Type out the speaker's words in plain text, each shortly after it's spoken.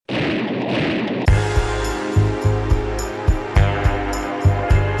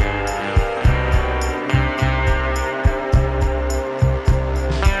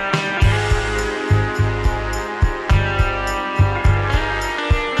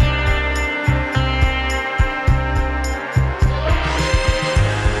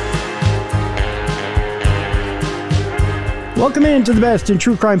Welcome into the best in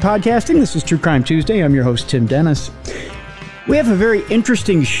true crime podcasting. This is True Crime Tuesday. I'm your host, Tim Dennis. We have a very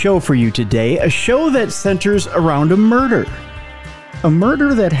interesting show for you today, a show that centers around a murder. A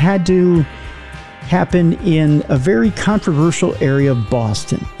murder that had to happen in a very controversial area of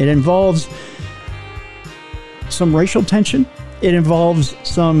Boston. It involves some racial tension. It involves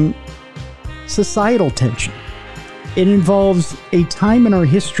some societal tension. It involves a time in our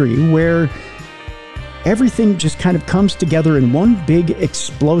history where everything just kind of comes together in one big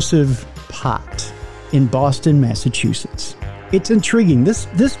explosive pot in Boston, Massachusetts. It's intriguing. This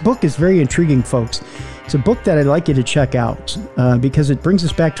book is very intriguing, folks. It's a book that I'd like you to check out because it brings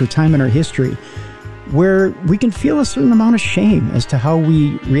us back to a time in our history where we can feel a certain amount of shame as to how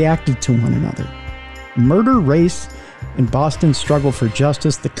we reacted to one another. Murder, Race, and Boston's Struggle for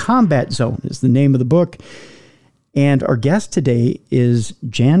Justice. The Combat Zone is the name of the book. And our guest today is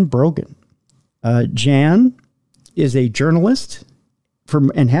Jan Brogan. Jan is a journalist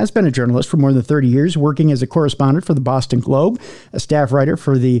and has been a journalist for more than 30 years, working as a correspondent for the Boston Globe, a staff writer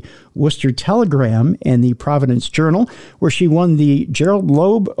for the Worcester Telegram and the Providence Journal, where she won the Gerald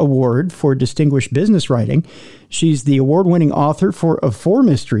Loeb Award for Distinguished Business Writing. She's the award-winning author of four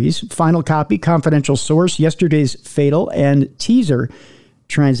mysteries: Final Copy, Confidential Source, Yesterday's Fatal, and Teaser.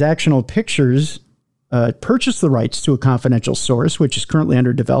 Transactional Pictures purchased the rights to A Confidential Source, which is currently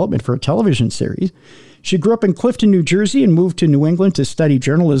under development for a television series. She grew up in Clifton, New Jersey, and moved to New England to study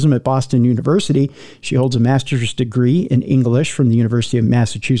journalism at Boston University. She holds a master's degree in English from the University of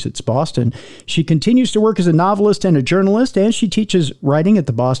Massachusetts, Boston. She continues to work as a novelist and a journalist, and she teaches writing at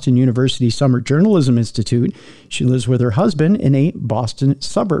the Boston University Summer Journalism Institute. She lives with her husband in a Boston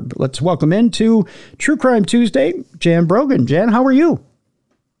suburb. Let's welcome into True Crime Tuesday, Jan Brogan. Jan, how are you?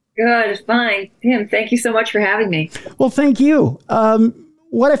 Good, fine. Tim, thank you so much for having me. Well, thank you.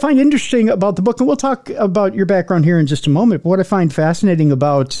 What I find interesting about the book, and we'll talk about your background here in just a moment, but what I find fascinating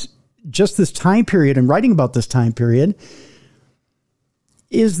about just this time period and writing about this time period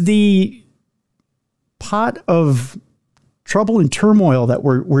is the pot of trouble and turmoil that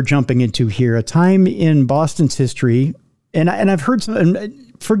we're jumping into here, a time in Boston's history. And I've heard some,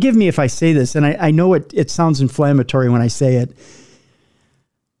 and forgive me if I say this, and I know it sounds inflammatory when I say it.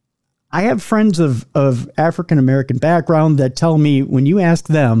 I have friends of African-American background that tell me when you ask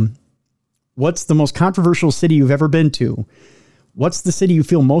them, what's the most controversial city you've ever been to? What's the city you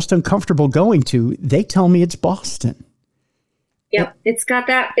feel most uncomfortable going to? They tell me it's Boston. Yeah, it's got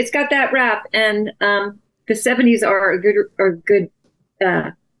that rap. And the 70s are a good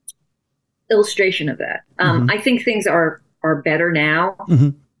illustration of that. I think things are better now.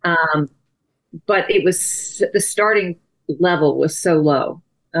 But it was, the starting level was so low.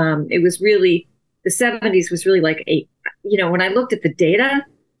 It was really, the 70s was really like when I looked at the data,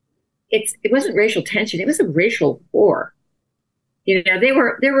 it wasn't racial tension. It was a racial war. They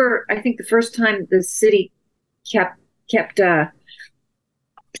were, I think the first time the city kept stats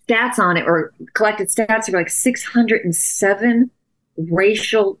on it or collected stats, there were like 607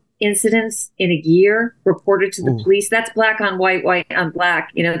 racial incidents in a year reported to the police. That's black on white, white on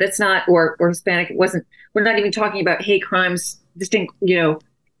black. That's not, or Hispanic. It wasn't, we're not even talking about hate crimes, distinct,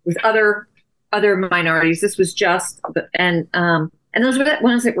 with other minorities. This was just, and those were the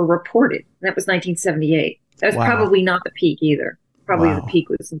ones that were reported. That was 1978. That was probably not the peak either. Probably the peak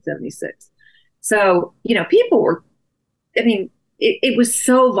was in 76. So, people were, it was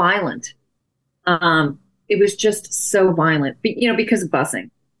so violent. It was just so violent, because of busing.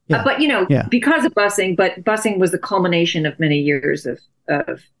 Yeah. Because of busing, but busing was the culmination of many years of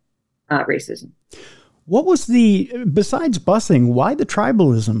racism. What was besides busing, why the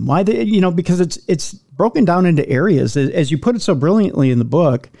tribalism? Why because it's broken down into areas, as you put it so brilliantly in the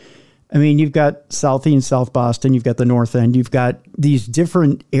book. You've got Southie and South Boston, you've got the North End, you've got these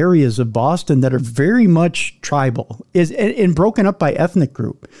different areas of Boston that are very much tribal, and broken up by ethnic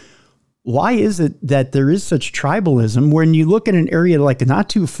group. Why is it that there is such tribalism when you look at an area like not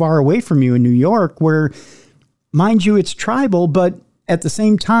too far away from you in New York, where, mind you, it's tribal, but at the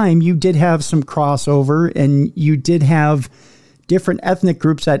same time, you did have some crossover and you did have different ethnic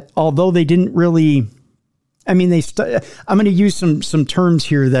groups that, although they didn't really, I'm going to use some terms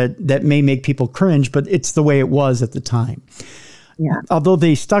here that may make people cringe, but it's the way it was at the time. Yeah. Although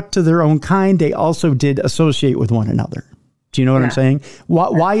they stuck to their own kind, they also did associate with one another. Do you know what I'm saying?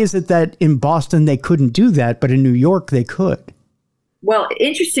 Why is it that in Boston they couldn't do that, but in New York they could? Well,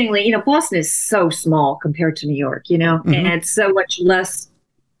 interestingly, Boston is so small compared to New York, and it's so much less,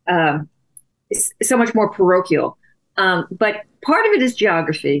 so much more parochial. But part of it is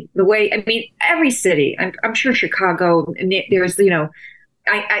geography. The way, every city, I'm sure Chicago, there's,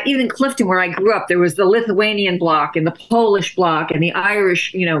 even in Clifton, where I grew up, there was the Lithuanian block and the Polish block and the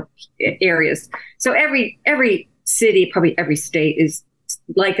Irish, areas. So every city, probably every state is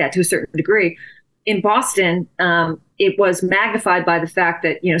like that to a certain degree. In Boston, it was magnified by the fact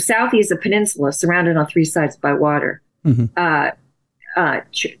that, Southie is a peninsula surrounded on three sides by water.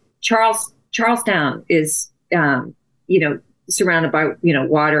 Charlestown is, surrounded by,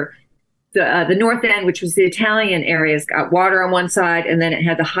 water. The North End, which was the Italian area, has got water on one side, and then it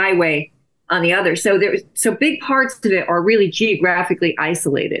had the highway on the other. So big parts of it are really geographically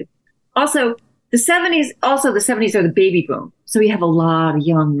isolated. Also, the 70s are the baby boom. So you have a lot of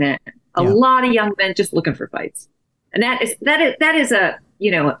young men, lot of young men just looking for fights. And that is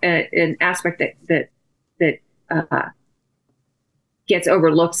an aspect that gets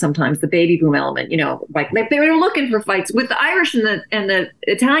overlooked sometimes, the baby boom element, like they were looking for fights with the Irish and the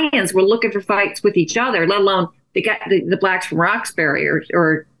Italians were looking for fights with each other, let alone they got the blacks from Roxbury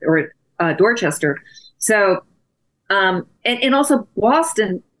or Dorchester. So, and also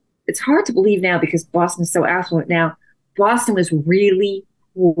Boston, it's hard to believe now because Boston is so affluent now. Boston was really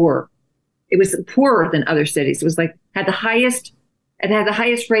poor. It was poorer than other cities. It was had the highest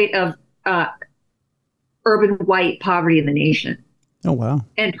rate of urban white poverty in the nation. Oh, wow.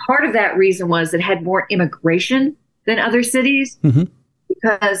 And part of that reason was it had more immigration than other cities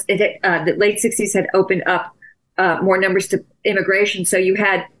because the late 60s had opened up more numbers to immigration. So you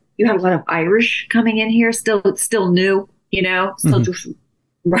had a lot of Irish coming in here, still new, just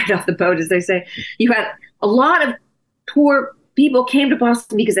right off the boat, as they say. You had a lot of poor people came to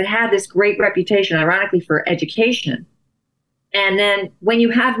Boston because it had this great reputation, ironically, for education. And then when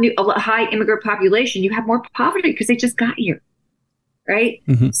you have a high immigrant population, you have more poverty because they just got here. Right.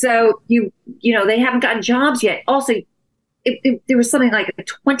 So they haven't gotten jobs yet. Also, there was something like a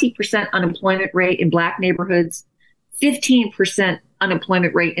 20% unemployment rate in black neighborhoods, 15%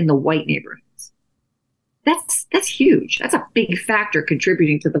 unemployment rate in the white neighborhoods. That's huge. That's a big factor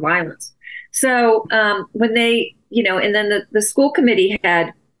contributing to the violence. So when they, and then the school committee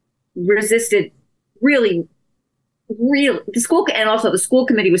had resisted the school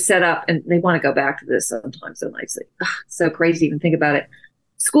committee was set up, and they want to go back to this sometimes. So nicely, so crazy to even think about it.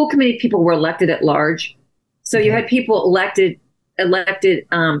 School committee people were elected at large, so you had people elected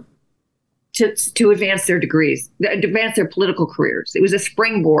to advance their degrees, advance their political careers. It was a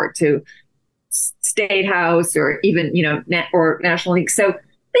springboard to state house or even or national league. So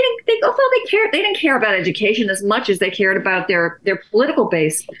they didn't care about education as much as they cared about their political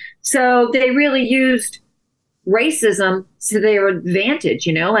base. So they really used racism to their advantage,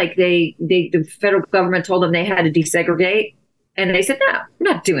 the federal government told them they had to desegregate, and they said, no,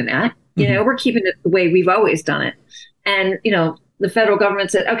 we're not doing that. We're keeping it the way we've always done it. And, the federal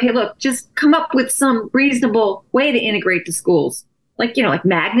government said, okay, look, just come up with some reasonable way to integrate the schools. Like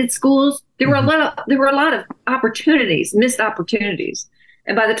magnet schools. There were a lot of opportunities, missed opportunities.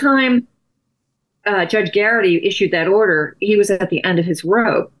 And by the time Judge Garrity issued that order, he was at the end of his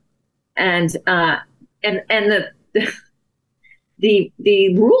rope. And the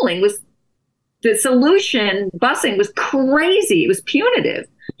ruling was, the solution, busing, was crazy. It was punitive.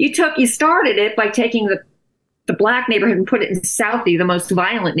 You started it by taking the black neighborhood and put it in Southie, the most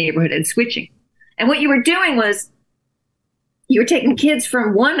violent neighborhood, and switching. And what you were doing was you were taking kids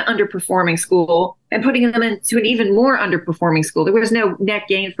from one underperforming school and putting them into an even more underperforming school. There was no net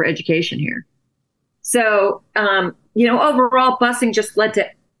gain for education here. So, overall busing just led to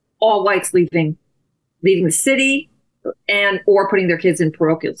all whites leaving the city or putting their kids in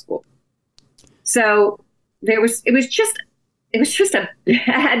parochial school. So it was a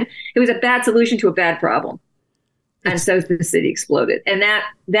bad solution to a bad problem. And so the city exploded. And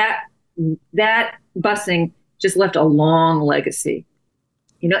that busing just left a long legacy,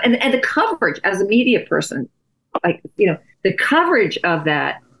 and the coverage as a media person, the coverage of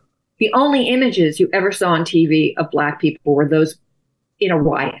that, the only images you ever saw on TV of black people were those in a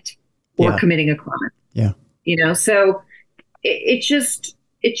riot or committing a crime. Yeah. So it just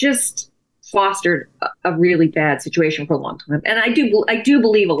fostered a really bad situation for a long time. And I do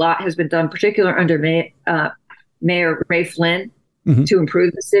believe a lot has been done, particularly under Mayor Ray Flynn, to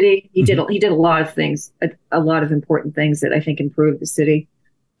improve the city. He did a lot of things, a lot of important things that I think improved the city.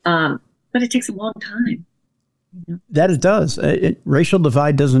 But it takes a long time. That it does. Racial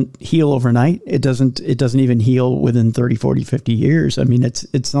divide doesn't heal overnight. It doesn't even heal within 30, 40, 50 years. I mean,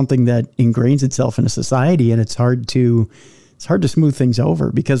 it's something that ingrains itself in a society, and it's hard to smooth things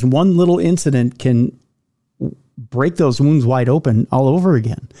over because one little incident can break those wounds wide open all over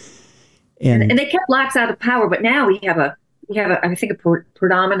again. And they kept blacks out of power, but now we have I think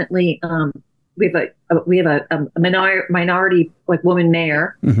predominantly we have a minority like woman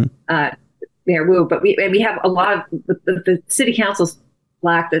mayor, Mayor Wu, but we have a lot of the city council's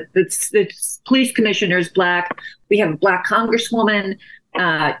Black, the police commissioner's Black. We have a Black congresswoman.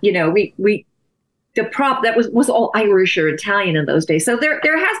 That was all Irish or Italian in those days. So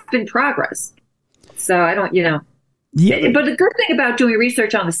there has been progress. So I don't, Yeah. But the good thing about doing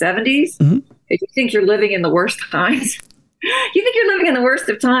research on the 70s, if you think you're living in the worst times, you think you're living in the worst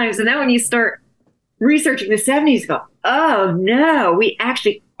of times. And then when you start researching the 70s, you go, oh no, we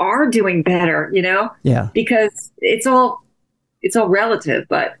actually are doing better, Yeah. Because it's all relative,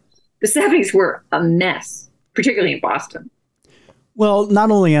 but the 70s were a mess, particularly in Boston. Well,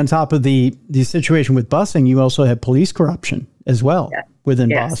 not only on top of the situation with busing, you also had police corruption as well within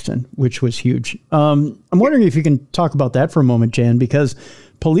Boston, which was huge. I'm wondering if you can talk about that for a moment, Jan, because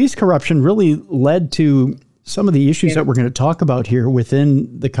police corruption really led to some of the issues that we're going to talk about here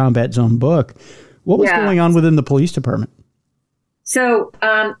within the Combat Zone book. What was going on within the police department? So,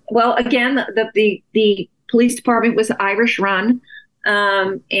 again, the police department was Irish run,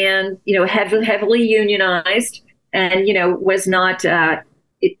 and heavily unionized, and was not.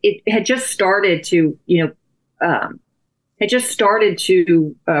 It had just started to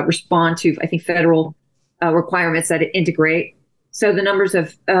respond to, I think, federal requirements that it integrate. So the numbers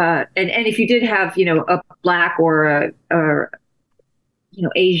of and if you did have a Black or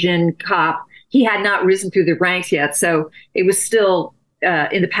Asian cop, he had not risen through the ranks yet. So it was still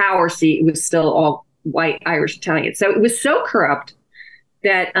in the power seat. It was still all white, Irish, Italian. So it was so corrupt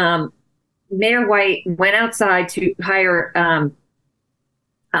that Mayor White went outside to hire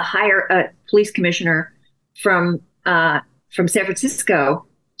a police commissioner from San Francisco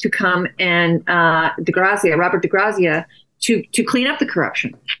to come and Robert DeGrazia, to clean up the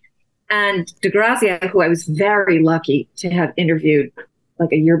corruption. And DeGrazia, who I was very lucky to have interviewed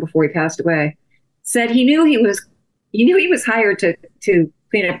like a year before he passed away, said he knew he was hired to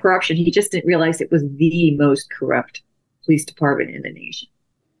clean up corruption. He just didn't realize it was the most corrupt police department in the nation.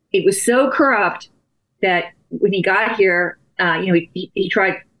 It was so corrupt that when he got here, he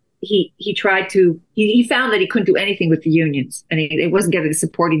found that he couldn't do anything with the unions, and it wasn't getting the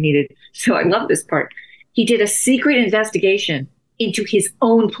support he needed. So I love this part. He did a secret investigation into his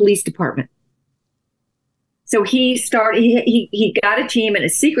own police department. So he got a team and a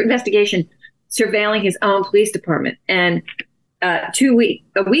secret investigation surveilling his own police department. And I think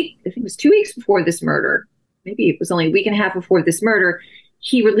it was 2 weeks before this murder, maybe it was only a week and a half before this murder,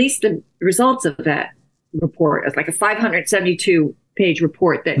 he released the results of that report as like a 572-page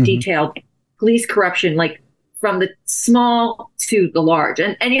report that detailed police corruption, like from the small to the large.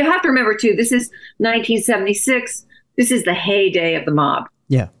 And you have to remember, too, this is 1976. This is the heyday of the mob.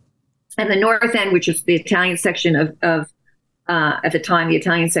 Yeah. And the North End, which is the Italian section of at the time, the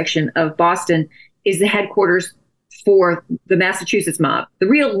Italian section of Boston, is the headquarters for the Massachusetts mob. The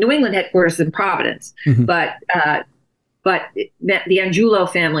real New England headquarters is in Providence, but the Angiulo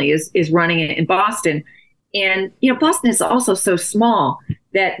family is running it in Boston. And, Boston is also so small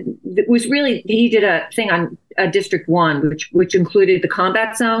that it was really, he did a thing on District 1, which included the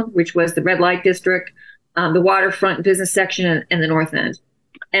combat zone, which was the red light district, the waterfront business section, and the North End.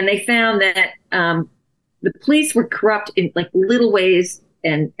 And they found that the police were corrupt in like little ways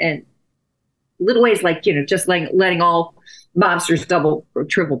and little ways, like, just like letting all mobsters double or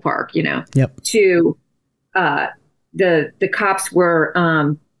triple park, to the cops were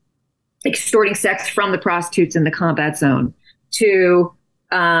extorting sex from the prostitutes in the combat zone, to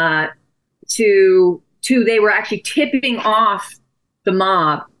they were actually tipping off the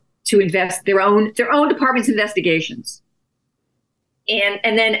mob to invest their own department's investigations.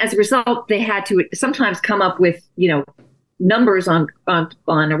 And then as a result, they had to sometimes come up with, numbers on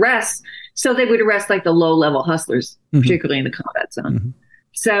arrests. So they would arrest like the low level hustlers, particularly in the combat zone.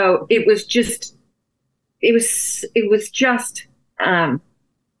 So it was just, there was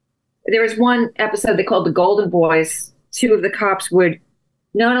one episode they called the Golden Boys. Two of the cops would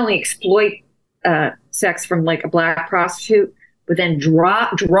not only exploit sex from like a Black prostitute, but then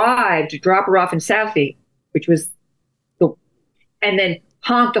drive to drop her off in Southie, which was and then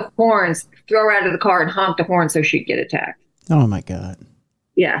honk the horns, throw her out of the car and honk the horn so she'd get attacked. Oh my God.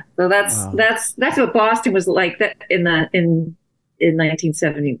 Yeah. So that's what Boston was like that in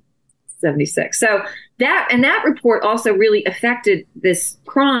 1976. So that report also really affected this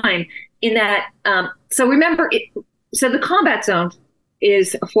crime in that, so remember, so the combat zone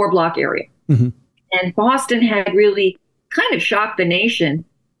is a 4-block area. And Boston had really kind of shocked the nation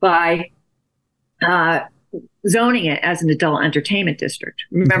by zoning it as an adult entertainment district.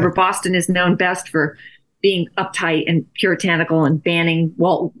 Remember, Boston is known best for being uptight and puritanical and banning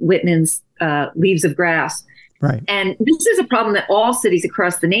Walt Whitman's leaves of grass. Right. And this is a problem that all cities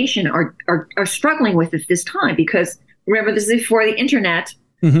across the nation are struggling with at this time, because remember, this is before the internet.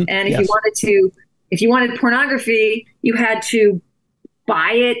 Mm-hmm. And if Yes. you wanted pornography, you had to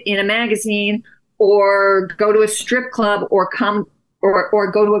buy it in a magazine or go to a strip club or go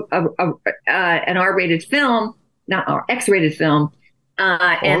to an R-rated film, not or X-rated film.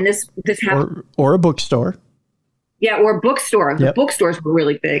 And this happened. Or a bookstore. Yeah, or a bookstore. The bookstores were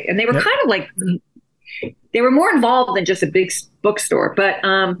really big, and they were kind of like, they were more involved than just a big bookstore, but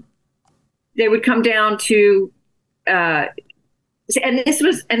they would come down to, and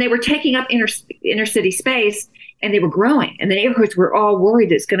they were taking up inner city space, and they were growing, and the neighborhoods were all worried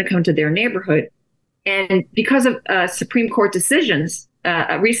that it's going to come to their neighborhood. And because of Supreme Court decisions,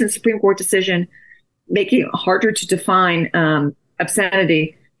 a recent Supreme Court decision making it harder to define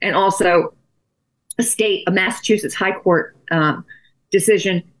obscenity, and also a Massachusetts High Court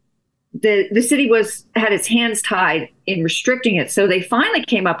decision, the city had its hands tied in restricting it. So they finally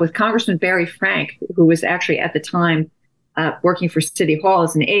came up with Congressman Barry Frank, who was actually at the time working for City Hall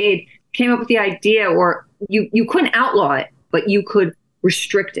as an aide, came up with the idea, or you couldn't outlaw it, but you could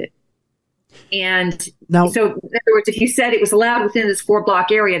restrict it. And now, so in other words, if you said it was allowed within this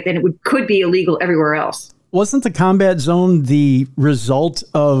 4-block area, then it could be illegal everywhere else. Wasn't the combat zone the result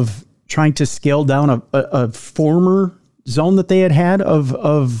of trying to scale down a former zone that they had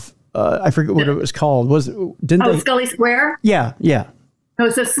of I forget what it was called. Scully Square? Yeah. No,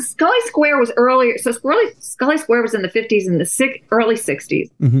 so Scully Square was earlier. So Scully Square was in the 50s and the early 60s.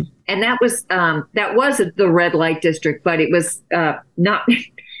 Mm-hmm. And that was the red light district, but it was not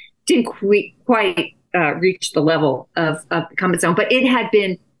didn't quite reach the level of the combat zone. But it had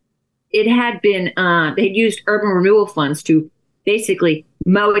been they had used urban renewal funds to basically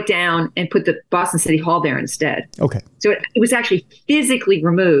mow it down and put the Boston City Hall there instead. Okay. So it was actually physically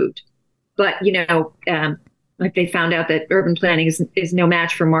removed. But, like they found out that urban planning is no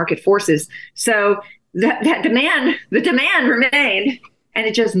match for market forces. So that demand remained, and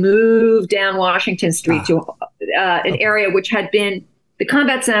it just moved down Washington Street to an area which had been, the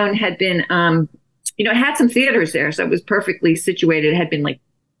combat zone had been, it had some theaters there. So it was perfectly situated. It had been like,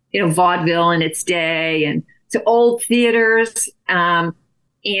 vaudeville in its day, and so old theaters. And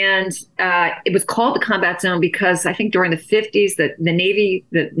it was called the combat zone because I think during the 50s, the Navy,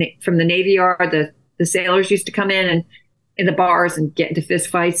 from the Navy Yard, the sailors used to come in the bars and get into fist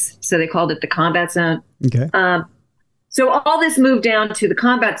fights. So they called it the combat zone. Okay. So all this moved down to the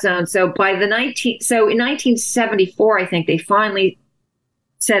combat zone. So in 1974, I think they finally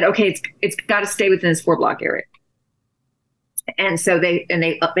said, okay, it's got to stay within this 4-block area. And so they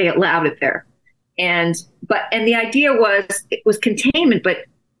allowed it there. And the idea was it was containment, but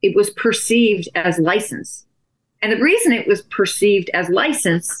it was perceived as license. And the reason it was perceived as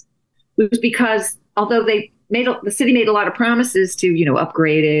license was because although the city made a lot of promises to,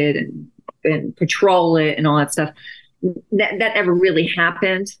 upgrade it and patrol it and all that stuff, that never really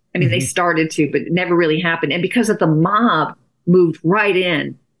happened. I mean, They started to, but it never really happened. And because of the mob moved right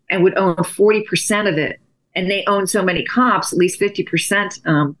in and would own 40% of it, and they owned so many cops, at least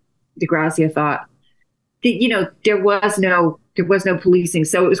 50%, DeGrazia thought, that, there was no policing.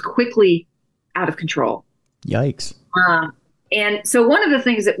 So it was quickly out of control. Yikes. And so one of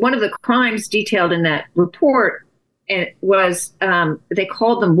the crimes detailed in that report was they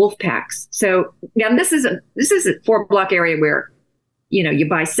called them wolf packs. So now this is a 4-block area where, you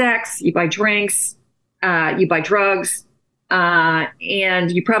buy sex, you buy drinks, you buy drugs,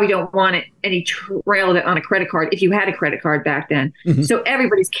 and you probably don't want any trail of it on a credit card if you had a credit card back then. Mm-hmm. So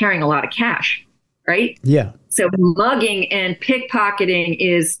everybody's carrying a lot of cash, right? Yeah. So mugging and pickpocketing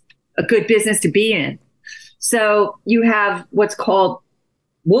is a good business to be in. So you have what's called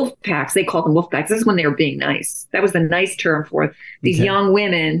wolf packs. They call them wolf packs. This is when they were being nice. That was the nice term for these young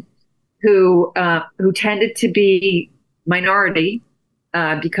women who tended to be minority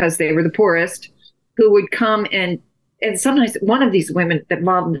because they were the poorest, who would come and sometimes one of these women that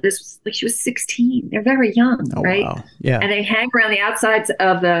involved in this was like she was 16. They're very young, right? Wow. Yeah. And they hang around the outsides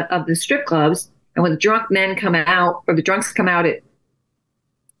of the strip clubs. And when the drunk men come out, or the drunks come out at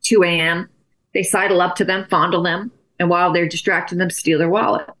 2 a.m., they sidle up to them, fondle them, and while they're distracting them, steal their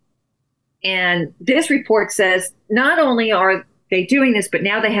wallet. And this report says not only are they doing this, but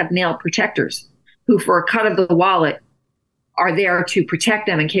now they have male protectors who, for a cut of the wallet, are there to protect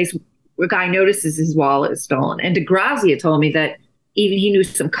them in case a guy notices his wallet is stolen. And DeGrazia told me that even he knew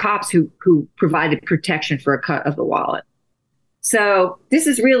some cops who provided protection for a cut of the wallet. So this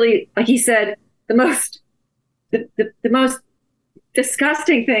is really, like he said, the most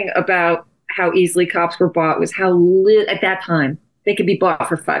disgusting thing about how easily cops were bought was how at that time they could be bought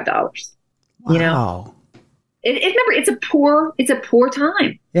for $5. Wow. You know, remember, it's a poor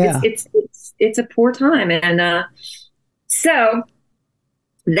time. Yeah. It's a poor time. And so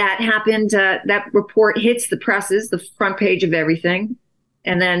that happened. That report hits the presses, the front page of everything.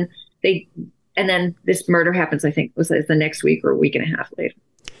 And then this murder happens, I think, was like the next week or a week and a half later.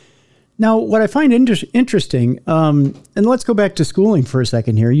 Now, what I find interesting, and let's go back to schooling for a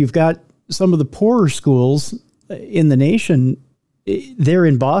second here. You've got some of the poorer schools in the nation. They're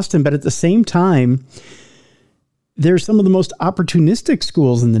in Boston, but at the same time, there's some of the most opportunistic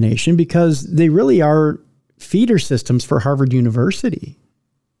schools in the nation because they really are feeder systems for Harvard University.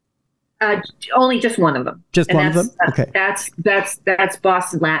 Only just one of them. Just one of them? Okay. That's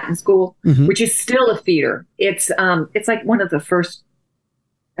Boston Latin School, which is still a feeder. It's like one of the first.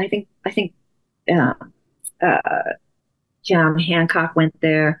 I think John Hancock went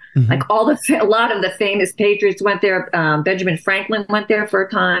there. Like a lot of the famous patriots went there. Benjamin Franklin went there for a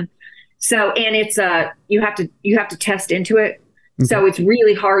time. So, and it's you have to test into it. Okay. So it's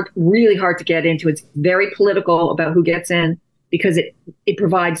really hard to get into. It's very political about who gets in because it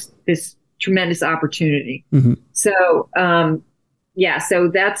provides this tremendous opportunity. So, so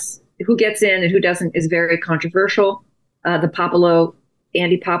that's who gets in and who doesn't is very controversial.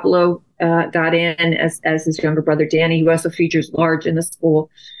 Andy Popolo got in as his younger brother, Danny, who also features large in the school.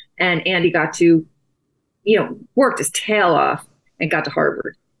 And Andy got to, worked his tail off and got to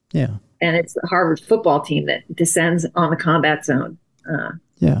Harvard. Yeah. And it's the Harvard football team that descends on the combat zone on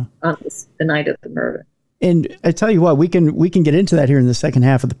the night of the murder. And I tell you what, we can get into that here in the second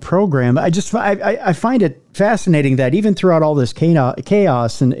half of the program. I find it fascinating that even throughout all this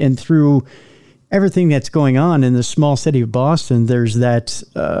chaos and through everything that's going on in the small city of Boston, there's that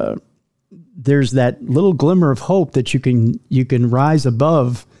little glimmer of hope that you can rise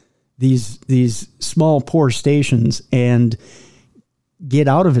above these small poor stations and get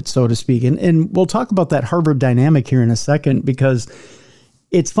out of it, so to speak. And we'll talk about that Harvard dynamic here in a second, because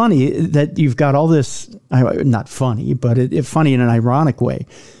it's funny that you've got all this, not funny, but it's funny in an ironic way,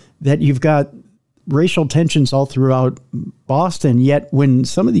 that you've got racial tensions all throughout Boston, yet when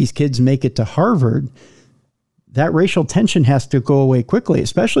some of these kids make it to Harvard, that racial tension has to go away quickly,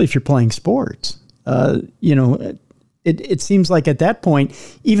 especially if you're playing sports. It seems like at that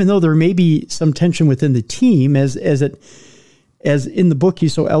point, even though there may be some tension within the team, as in the book you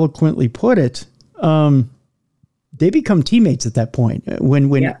so eloquently put it, they become teammates at that point.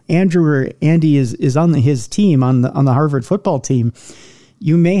 When Andrew or Andy is on his team, on the Harvard football team,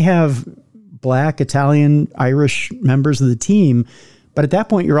 you may have Black, Italian, Irish members of the team, but at that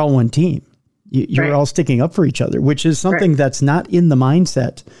point you're all one team. You're all sticking up for each other, which is something that's not in the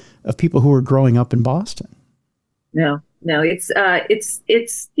mindset of people who are growing up in Boston. No, I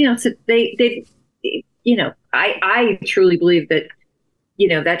truly believe that,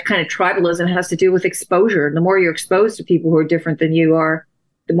 that kind of tribalism has to do with exposure. The more you're exposed to people who are different than you are,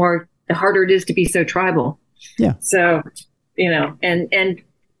 the harder it is to be so tribal. Yeah. So, and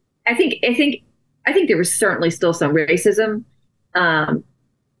I think there was certainly still some racism,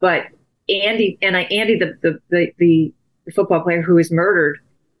 but Andy, the football player who was murdered,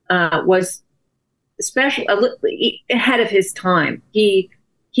 was especially ahead of his time. He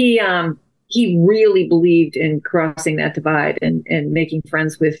really believed in crossing that divide and making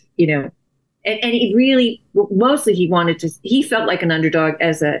friends with, and he really, mostly he felt like an underdog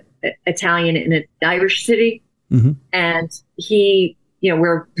as a Italian in an Irish city. And he,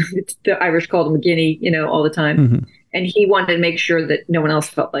 where the Irish called him a guinea, all the time. And he wanted to make sure that no one else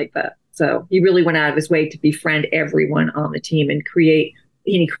felt like that. So he really went out of his way to befriend everyone on the team and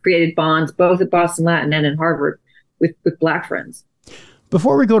he created bonds both at Boston Latin and in Harvard with Black friends.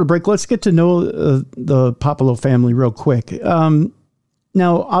 Before we go to break, let's get to know the Popolo family real quick.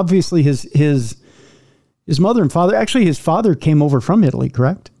 Now, obviously, his mother and father, actually, his father came over from Italy,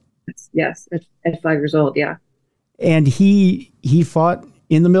 correct? Yes, at 5 years old, yeah. And he fought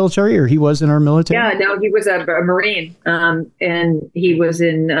in the military, or he was in our military? Yeah, no, he was a Marine, and he was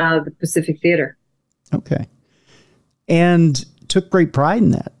in the Pacific Theater. Okay. And took great pride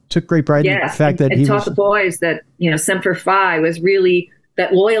in that. Took great pride in the fact that he taught the boys that, Semper Fi was really,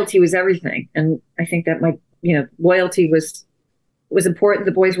 that loyalty was everything. And I think that loyalty was important.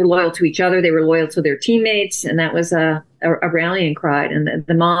 The boys were loyal to each other. They were loyal to their teammates. And that was a rallying cry. And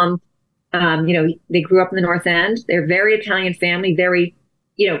the mom, they grew up in the North End. They're a very Italian family, very,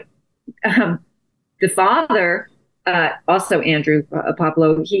 the father, also Andrew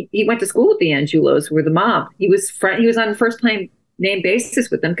Popolo, he went to school with the Angelos, who were the mob. He was on first name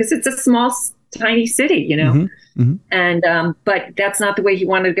basis with them because it's a small, tiny city, And but that's not the way he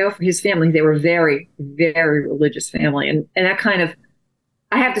wanted to go for his family. They were very, very religious family, and that kind of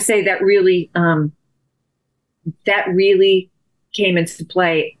I have to say that really came into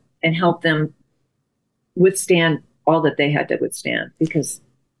play and helped them withstand all that they had to withstand, because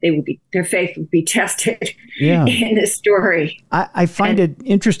their faith would be tested in this story. I find it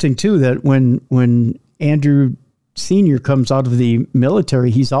interesting too that when Andrew Sr. comes out of the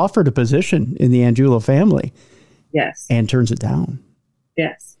military, he's offered a position in the Angulo family. Yes. And turns it down.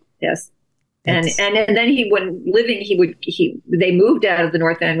 Yes. And then they moved out of the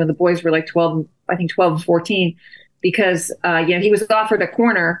North End when the boys were like 12 and 14, because he was offered a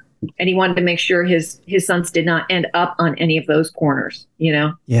corner, and he wanted to make sure his sons did not end up on any of those corners,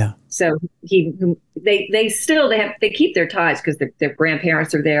 Yeah. So they keep their ties because their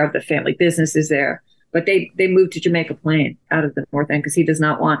grandparents are there, the family business is there, but they moved to Jamaica Plain out of the North End because he does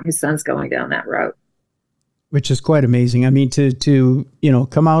not want his sons going down that road. Which is quite amazing. I mean, to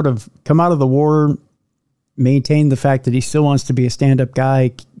come out of the war, maintain the fact that he still wants to be a stand-up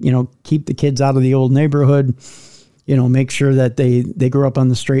guy, keep the kids out of the old neighborhood, make sure that they grow up on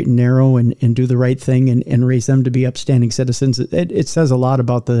the straight and narrow and do the right thing and raise them to be upstanding citizens. It says a lot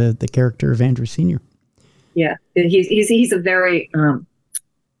about the character of Andrew Sr. Yeah, he's a very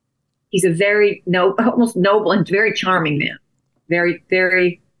almost noble and very charming man, very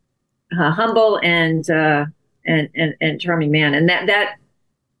very humble and charming man, and that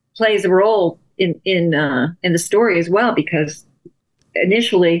plays a role in the story as well, because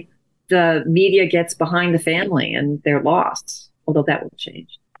initially the media gets behind the family and they're lost, although that will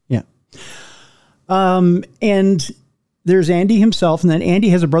change. Yeah. And there's Andy himself, and then Andy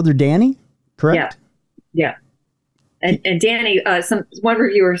has a brother, Danny, correct? Yeah. And Danny, one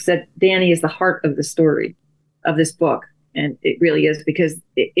reviewer said Danny is the heart of the story of this book. And it really is, because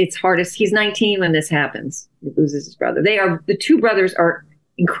it's hardest. He's 19 when this happens. He loses his brother. The two brothers are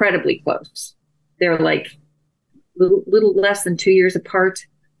incredibly close. They're like little less than 2 years apart.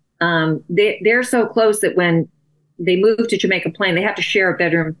 They're so close that when they move to Jamaica Plain, they have to share a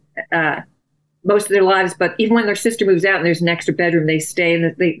bedroom most of their lives. But even when their sister moves out and there's an extra bedroom, they stay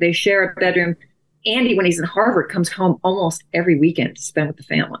and they share a bedroom. Andy, when he's in Harvard, comes home almost every weekend to spend with the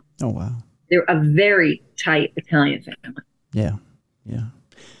family. Oh, wow. They're a very tight Italian family. Yeah.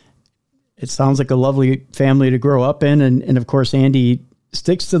 It sounds like a lovely family to grow up in. And of course, Andy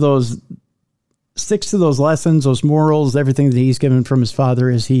sticks to those lessons, those morals, everything that he's given from his father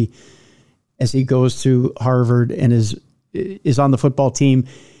as he goes to Harvard and is on the football team.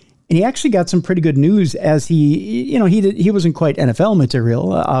 And he actually got some pretty good news as he wasn't quite NFL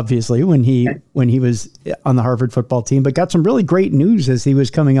material, obviously, when he was on the Harvard football team, but got some really great news as he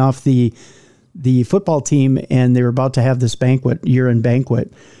was coming off the football team and they were about to have this year-end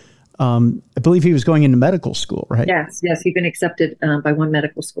banquet. I believe he was going into medical school, right? Yes. He'd been accepted by one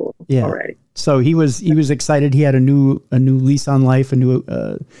medical school already. So he was excited. He had a new lease on life, a new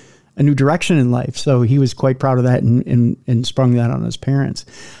direction in life. So he was quite proud of that and sprung that on his parents.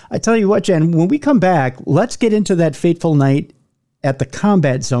 I tell you what, Jen, when we come back, let's get into that fateful night at the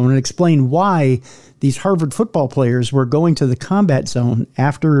combat zone and explain why these Harvard football players were going to the combat zone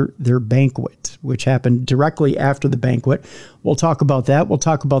after their banquet, which happened directly after the banquet. We'll talk about that. We'll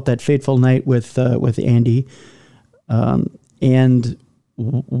talk about that fateful night with Andy and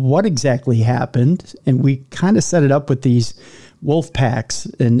what exactly happened. And we kind of set it up with these wolf packs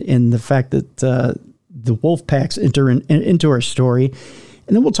and the fact that the wolf packs enter into our story.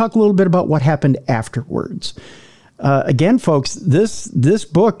 And then we'll talk a little bit about what happened afterwards. Again, folks, this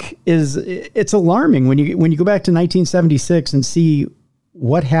book it's alarming when you go back to 1976 and see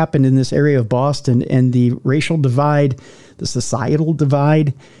what happened in this area of Boston and the racial divide, the societal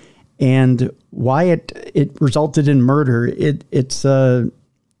divide, and why it resulted in murder. It's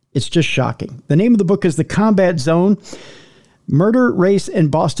just shocking. The name of the book is The Combat Zone: Murder, Race, and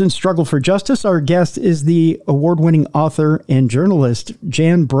Boston's Struggle for Justice. Our guest is the award-winning author and journalist,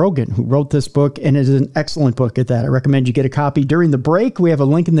 Jan Brogan, who wrote this book, and it is an excellent book at that. I recommend you get a copy during the break. We have a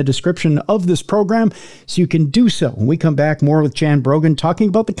link in the description of this program, so you can do so. When we come back, more with Jan Brogan talking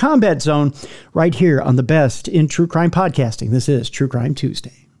about The Combat Zone right here on the best in true crime podcasting. This is True Crime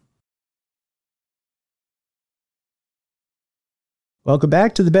Tuesday. Welcome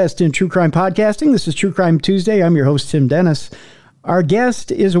back to the best in true crime podcasting. This is True Crime Tuesday. I'm your host, Tim Dennis. Our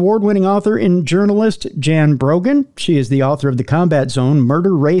guest is award-winning author and journalist Jan Brogan. She is the author of The Combat Zone: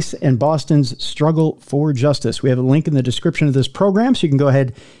 Murder, Race, and Boston's Struggle for Justice. We have a link in the description of this program, so you can go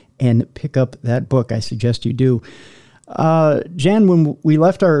ahead and pick up that book. I suggest you do. Jan, when we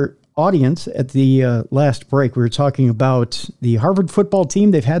left our audience at the last break, we were talking about the Harvard football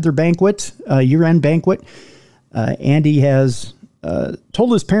team. They've had their banquet, year-end banquet. Andy has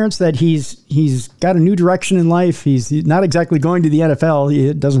told his parents that he's got a new direction in life. He's not exactly going to the NFL.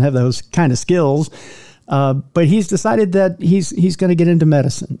 He doesn't have those kind of skills. But he's decided that he's going to get into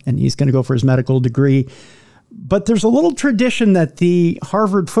medicine and he's going to go for his medical degree. But there's a little tradition that the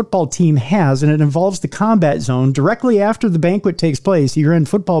Harvard football team has, and it involves the combat zone directly after the banquet takes place, the year-end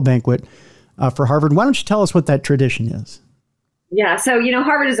football banquet for Harvard. Why don't you tell us what that tradition is? Yeah, so,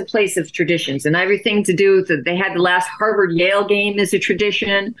 Harvard is a place of traditions, and everything to do with they had the last Harvard-Yale game is a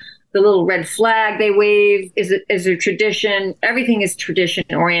tradition. The little red flag they wave is a tradition. Everything is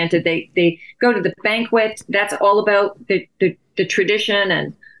tradition-oriented. They go to the banquet. That's all about the tradition,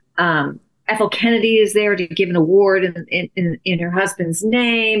 and Ethel Kennedy is there to give an award in her husband's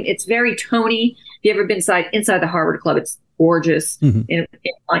name. It's very Tony. If you ever been inside the Harvard Club, it's gorgeous in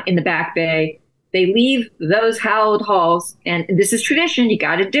the Back Bay. They leave those hallowed halls, and this is tradition. You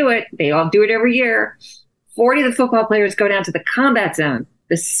got to do it. They all do it every year. 40 of the football players go down to the combat zone,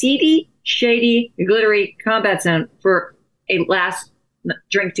 the seedy, shady, glittery combat zone for a last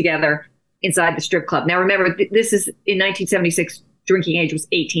drink together inside the strip club. Now, remember, this is in 1976. Drinking age was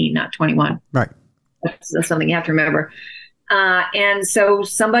 18, not 21. Right. That's something you have to remember. And so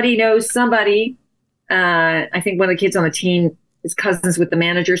somebody knows somebody. I think one of the kids on the team is cousins with the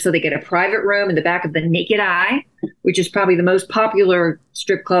manager, so they get a private room in the back of the Naked Eye, which is probably the most popular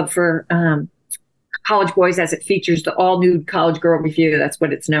strip club for college boys, as it features the all-nude college girl review. That's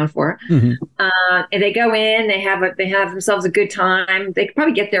what it's known for. And they go in. They have themselves a good time. They could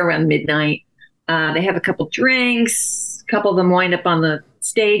probably get there around midnight. They have a couple drinks. A couple of them wind up on the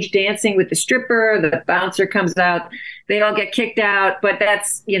stage dancing with the stripper. The bouncer comes out. They all get kicked out, but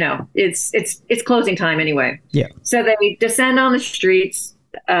that's, it's closing time anyway. Yeah. So they descend on the streets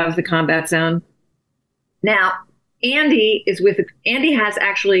of the combat zone. Now, Andy has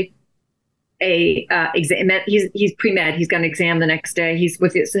actually a exam. He's pre-med. He's got an exam the next day. He's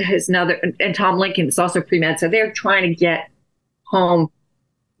with his another, and Tom Lincoln is also pre-med. So they're trying to get home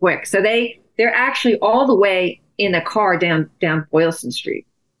quick. So they're actually all the way in a car down Boylston Street.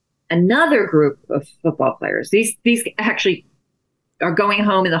 Another group of football players. These actually are going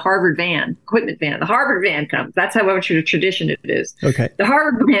home in the Harvard van, equipment van. The Harvard van comes. That's how much of a tradition it is. Okay. The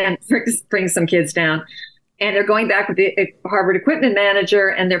Harvard van brings some kids down, and they're going back with the Harvard equipment manager,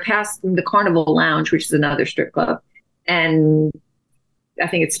 and they're past the Carnival Lounge, which is another strip club. And I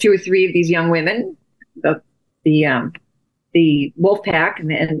think it's 2 or 3 of these young women, the wolf pack,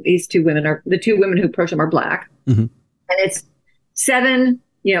 and these 2 women are the 2 women who approach them are black. And it's 7,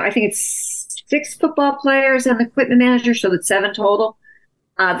 I think it's 6 football players and the equipment manager, so that's 7 total.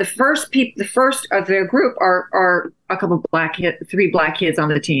 The first of their group are a couple of 3 black kids on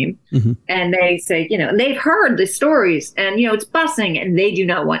the team. And they say, and they've heard the stories, and, it's busing, and they do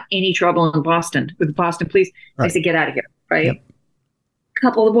not want any trouble in Boston with the Boston police. Right. They say, get out of here. Right. Yep. A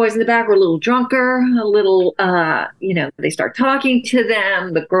couple of the boys in the back were a little drunker, they start talking to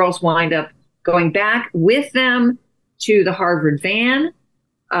them. The girls wind up going back with them to the Harvard van.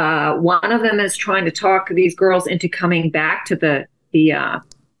 One of them is trying to talk these girls into coming back to the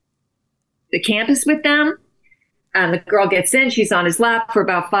campus with them. And the girl gets in. She's on his lap for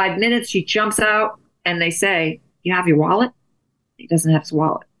about 5 minutes. She jumps out, and they say, "You have your wallet?" He doesn't have his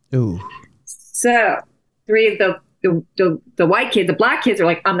wallet. Ooh. So 3 of the white kids, the black kids are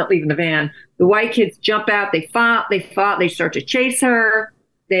like, "I'm not leaving the van." The white kids jump out. They fought. They start to chase her.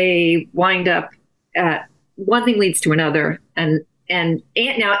 They wind up, one thing leads to another. And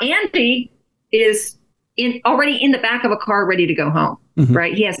now Andy is already in the back of a car ready to go home,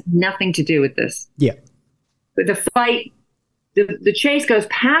 right? He has nothing to do with this. Yeah. But the fight, the chase goes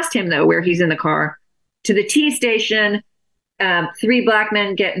past him, though, where he's in the car to the T station. 3 black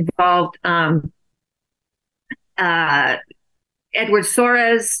men get involved. Edward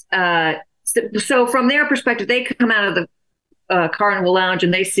Soares. So from their perspective, they come out of the Carnival Lounge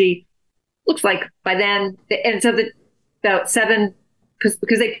and they see, looks like by then, and so about 7,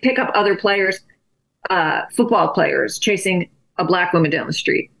 because they pick up other players, football players chasing a black woman down the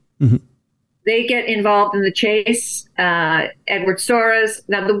street. They get involved in the chase. Edward Soares.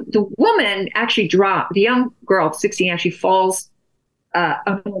 Now the woman actually dropped. The young girl, 16, actually falls.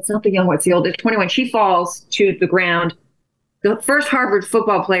 No, it's not the young one. It's the oldest, 21. She falls to the ground. The first Harvard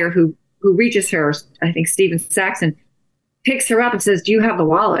football player who reaches her, I think Steven Saxon, picks her up and says, "Do you have the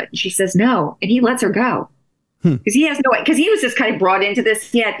wallet?" And she says, "No." And he lets her go. Because he has no, because he was just kind of brought into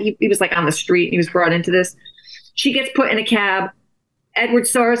this. He was like on the street. And he was brought into this. She gets put in a cab. Edward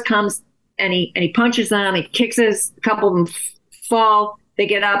Soares comes and he punches them. He kicks us. A couple of them fall. They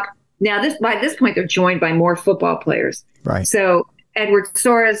get up. Now by this point, they're joined by more football players. Right. So Edward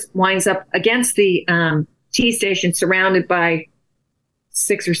Soares winds up against the T station, surrounded by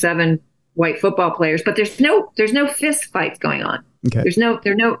 6 or 7 white football players, but there's no fist fights going on. Okay.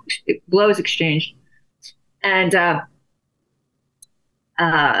 There are no blows exchanged. And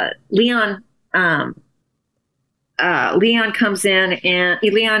Leon comes in, and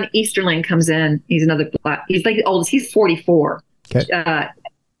Leon Easterling comes in. He's another black. He's like the oldest. He's 44. Okay.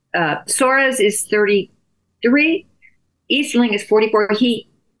 Soares is 33. Easterling is 44.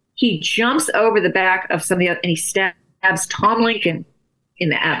 He jumps over the back of somebody else and he stabs Tom Lincoln in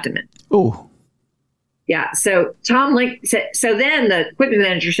the abdomen. Oh. Yeah. So Tom Lincoln. So then the equipment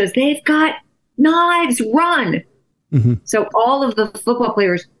manager says, "They've got knives. Run!" Mm-hmm. So all of the football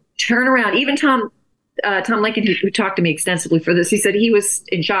players turn around. Even Tom Lincoln, who talked to me extensively for this, he said he was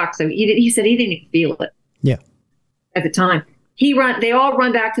in shock. So he said he didn't even feel it. Yeah. At the time, they all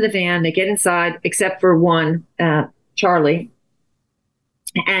run back to the van. They get inside, except for one, Charlie.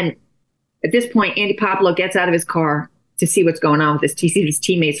 And at this point, Andy Popolo gets out of his car to see what's going on with this. He sees his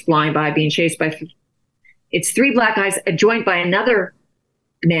teammates flying by, being chased by. It's 3 black guys, joined by another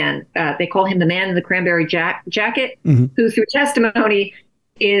man. They call him the man in the cranberry jacket, mm-hmm. who through testimony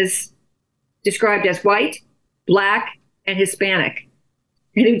is described as white, black, and Hispanic.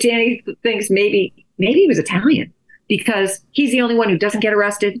 And who Danny thinks maybe he was Italian, because he's the only one who doesn't get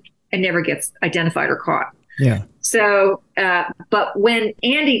arrested and never gets identified or caught. Yeah. So, but when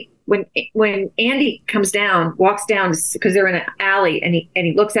Andy walks down, because they're in an alley, and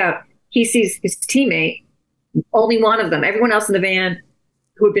he looks out, he sees his teammate, only one of them. Everyone else in the van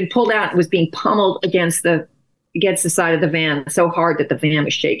who had been pulled out was being pummeled against the side of the van so hard that the van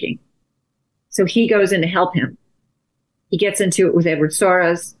was shaking. So he goes in to help him. He gets into it with Edward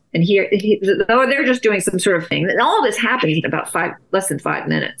Soares, and they're just doing some sort of thing. And all this happens in about less than 5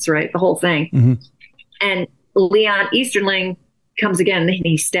 minutes, right? The whole thing. Mm-hmm. And Leon Easterling comes again, and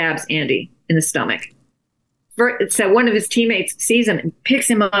he stabs Andy in the stomach. So one of his teammates sees him and picks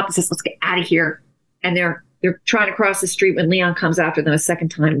him up and says, "Let's get out of here." And they're trying to cross the street when Leon comes after them a second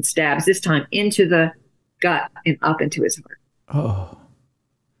time and stabs, this time into the gut and up into his heart. Oh.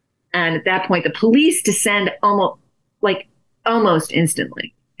 And at that point, the police descend almost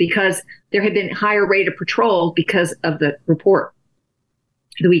instantly, because there had been higher rate of patrol because of the report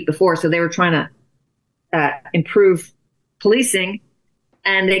the week before. So they were trying to improve policing,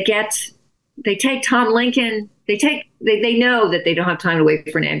 and they take Tom Lincoln. They know that they don't have time to wait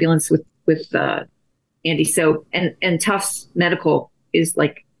for an ambulance with Andy. So and Tufts Medical is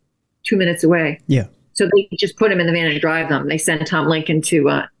like 2 minutes away. Yeah. So they just put him in the van and drive them. They send Tom Lincoln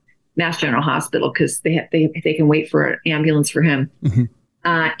to Mass General Hospital because they can wait for an ambulance for him. Mm-hmm.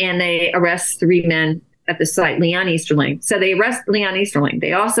 And they arrest 3 men at the site, Leon Easterling. So they arrest Leon Easterling.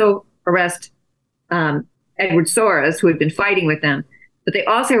 They also arrest Edward Soares, who had been fighting with them, but they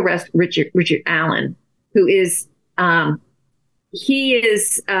also arrest Richard Allen, who is he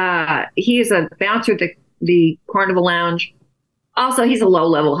is a bouncer at the Carnival Lounge. Also, he's a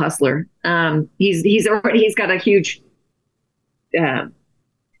low-level hustler. He's got a huge,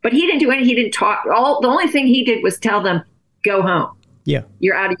 but he didn't do anything. He didn't talk. The only thing he did was tell them, "Go home. Yeah,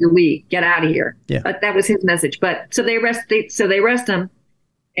 you're out of your league. Get out of here." Yeah, that was his message. But so they arrest him,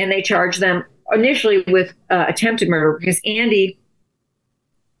 and they charge them initially with attempted murder, because Andy.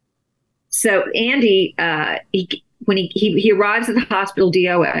 So Andy, when he arrives at the hospital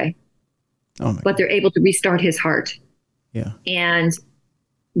DOA, but they're able to restart his heart. Yeah, and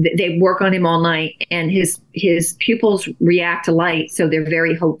they work on him all night, and his pupils react to light, so they're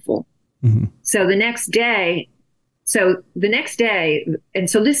very hopeful. Mm-hmm. So the next day, and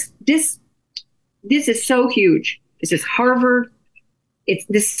so this is so huge. This is Harvard.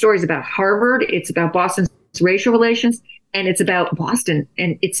 This story is about Harvard. It's about Boston's racial relations, and it's about Boston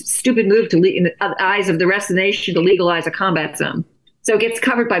and its stupid move in the eyes of the rest of the nation to legalize a combat zone. So it gets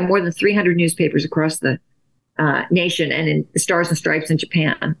covered by more than 300 newspapers across the nation, and in the Stars and Stripes in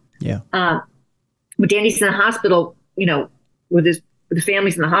Japan. Yeah. When Danny's in the hospital, with the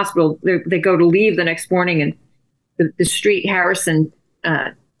families in the hospital, they go to leave the next morning, and the street Harrison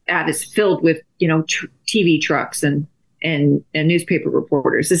ad is filled with TV trucks and newspaper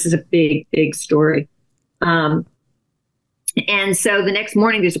reporters. This is a big, big story. And so the next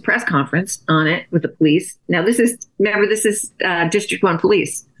morning, there's a press conference on it with the police. Now, this is District 1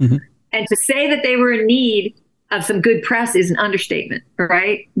 police. Mm-hmm. And to say that they were in need of some good press is an understatement,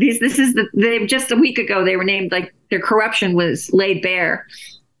 right? They just a week ago, they were named, like, their corruption was laid bare.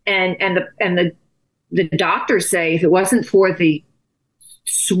 And the doctors say if it wasn't for the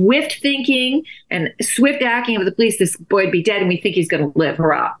swift thinking and swift acting of the police, this boy would be dead, and we think he's going to live.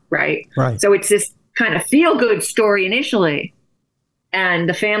 Hurrah, right? Right. So it's this kind of feel-good story initially. And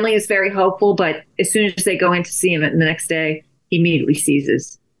the family is very hopeful, but as soon as they go in to see him the next day, immediately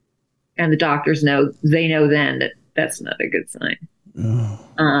seizes. And the doctors know then that that's not a good sign.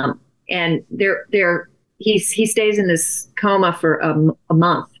 Oh. And he stays in this coma for a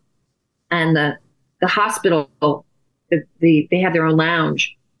month. And the hospital, they have their own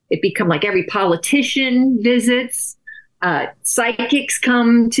lounge. It become like every politician visits, psychics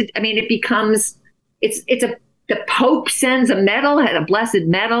come to, it becomes, the Pope sends a medal, had a blessed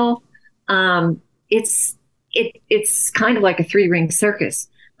medal. It's kind of like a 3-ring circus,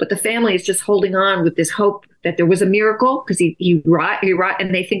 but the family is just holding on with this hope that there was a miracle, because he wrought,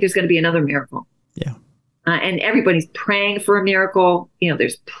 and they think there's going to be another miracle. Yeah. And everybody's praying for a miracle.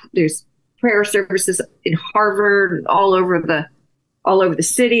 There's prayer services in Harvard and all over the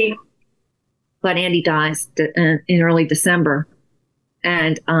city. But Andy dies in early December,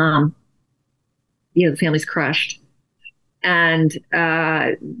 and the family's crushed. And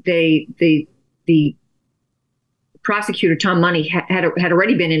the prosecutor Tom Mundy had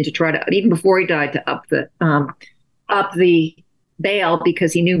already been in to try to, even before he died, to up the bail,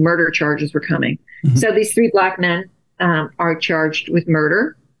 because he knew murder charges were coming. Mm-hmm. So these 3 black men are charged with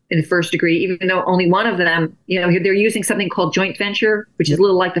murder in the first degree, even though only one of them, they're using something called joint venture, which is a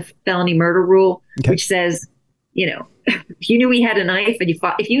little like the felony murder rule, which says, if you knew he had a knife and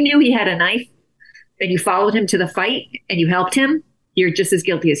you followed him to the fight and you helped him, you're just as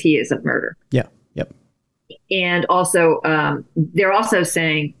guilty as he is of murder. Yeah. Yep. And also, they're also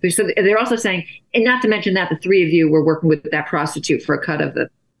saying, and not to mention that the 3 of you were working with that prostitute for the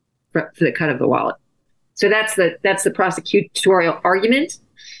cut of the wallet. So that's the prosecutorial argument.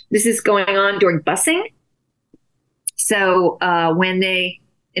 This is going on during busing. So when they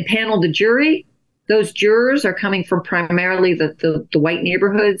impanel the jury, those jurors are coming from primarily the white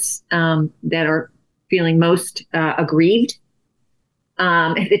neighborhoods that are feeling most aggrieved.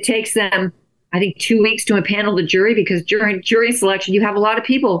 It takes them, I think, 2 weeks to impanel the jury, because during jury selection, you have a lot of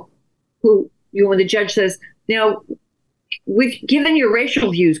people who, when the judge says, given your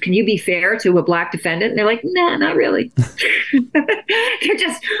racial views, can you be fair to a black defendant? And they're like, nah, not really. They're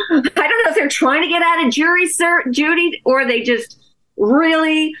just, I don't know if they're trying to get out of Judy, or they just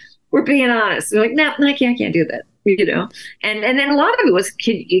really were being honest. They're like, no, I can't do that. And then a lot of it was,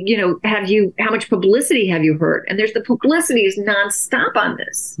 how much publicity have you heard? And the publicity is nonstop on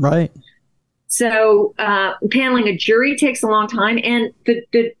this. Right. So paneling a jury takes a long time. And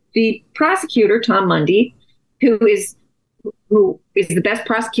the prosecutor, Tom Mundy, who is the best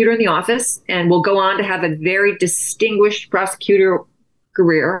prosecutor in the office and will go on to have a very distinguished prosecutor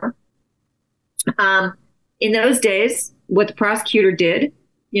career. In those days, what the prosecutor did,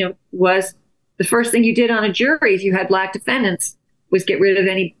 was the first thing you did on a jury, if you had black defendants, was get rid of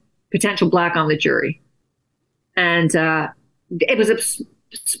any potential black on the jury. And it was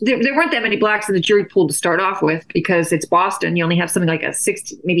there weren't that many blacks in the jury pool to start off with, because it's Boston. You only have something like a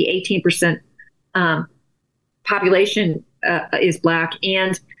 60, maybe 18% population is black,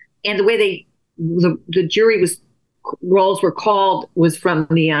 and the way the jury rolls were called was from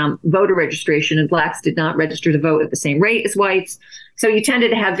the voter registration, and blacks did not register to vote at the same rate as whites. So you tended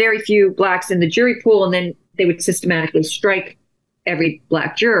to have very few blacks in the jury pool, and then they would systematically strike every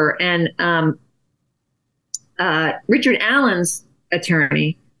black juror. And Richard Allen's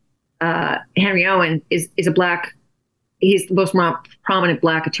attorney, Henry Owen, is a black. He's the most prominent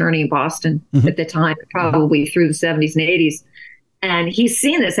black attorney in Boston at the time, probably through the 70s and 80s. And he's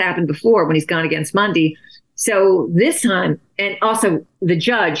seen this happen before when he's gone against Mundy. So this time, and also the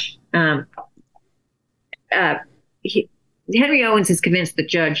judge, Henry Owens is convinced that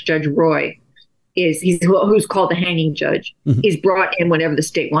Judge Roy, who's called the hanging judge, is brought in whenever the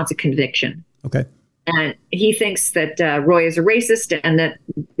state wants a conviction. Okay. And he thinks that Roy is a racist and that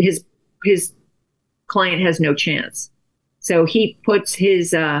his client has no chance. So he puts his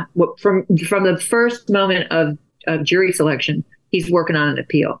from the first moment of jury selection, he's working on an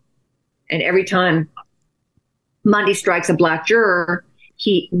appeal. And every time Mundy strikes a black juror,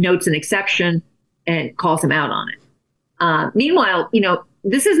 he notes an exception and calls him out on it. Meanwhile,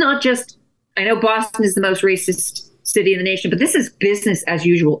 this is not just, I know Boston is the most racist city in the nation, but this is business as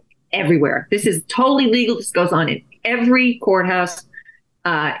usual everywhere. This is totally legal. This goes on in every courthouse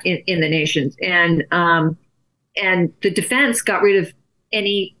in the nation. And the defense got rid of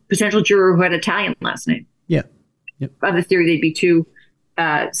any potential juror who had an Italian last name. Yeah. Yep. On the theory they'd be too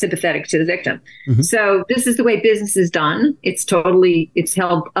sympathetic to the victim. Mm-hmm. So this is the way business is done. It's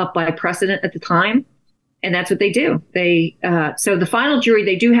held up by precedent at the time. And that's what they do. So the final jury,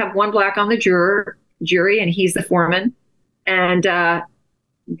 they do have one black on the jury, and he's the foreman. And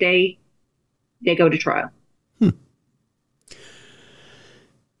they go to trial.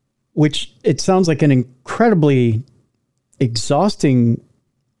 Which it sounds like an incredibly exhausting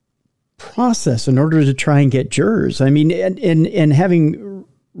process in order to try and get jurors. I mean, and having,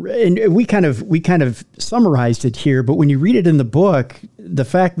 and we kind of summarized it here, but when you read it in the book, the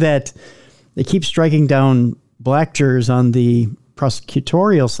fact that they keep striking down black jurors on the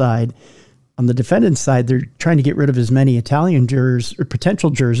prosecutorial side, on the defendant's side, they're trying to get rid of as many Italian jurors or potential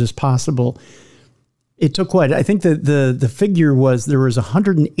jurors as possible. It took what? I think the figure was there was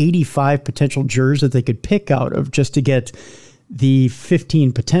 185 potential jurors that they could pick out of just to get the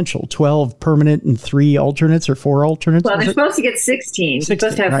 15 potential, 12 permanent and 3 alternates or 4 alternates. Well, they're supposed to get 16. They're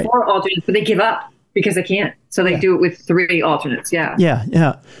supposed to have 4 alternates, but they give up because they can't. So they do it with 3 alternates. Yeah.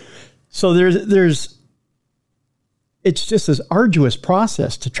 Yeah. So there's it's just this arduous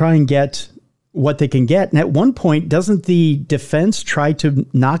process to try and get what they can get. And at one point, doesn't the defense try to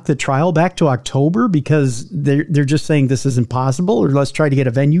knock the trial back to October because they're just saying this is impossible, or let's try to get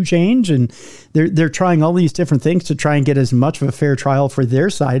a venue change? And they're trying all these different things to try and get as much of a fair trial for their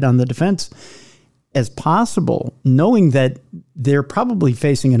side on the defense as possible, knowing that they're probably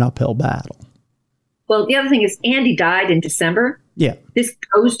facing an uphill battle. Well, the other thing is Andy died in December. Yeah. This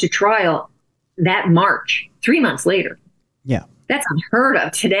goes to trial that March, 3 months later. Yeah. That's unheard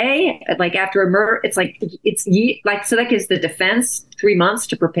of. Today, like after a murder, it's like so that gives the defense 3 months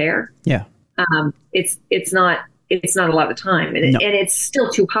to prepare. Yeah. It's not a lot of time, and it's still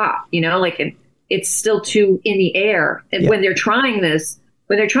too hot. It's still too in the air. And when they're trying this,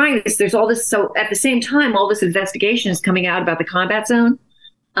 there's all this. So at the same time, all this investigation is coming out about the combat zone.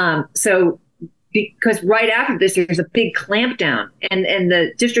 So because right after this, there's a big clampdown, and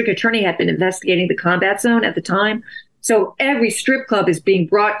the district attorney had been investigating the combat zone at the time. So every strip club is being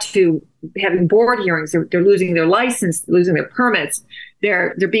brought to having board hearings. They're losing their license, losing their permits.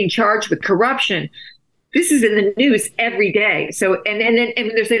 They're being charged with corruption. This is in the news every day. So and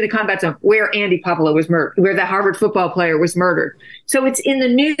they're saying the combat zone where Andy Popolo was murdered, where the Harvard football player was murdered. So it's in the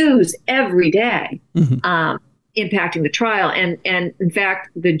news every day, impacting the trial. And in fact,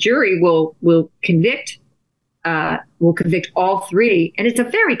 the jury will convict all 3, and it's a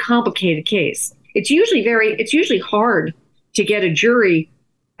very complicated case. It's usually hard to get a jury.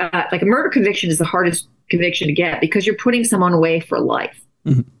 Like a murder conviction is the hardest conviction to get because you're putting someone away for life.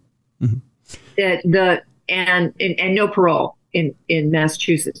 Mm-hmm. Mm-hmm. And no parole in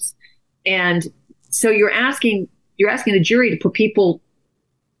Massachusetts. And so you're asking the jury to put people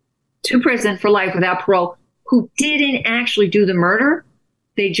to prison for life without parole who didn't actually do the murder.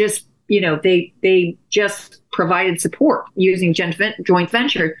 They just, they just provided support using joint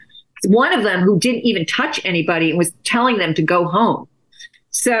venture. One of them who didn't even touch anybody and was telling them to go home.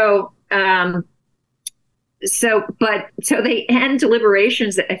 So they end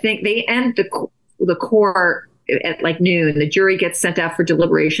deliberations. I think they end the court at like noon. The jury gets sent out for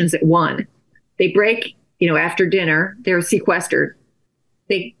deliberations at 1. They break, after dinner. They're sequestered.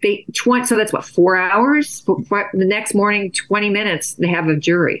 So that's what, 4 hours? The next morning, 20 minutes, they have a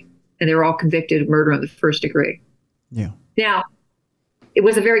jury, and they're all convicted of murder on the first degree. Yeah. Now, it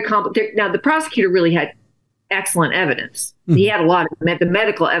was a very complicated. Now, the prosecutor really had excellent evidence. Mm-hmm. He had a lot of the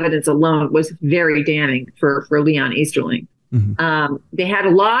medical evidence alone was very damning for Leon Easterling. Mm-hmm. They had a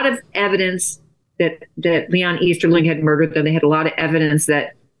lot of evidence that Leon Easterling had murdered them. They had a lot of evidence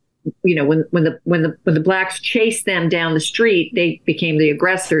that, when the blacks chased them down the street, they became the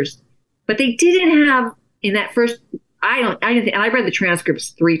aggressors. But they didn't have in that first. I didn't think. And I read the transcripts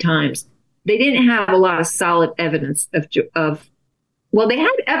 3 times. They didn't have a lot of solid evidence of. Well, they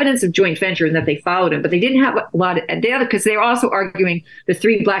had evidence of joint venture and that they followed him, but they didn't have a lot of because they were also arguing the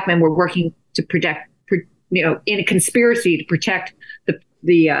 3 black men were working to protect, in a conspiracy to protect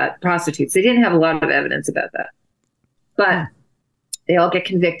the prostitutes. They didn't have a lot of evidence about that, but they all get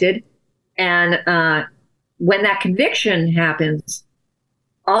convicted. And when that conviction happens,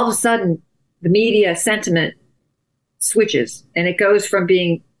 all of a sudden the media sentiment switches, and it goes from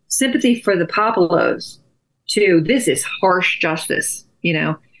being sympathy for the Popolos to this is harsh justice.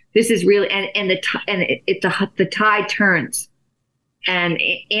 This is really the tide turns, and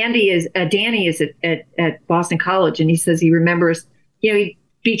Danny is at Boston College, and he says he remembers he'd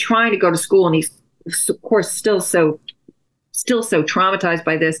be trying to go to school, and he's of course still so traumatized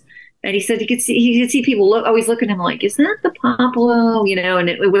by this, and he said he could see people always look at him like, is that the Popolo, and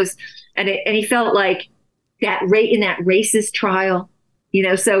it was and he felt like that in that racist trial,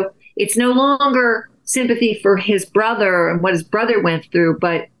 so it's no longer sympathy for his brother and what his brother went through,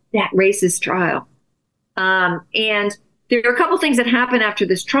 but that racist trial. And there are a couple things that happened after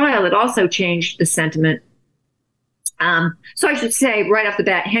this trial that also changed the sentiment. So I should say right off the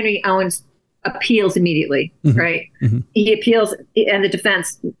bat, Henry Owens appeals immediately, mm-hmm. right? Mm-hmm. He appeals, and the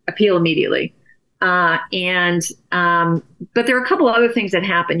defense appeal immediately. But there are a couple other things that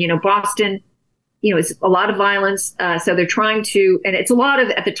happen. Boston, it's a lot of violence. So they're trying to, and it's a lot of,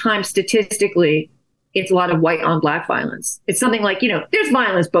 at the time, statistically, it's a lot of white on black violence. It's something like, there's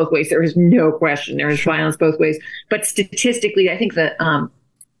violence both ways. There is no question. There is violence both ways. But statistically, I think that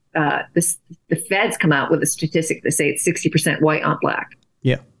the feds come out with a statistic that say it's 60% white on black.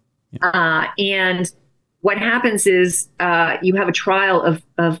 Yeah. And what happens is you have a trial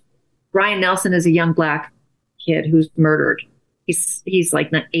of Brian Nelson as a young black kid who's murdered. He's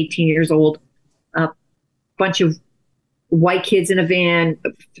like 18 years old. A bunch of white kids in a van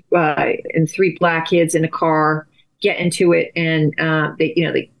and 3 black kids in a car get into it, and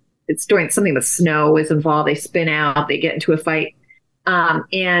it's during something with snow is involved. They spin out. They get into a fight,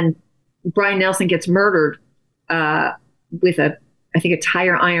 and Brian Nelson gets murdered with I think a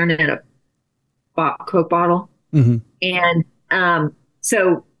tire iron and a Coke bottle. Mm-hmm. And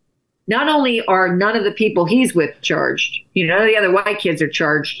so not only are none of the people he's with charged, none of the other white kids are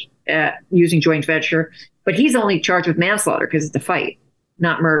charged using joint venture, but he's only charged with manslaughter because it's a fight,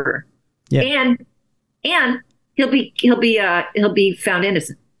 not murder. Yeah. And he'll be found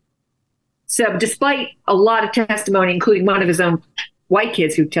innocent. So despite a lot of testimony, including one of his own white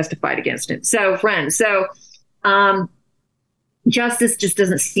kids who testified against him. So justice just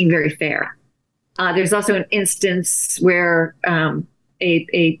doesn't seem very fair. There's also an instance where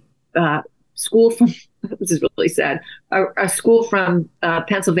a school from, this is really sad, a school from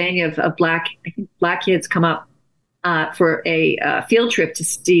Pennsylvania of black kids come up for a field trip to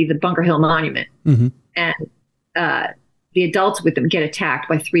see the Bunker Hill Monument. Mm-hmm. And the adults with them get attacked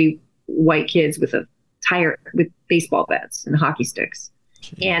by 3 white kids with with baseball bats and hockey sticks.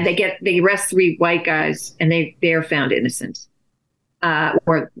 Jeez. And they arrest 3 white guys, and they are found innocent,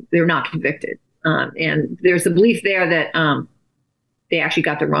 or they're not convicted. And there's a belief there that they actually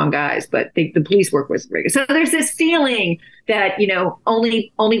got the wrong guys, but the police work was rigorous. So there's this feeling that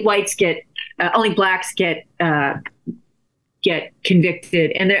only whites only blacks get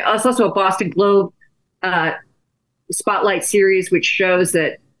convicted. And there's also a Boston Globe spotlight series which shows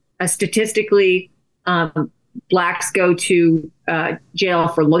that statistically blacks go to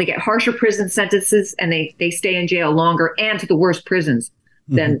jail they get harsher prison sentences, and they stay in jail longer and to the worst prisons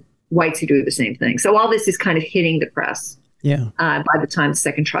than whites who do the same thing. So all this is kind of hitting the press. Yeah. By the time the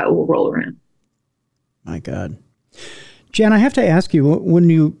second trial will roll around. My God. Jan, I have to ask you, when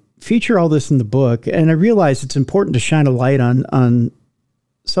you feature all this in the book, and I realize it's important to shine a light on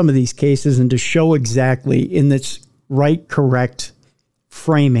some of these cases and to show exactly in this right, correct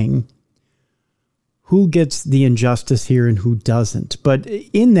framing who gets the injustice here and who doesn't. But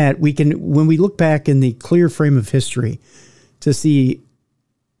in that, when we look back in the clear frame of history to see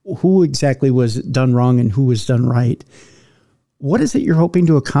who exactly was done wrong and who was done right, what is it you're hoping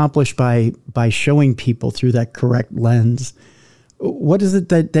to accomplish by showing people through that correct lens? What is it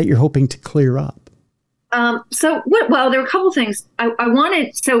that you're hoping to clear up? Well, there were a couple of things I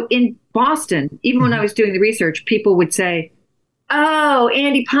wanted. So in Boston, even when I was doing the research, people would say, "Oh,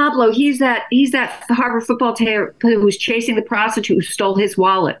 Andy Pablo, he's that Harvard football player who was chasing the prostitute who stole his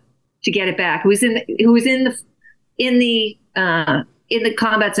wallet to get it back, who was in the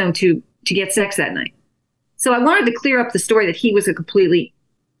combat zone to get sex that night." So I wanted to clear up the story that he was a completely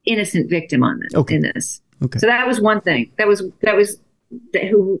innocent victim in this. Okay. So that was one thing. That was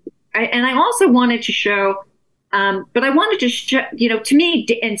and I also wanted to show, but I wanted to show, to me,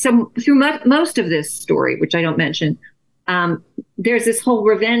 and so through most of this story, which I don't mention, there's this whole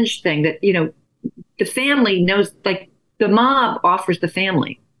revenge thing that, the family knows, like the mob offers the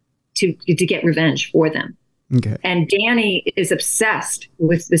family to get revenge for them. Okay. And Danny is obsessed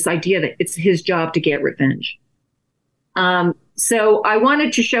with this idea that it's his job to get revenge. So I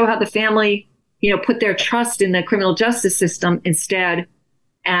wanted to show how the family, put their trust in the criminal justice system instead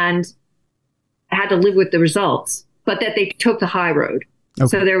and had to live with the results, but that they took the high road. Okay.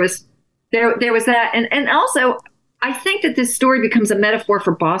 So there was that. And also, I think that this story becomes a metaphor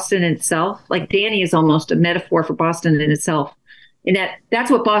for Boston itself. Like Danny is almost a metaphor for Boston in itself. And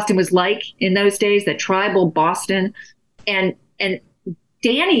that's what Boston was like in those days, that tribal Boston. And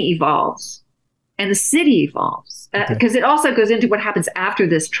Danny evolves and the city evolves because it also goes into what happens after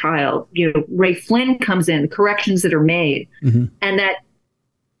this trial. Ray Flynn comes in, corrections that are made, and that,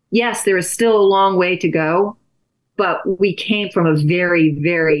 yes, there is still a long way to go, but we came from a very,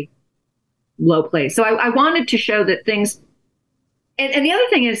 very low place. So I wanted to show that things, and the other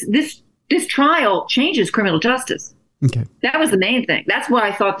thing is this trial changes criminal justice. Okay. That was the main thing. That's why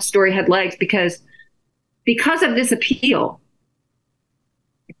I thought the story had legs, because of this appeal,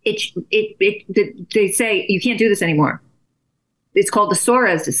 they say you can't do this anymore. It's called the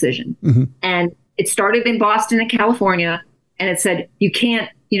Soares decision, and It started in Boston and California, and it said you can't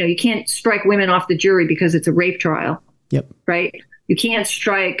strike women off the jury because it's a rape trial. Yep. Right. You can't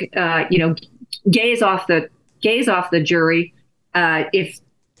strike gays off the jury if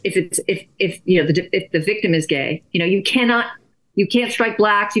the victim is gay. You can't strike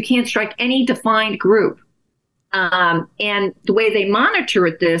blacks. You can't strike any defined group. And the way they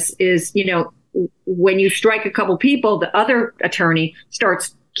monitor this is, when you strike a couple people, the other attorney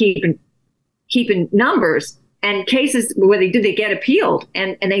starts keeping numbers, and cases where they get appealed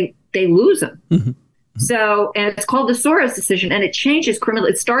and they lose them. Mm-hmm. So, and it's called the Soros decision, and it changes criminal.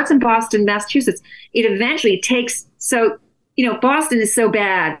 It starts in Boston, Massachusetts. It eventually takes, Boston is so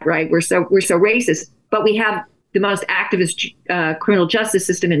bad, right? We're so racist, but we have the most activist criminal justice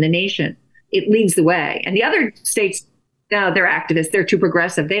system in the nation. It leads the way, and the other states, they're activists. They're too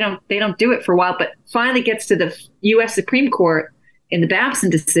progressive. They don't do it for a while, but finally gets to the U.S. Supreme Court in the Babson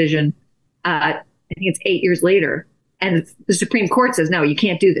decision. I think it's 8 years later, and the Supreme Court says, no, you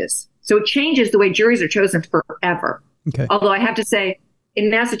can't do this. So it changes the way juries are chosen forever. Okay. Although I have to say, in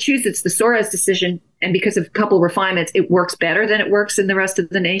Massachusetts, the Soros decision, and because of a couple of refinements, it works better than it works in the rest of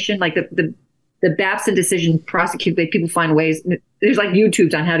the nation. Like the Babson decision prosecuted, people find ways. There's like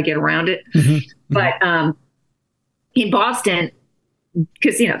YouTubes on how to get around it. Mm-hmm. But in Boston,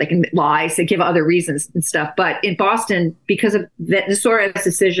 because they can lie, so give other reasons and stuff. But in Boston, because of the Soros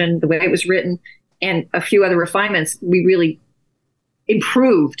decision, the way it was written, and a few other refinements, we really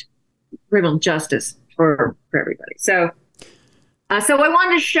improved criminal justice for everybody. So I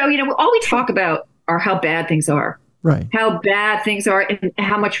wanted to show, all we talk about are how bad things are. Right. How bad things are and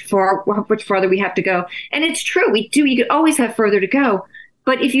how much farther we have to go. And it's true. We do. You could always have further to go.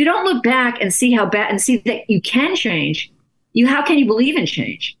 But if you don't look back and see how bad and see that you can change, how can you believe in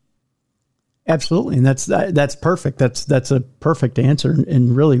change? Absolutely. And that's perfect. That's a perfect answer,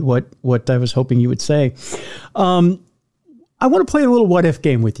 and really what I was hoping you would say. I want to play a little what if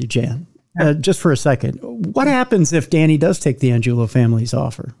game with you, Jan, just for a second. What happens if Danny does take the Angiulo family's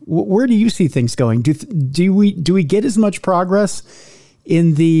offer? Where do you see things going? Do we get as much progress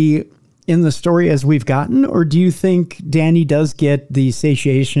in the story as we've gotten, or do you think Danny does get the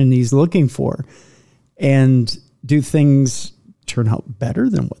satiation he's looking for, and do things turn out better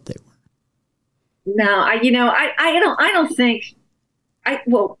than what they were? No, I don't think.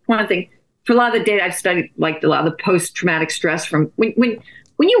 One thing, for a lot of the data I've studied, like a lot of the post-traumatic stress from when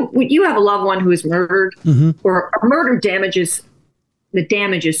you have a loved one who is murdered, mm-hmm. or murder damages, the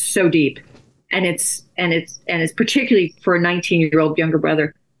damage is so deep, and it's particularly for a 19-year-old younger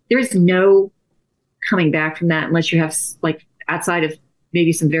brother. There is no coming back from that unless you have, like, outside of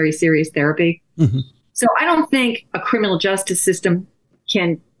maybe some very serious therapy. Mm-hmm. So I don't think a criminal justice system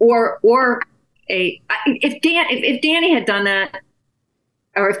can, if Danny had done that,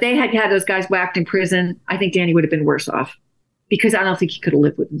 or if they had those guys whacked in prison, I think Danny would have been worse off, because I don't think he could have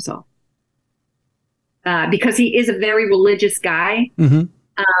lived with himself. Because he is a very religious guy,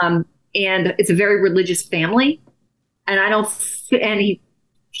 mm-hmm. And it's a very religious family, and I don't think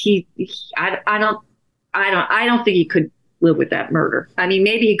he could live with that murder. I mean,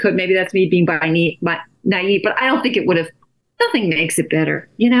 maybe he could. Maybe that's me being naive, but I don't think it would have. Nothing makes it better,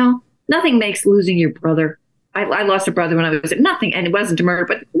 Nothing makes losing your brother. I lost a brother when I was nothing, and it wasn't a murder,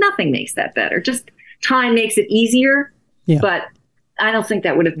 but nothing makes that better. Just time makes it easier, but I don't think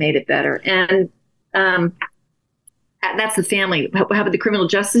that would have made it better. And that's the family. How about the criminal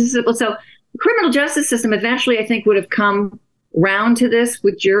justice system? So the criminal justice system eventually, I think, would have come round to this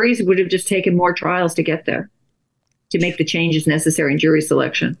with juries. It would have just taken more trials to get there, to make the changes necessary in jury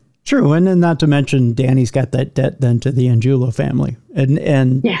selection. True. And then not to mention, Danny's got that debt then to the Angiulo family. And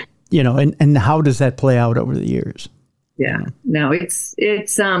and how does that play out over the years? Yeah. No, it's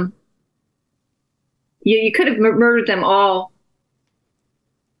you could have murdered them all,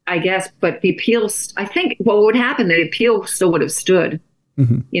 I guess, but the appeals, I think what would happen, the appeal still would have stood.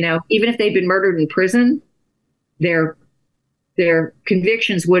 Mm-hmm. Even if they'd been murdered in prison, their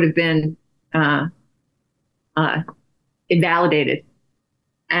convictions would have been invalidated,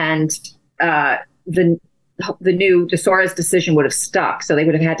 and the Soros decision would have stuck. So they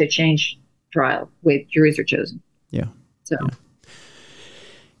would have had to change trial the way juries are chosen. Yeah. So. Yeah.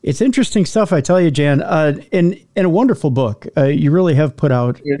 It's interesting stuff, I tell you, Jan. In a wonderful book, you really have put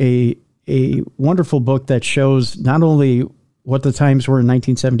out a wonderful book that shows not only what the times were in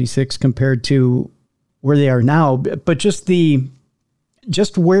 1976 compared to where they are now, but just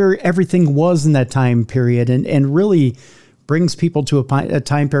where everything was in that time period, and really brings people to a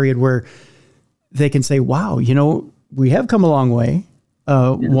time period where they can say, wow, we have come a long way.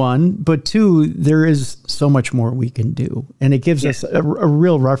 one, but two, there is so much more we can do, and it gives us a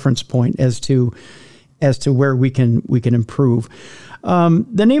real reference point as to where we can improve.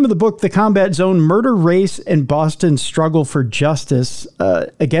 The name of the book, The Combat Zone: Murder, Race, and Boston's Struggle for Justice.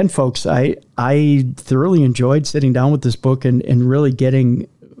 Again, folks, I thoroughly enjoyed sitting down with this book and really getting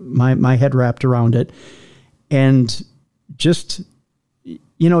my head wrapped around it. And just,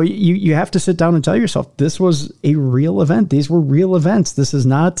 you have to sit down and tell yourself, this was a real event. These were real events. This is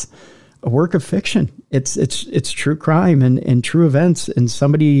not a work of fiction. It's true crime and true events. And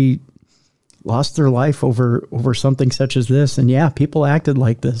somebody lost their life over something such as this. And people acted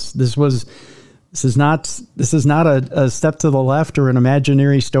like this. This is not a step to the left or an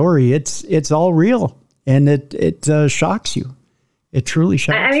imaginary story. It's all real. And it shocks you. It truly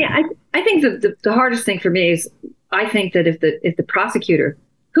shocks you. I think the hardest thing for me is, I think that if the prosecutor,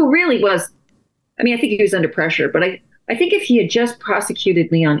 who really was, I think he was under pressure, but I think if he had just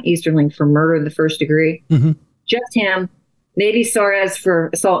prosecuted Leon Easterling for murder in the first degree, just him, maybe Suarez for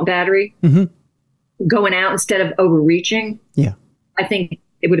assault and battery, going out instead of overreaching, I think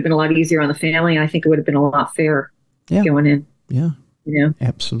it would have been a lot easier on the family. I think it would have been a lot fairer going in. Yeah.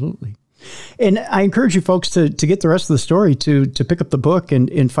 Absolutely. And I encourage you folks to get the rest of the story, to pick up the book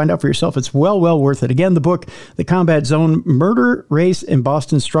and find out for yourself. It's well worth it. Again, the book, The Combat Zone: Murder, Race, and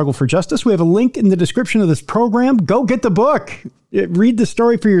Boston's Struggle for Justice. We have a link in the description of this program. Go get the book. Read the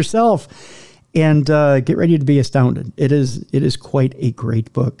story for yourself and get ready to be astounded. It is quite a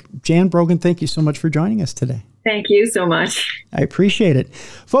great book. Jan, Brogan, thank you so much for joining us today. Thank you so much. I appreciate it.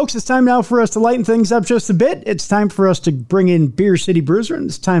 Folks, it's time now for us to lighten things up just a bit. It's time for us to bring in Beer City Bruiser, and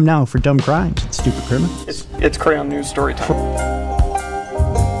it's time now for Dumb Crimes and Stupid Criminals. It's Crayon News story time.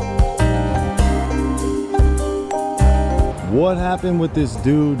 What happened with this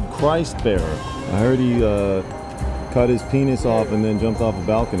dude, Christ Bearer? I heard he cut his penis off and then jumped off a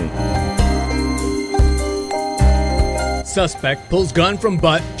balcony. Suspect pulls gun from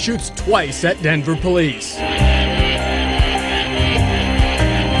butt, shoots twice at Denver police.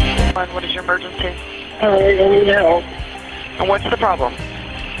 What is your emergency? I need help. And what's the problem?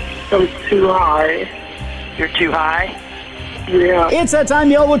 I'm too high. You're too high? Yeah. It's that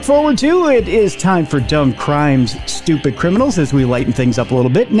time y'all look forward to. It is time for Dumb Crimes, Stupid Criminals, as we lighten things up a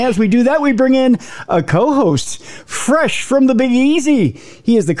little bit. And as we do that, we bring in a co-host, fresh from the Big Easy.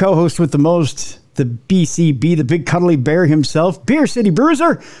 He is the co-host with the most, the BCB, the big cuddly bear himself, Beer City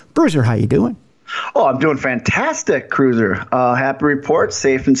Bruiser. Bruiser, how you doing? Oh, I'm doing fantastic, Cruiser. Happy report,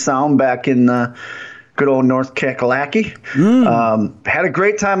 safe and sound back in good old North Kakalaki. Had a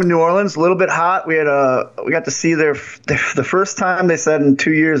great time in New Orleans. A little bit hot. We got to see the first time, they said, in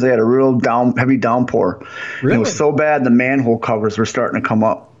 2 years they had a real heavy downpour. Really? And it was so bad the manhole covers were starting to come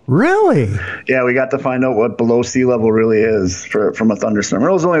up. Really? Yeah, we got to find out what below sea level really is from a thunderstorm.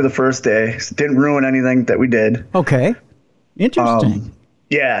 It was only the first day. So it didn't ruin anything that we did. Okay. Interesting.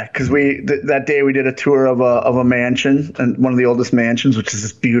 Yeah, because that day we did a tour of a mansion, and one of the oldest mansions, which is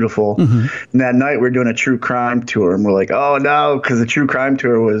just beautiful. And that night we were doing a true crime tour, and we're like, oh no, because the true crime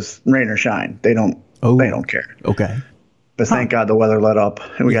tour was rain or shine. They don't care. Okay. But thank God the weather let up,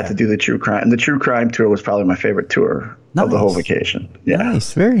 and we got to do the true crime. And the true crime tour was probably my favorite tour of the whole vacation. Yeah.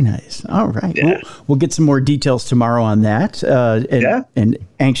 Nice, very nice. All right, yeah. We'll get some more details tomorrow on that, and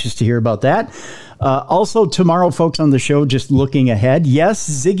anxious to hear about that. Also tomorrow, folks, on the show, just looking ahead. Yes,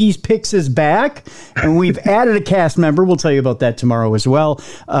 Ziggy's Picks is back, and we've added a cast member. We'll tell you about that tomorrow as well.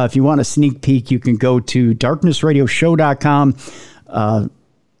 If you want a sneak peek, you can go to darknessradioshow.com,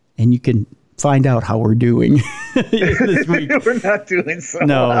 and you can find out how we're doing this week. We're not doing so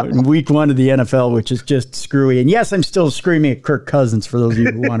well. Week one of the NFL, which is just screwy. And yes, I'm still screaming at Kirk Cousins, for those of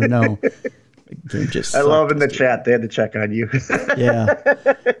you who want to know. I love in the chat. They had to check on you. Yeah.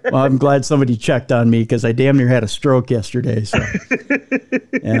 Well, I'm glad somebody checked on me, because I damn near had a stroke yesterday. So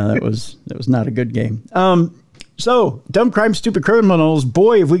yeah, that was not a good game. So Dumb Crime, Stupid Criminals.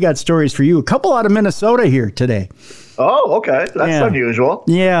 Boy, have we got stories for you. A couple out of Minnesota here today. Oh, okay. That's unusual.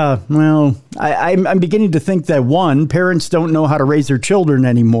 Yeah. Well, I'm beginning to think that, one, parents don't know how to raise their children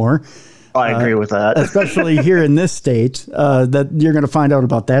anymore. I agree with that. Especially here in this state, that you're going to find out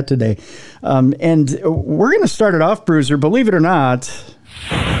about that today. And we're going to start it off, Bruiser, believe it or not.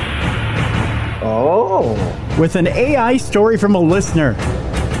 Oh. With an AI story from a listener.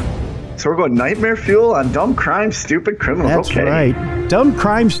 So we're going nightmare fuel on Dumb Crime, Stupid Criminals. That's right. Dumb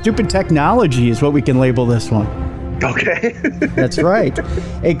Crime, Stupid Technology is what we can label this one. Okay. That's right.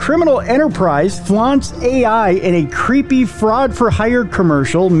 A criminal enterprise flaunts AI in a creepy fraud for hire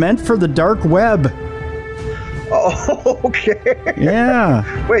commercial meant for the dark web. Oh, okay.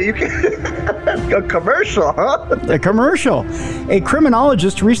 Yeah. Wait, you can a commercial, huh? A commercial. A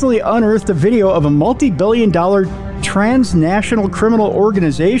criminologist recently unearthed a video of a multi-billion-dollar transnational criminal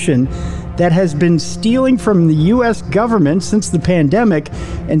organization that has been stealing from the U.S. government since the pandemic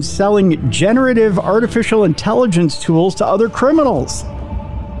and selling generative artificial intelligence tools to other criminals.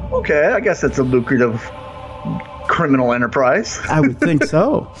 Okay, I guess that's a lucrative criminal enterprise. I would think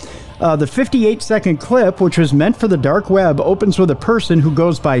so. The 58-second clip, which was meant for the dark web, opens with a person who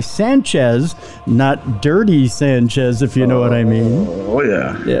goes by Sanchez, not Dirty Sanchez, if you know what I mean. Oh,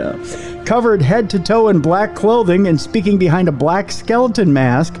 yeah. Yeah. Covered head to toe in black clothing and speaking behind a black skeleton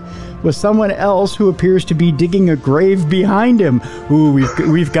mask with someone else who appears to be digging a grave behind him. Ooh,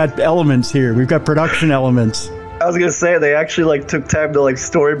 we've got elements here. We've got production elements. I was gonna say they actually took time to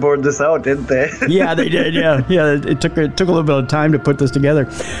storyboard this out, didn't they? Yeah, they did. Yeah. It took a little bit of time to put this together.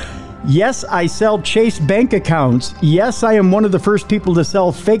 Yes, I sell Chase bank accounts. Yes, I am one of the first people to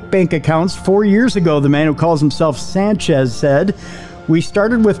sell fake bank accounts 4 years ago, the man who calls himself Sanchez said. We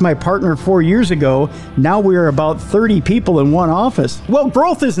started with my partner 4 years ago. Now we are about 30 people in one office. Well,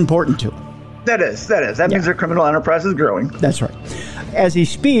 growth is important too. That is. That means their criminal enterprise is growing. That's right. As he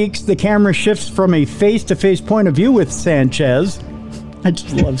speaks, the camera shifts from a face-to-face point of view with Sanchez. I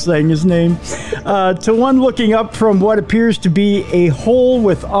just love saying his name. To one looking up from what appears to be a hole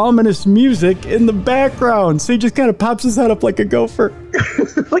with ominous music in the background. So he just kind of pops his head up like a gopher.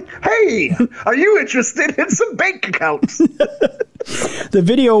 Hey, are you interested in some bank accounts? The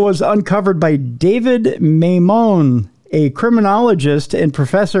video was uncovered by David Maimon, a criminologist and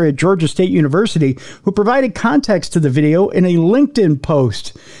professor at Georgia State University, who provided context to the video in a LinkedIn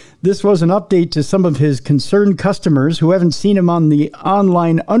post. This was an update to some of his concerned customers who haven't seen him on the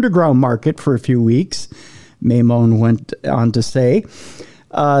online underground market for a few weeks. Maimon went on to say,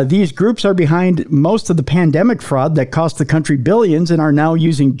 these groups are behind most of the pandemic fraud that cost the country billions and are now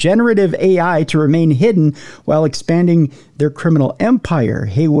using generative AI to remain hidden while expanding their criminal empire.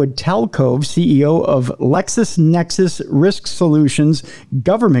 Haywood Talcove, CEO of LexisNexis Risk Solutions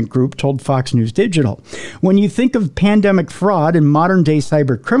Government Group, told Fox News Digital. When you think of pandemic fraud and modern-day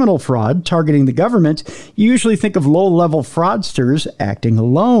cyber criminal fraud targeting the government, you usually think of low-level fraudsters acting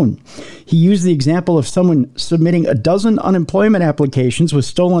alone. He used the example of someone submitting a dozen unemployment applications with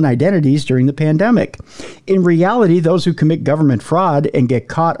stolen identities during the pandemic. In reality, those who commit government fraud and get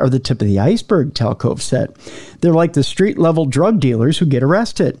caught are the tip of the iceberg, Talcove said. They're like the street-level drug dealers who get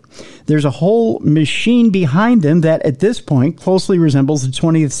arrested. There's a whole machine behind them that, at this point, closely resembles the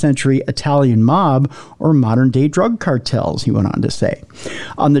 20th century Italian mob or modern-day drug cartels, he went on to say.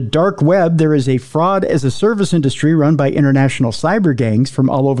 On the dark web, there is a fraud-as-a-service industry run by international cyber gangs from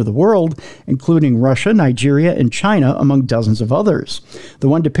all over the world, including Russia, Nigeria, and China, among dozens of others. The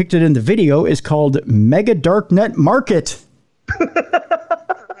one depicted in the video is called Mega Darknet Market.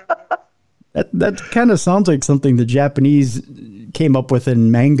 That kind of sounds like something the Japanese came up with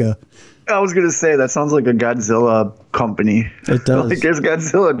in manga. I was going to say, that sounds like a Godzilla company. It does. Like there's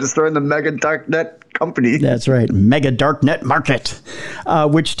Godzilla destroying the Mega Darknet company. That's right. Mega Darknet Market,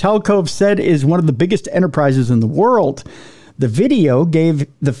 which Talcove said is one of the biggest enterprises in the world. The video gave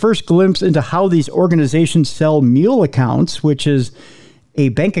the first glimpse into how these organizations sell mule accounts, which is a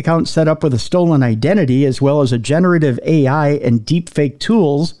bank account set up with a stolen identity, as well as a generative AI and deepfake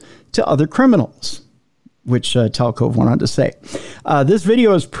tools to other criminals, which Talcove went on to say. This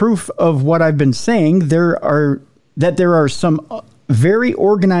video is proof of what I've been saying. There are some very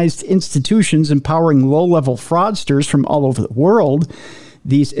organized institutions empowering low-level fraudsters from all over the world.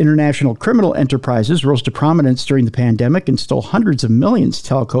 These international criminal enterprises rose to prominence during the pandemic and stole hundreds of millions,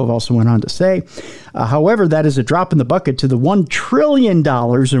 Talcove also went on to say. However, that is a drop in the bucket to the $1 trillion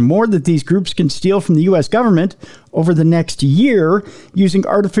or more that these groups can steal from the U.S. government over the next year using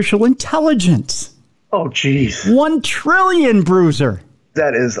artificial intelligence. Oh, geez. 1 trillion, Bruiser.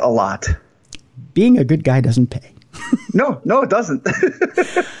 That is a lot. Being a good guy doesn't pay. No, it doesn't.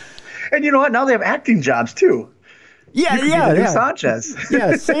 And you know what? Now they have acting jobs, too. Yeah. Sanchez.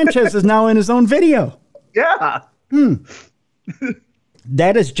 Yeah, Sanchez is now in his own video. Yeah.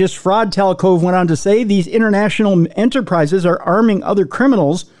 That is just fraud, Talcove went on to say. These international enterprises are arming other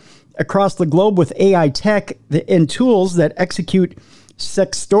criminals across the globe with AI tech and tools that execute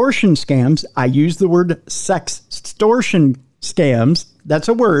sextortion scams. I use the word sextortion scams. That's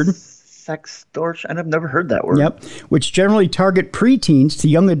a word. Sextortion? I've never heard that word. Yep. Which generally target preteens to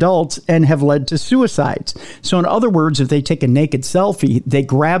young adults and have led to suicides. So in other words, if they take a naked selfie, they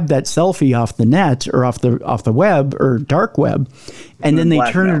grab that selfie off the net or off the web or dark web, and then they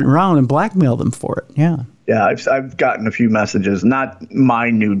turn it around and blackmail them for it. Yeah. Yeah, I've gotten a few messages, not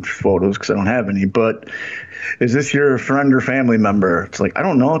my nude photos because I don't have any, but is this your friend or family member? It's like, I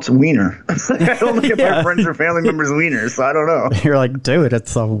don't know. It's a wiener. I don't look at my friends or family members' wieners, so I don't know. You're like, dude,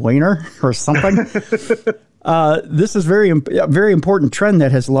 it's a wiener or something. This is a very important trend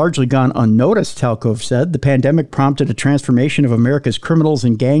that has largely gone unnoticed, Talcove said. The pandemic prompted a transformation of America's criminals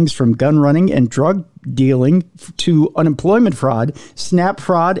and gangs from gun running and drug dealing to unemployment fraud, SNAP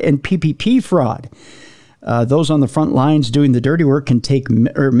fraud, and PPP fraud. Those on the front lines doing the dirty work can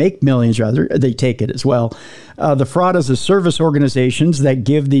make millions, rather. They take it as well. The fraud as a service organizations that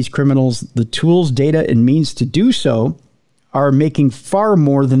give these criminals the tools, data, and means to do so are making far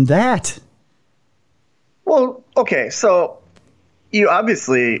more than that. Well, okay, so you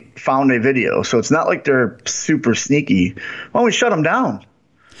obviously found a video, so it's not like they're super sneaky. Why don't we shut them down?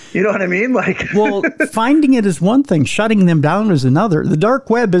 You know what I mean? Like, well, finding it is one thing. Shutting them down is another. The dark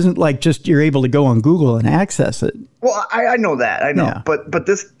web isn't like just you're able to go on Google and access it. Well, I know that. I know. Yeah. But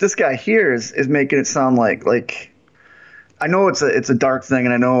this guy here is making it sound like I know it's a dark thing,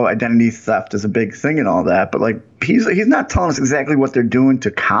 and I know identity theft is a big thing and all that, but like he's not telling us exactly what they're doing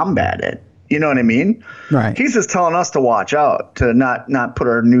to combat it. You know what I mean? Right. He's just telling us to watch out, to not put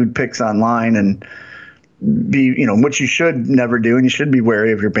our nude pics online and be, which you should never do, and you should be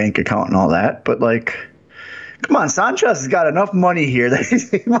wary of your bank account and all that. But like, come on, Sanchez has got enough money here that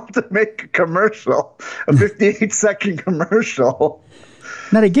he's able to make a commercial, a 58-second commercial.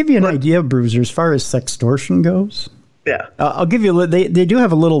 Now, to give you an idea, Bruiser, as far as sextortion goes, yeah, I'll give you. They do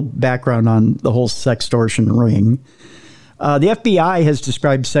have a little background on the whole sextortion ring. The FBI has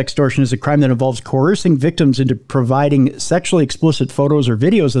described sextortion as a crime that involves coercing victims into providing sexually explicit photos or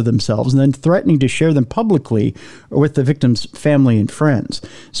videos of themselves and then threatening to share them publicly or with the victim's family and friends.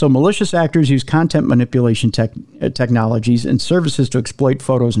 So malicious actors use content manipulation technologies and services to exploit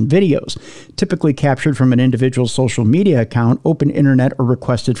photos and videos, typically captured from an individual's social media account, open internet, or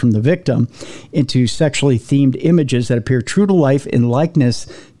requested from the victim, into sexually themed images that appear true to life in likeness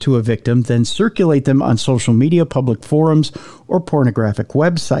to a victim, then circulate them on social media, public forums, or pornographic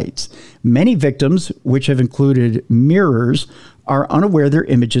websites. Many victims, which have included mirrors, are unaware their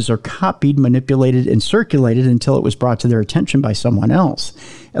images are copied, manipulated, and circulated until it was brought to their attention by someone else.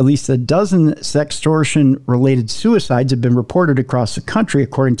 At least a dozen sextortion-related suicides have been reported across the country,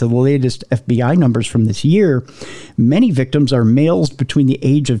 according to the latest FBI numbers from this year. Many victims are males between the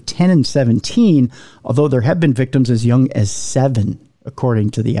age of 10 and 17, although there have been victims as young as 7, according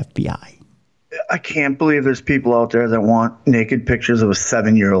to the FBI. I can't believe there's people out there that want naked pictures of a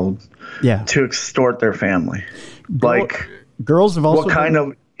 7-year-old to extort their family. Girls have also what kind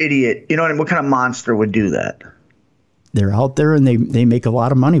of idiot, what kind of monster would do that? They're out there and they make a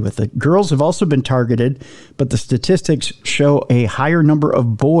lot of money with it. Girls have also been targeted, but the statistics show a higher number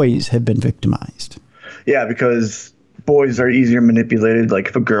of boys have been victimized. Yeah, because boys are easier manipulated. Like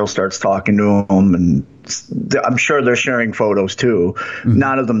if a girl starts talking to them, and I'm sure they're sharing photos too,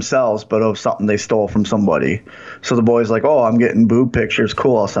 not of themselves, but of something they stole from somebody. So the boy's like, oh, I'm getting boob pictures.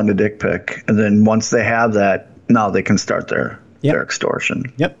 Cool, I'll send a dick pic. And then once they have that, now they can start their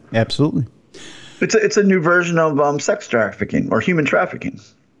extortion. Yep, absolutely. It's a new version of sex trafficking or human trafficking.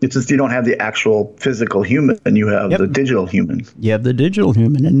 It's just you don't have the actual physical human, and you have the digital human. You have the digital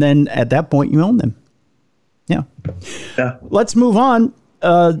human, and then at that point you own them. Yeah. Let's move on.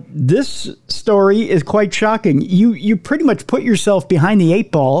 This story is quite shocking. You pretty much put yourself behind the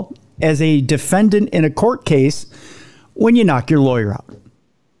 8 ball as a defendant in a court case when you knock your lawyer out.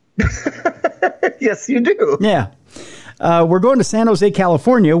 Yes, you do. Yeah. We're going to San Jose,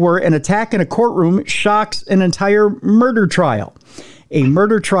 California, where an attack in a courtroom shocks an entire murder trial. A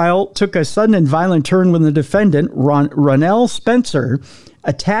murder trial took a sudden and violent turn when the defendant, Ronell Spencer,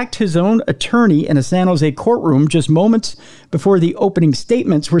 attacked his own attorney in a San Jose courtroom just moments before the opening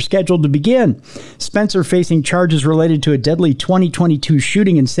statements were scheduled to begin. Spencer, facing charges related to a deadly 2022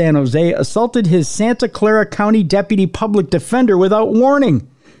 shooting in San Jose, assaulted his Santa Clara County Deputy Public Defender without warning.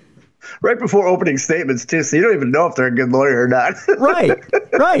 Right before opening statements, too, so you don't even know if they're a good lawyer or not.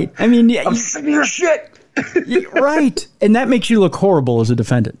 Right. I mean, I'm sick of your shit. Right. And that makes you look horrible as a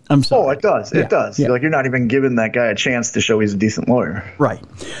defendant. I'm sorry. Oh, it does. It does. Yeah. You're not even giving that guy a chance to show he's a decent lawyer. Right.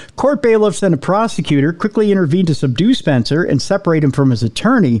 Court bailiffs and a prosecutor quickly intervened to subdue Spencer and separate him from his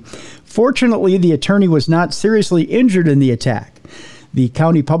attorney. Fortunately, the attorney was not seriously injured in the attack. The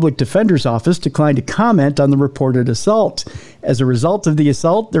county public defender's office declined to comment on the reported assault. As a result of the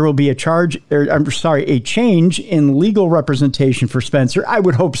assault, there will be a change in legal representation for Spencer. I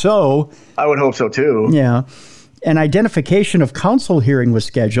would hope so. I would hope so, too. Yeah. An identification of counsel hearing was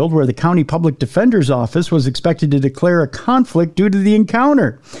scheduled where the county public defender's office was expected to declare a conflict due to the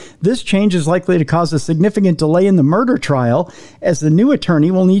encounter. This change is likely to cause a significant delay in the murder trial, as the new attorney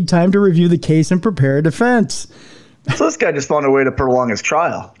will need time to review the case and prepare a defense. So this guy just found a way to prolong his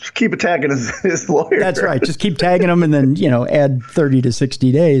trial. Just keep attacking his lawyer. That's right. Just keep tagging him and then, add 30 to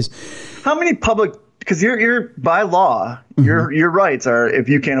 60 days. How many public, because you're by law, your rights are, if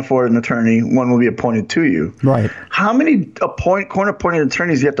you can't afford an attorney, one will be appointed to you. Right. How many court-appointed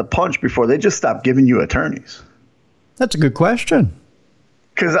attorneys do you have to punch before they just stop giving you attorneys? That's a good question.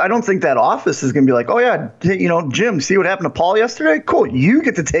 Because I don't think that office is going to be like, oh, yeah, Jim, see what happened to Paul yesterday? Cool. You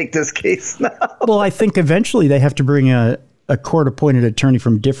get to take this case now. Well, I think eventually they have to bring a court-appointed attorney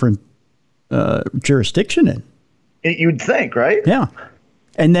from different jurisdiction in. You'd think, right? Yeah.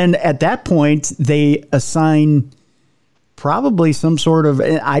 And then at that point, they assign probably some sort of,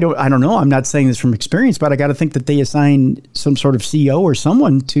 I don't know, I'm not saying this from experience, but I got to think that they assign some sort of CO or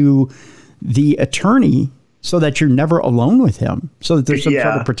someone to the attorney so that you're never alone with him, so that there's some sort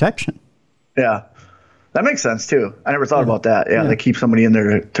of protection. Yeah. That makes sense, too. I never thought about that. Yeah, they keep somebody in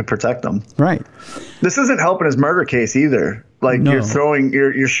there to protect them. Right. This isn't helping his murder case either. Like,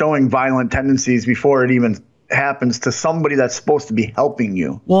 you're showing violent tendencies before it even happens to somebody that's supposed to be helping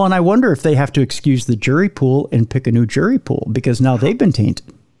you. Well, and I wonder if they have to excuse the jury pool and pick a new jury pool, because now they've been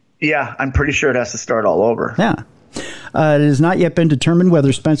tainted. Yeah, I'm pretty sure it has to start all over. Yeah. It has not yet been determined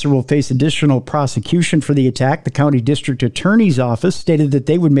whether Spencer will face additional prosecution for the attack. The county district attorney's office stated that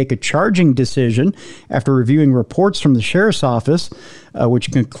they would make a charging decision after reviewing reports from the sheriff's office,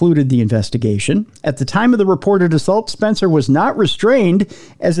 which concluded the investigation. At the time of the reported assault, Spencer was not restrained,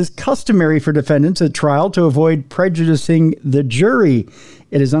 as is customary for defendants at trial, to avoid prejudicing the jury.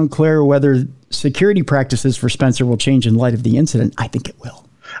 It is unclear whether security practices for Spencer will change in light of the incident. I think it will.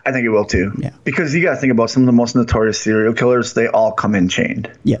 I think it will, too. Yeah. Because you got to think about some of the most notorious serial killers. They all come in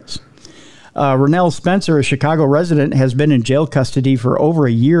chained. Yes. Ronell Spencer, a Chicago resident, has been in jail custody for over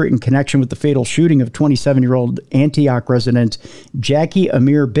a year in connection with the fatal shooting of 27-year-old Antioch resident Jackie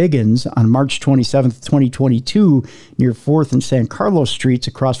Amir Biggins on March 27, 2022, near 4th and San Carlos Streets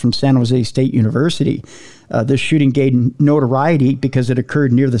across from San Jose State University. This shooting gained notoriety because it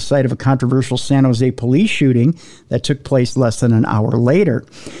occurred near the site of a controversial San Jose police shooting that took place less than an hour later.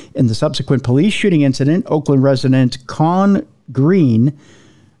 In the subsequent police shooting incident, Oakland resident Con Green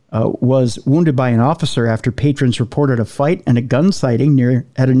was wounded by an officer after patrons reported a fight and a gun sighting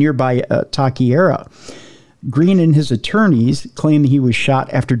at a nearby taqueria. Green and his attorneys claim he was shot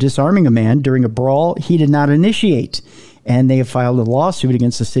after disarming a man during a brawl he did not initiate, and they have filed a lawsuit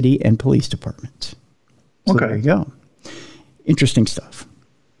against the city and police department. So there you go. Interesting stuff.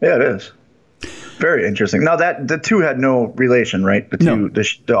 Yeah, it is. Very interesting. Now, the two had no relation, right?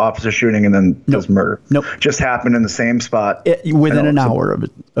 The officer shooting and then this murder. Nope. Just happened in the same spot. Within an hour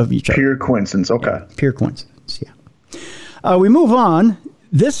of each other. Pure coincidence. Okay. Yeah, pure coincidence, yeah. We move on.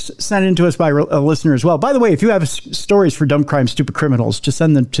 This sent in to us by a listener as well. By the way, if you have stories for Dumb Crime, Stupid Criminals, just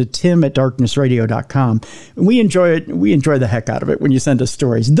send them to tim@darknessradio.com. We enjoy it. We enjoy the heck out of it when you send us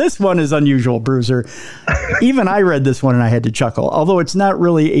stories. This one is unusual, Bruiser. Even I read this one and I had to chuckle. Although it's not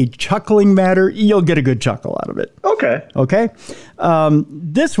really a chuckling matter, you'll get a good chuckle out of it. Okay. Okay.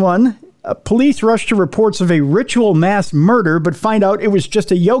 This one, police rush to reports of a ritual mass murder, but find out it was just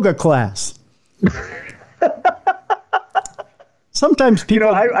a yoga class. Sometimes people...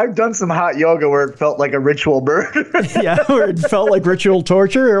 I've done some hot yoga where it felt like a ritual murder. Yeah, where it felt like ritual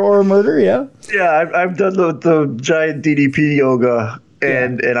torture or murder, yeah. Yeah, I've done the giant DDP yoga,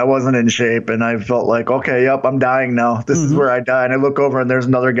 and I wasn't in shape, and I felt like, okay, yep, I'm dying now. This is where I die. And I look over, and there's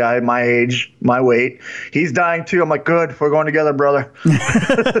another guy my age, my weight. He's dying, too. I'm like, good, we're going together, brother.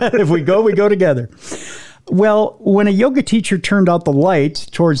 If we go together. Well, when a yoga teacher turned out the lights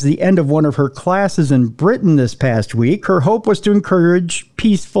towards the end of one of her classes in Britain this past week, her hope was to encourage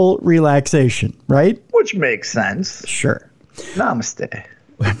peaceful relaxation, right? Which makes sense. Sure. Namaste.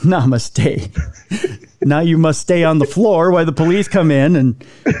 Namaste. Now you must stay on the floor while the police come in and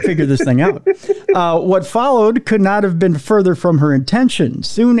figure this thing out. What followed could not have been further from her intention.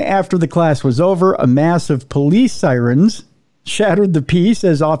 Soon after the class was over, a mass of police sirens shattered the peace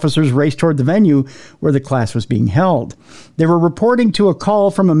as officers raced toward the venue where the class was being held. They were reporting to a call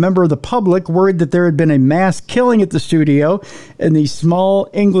from a member of the public worried that there had been a mass killing at the studio in the small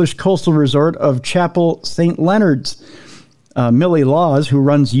English coastal resort of Chapel St. Leonard's. Millie Laws, who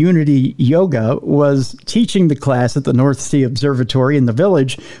runs Unity Yoga, was teaching the class at the North Sea Observatory in the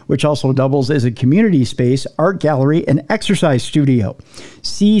village, which also doubles as a community space, art gallery, and exercise studio.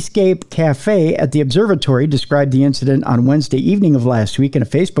 Seascape Cafe at the observatory described the incident on Wednesday evening of last week in a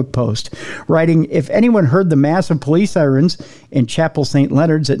Facebook post, writing, "If anyone heard the massive police sirens in Chapel St.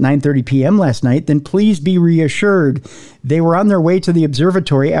 Leonard's at 9:30 p.m. last night, then please be reassured. They were on their way to the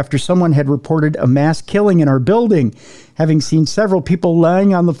observatory after someone had reported a mass killing in our building, having seen several people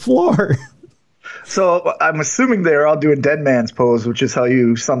lying on the floor." So I'm assuming they're all doing dead man's pose, which is how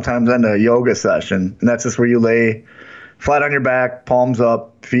you sometimes end a yoga session. And that's just where you lay flat on your back, palms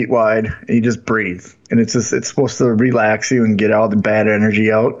up, feet wide, and you just breathe. And it's supposed to relax you and get all the bad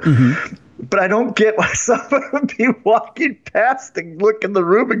energy out. Mm-hmm. But I don't get why someone would be walking past and look in the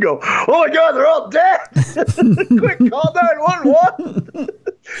room and go, "Oh my God, they're all dead. Quick, call 911.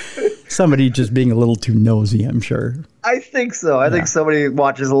 Somebody just being a little too nosy, I'm sure. I think so. I think somebody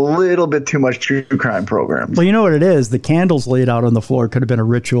watches a little bit too much true crime programs. Well, you know what it is? The candles laid out on the floor could have been a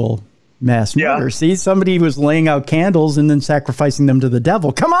ritual mass murder. See, somebody was laying out candles and then sacrificing them to the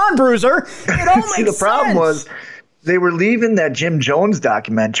devil. Come on, Bruiser. It all makes See, the problem was they were leaving that Jim Jones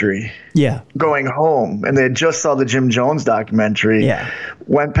documentary. Yeah. Going home, and they had just saw the Jim Jones documentary. Yeah.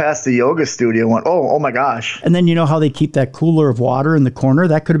 Went past the yoga studio and went, oh my gosh. And then you know how they keep that cooler of water in the corner?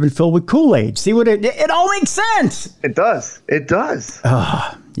 That could have been filled with Kool-Aid. See what it all makes sense. It does. It does.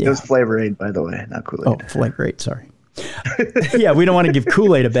 Yeah. It was Flavor Aid, by the way, not Kool-Aid. Oh, Flavor Aid, sorry. Yeah, we don't want to give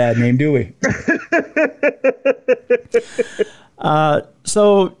Kool-Aid a bad name, do we?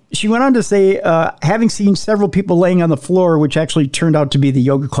 So she went on to say, having seen several people laying on the floor, which actually turned out to be the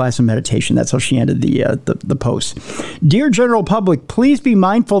yoga class and meditation. That's how she ended the post. "Dear general public, please be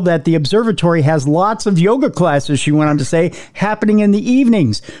mindful that the observatory has lots of yoga classes," she went on to say, "happening in the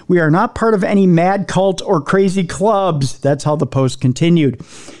evenings. We are not part of any mad cult or crazy clubs." That's how the post continued.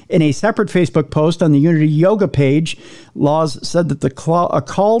 In a separate Facebook post on the Unity Yoga page, Laws said that a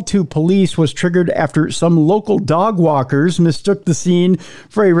call to police was triggered after some local dog walkers mistook the scene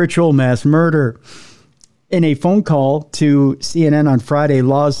for a ritual mass murder. In a phone call to CNN on Friday,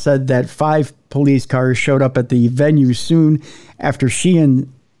 Laws said that 5 police cars showed up at the venue soon after she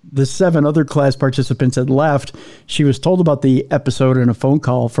and the 7 other class participants had left. She was told about the episode in a phone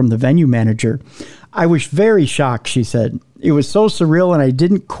call from the venue manager. "I was very shocked," she said. "It was so surreal and I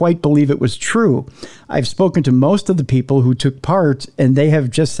didn't quite believe it was true. I've spoken to most of the people who took part and they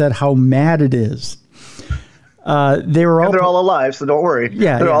have just said how mad it is." They're all alive, so don't worry.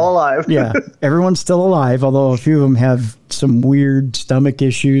 Yeah, they're all alive. Yeah, everyone's still alive, although a few of them have some weird stomach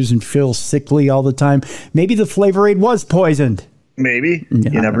issues and feel sickly all the time. Maybe the Flavor Aid was poisoned. Maybe.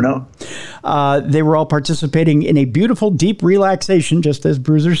 You never know. They were all participating in a beautiful, deep relaxation, just as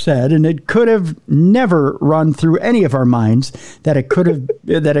Bruiser said, and it could have never run through any of our minds that it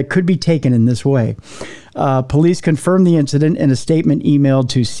could be taken in this way. Police confirmed the incident in a statement emailed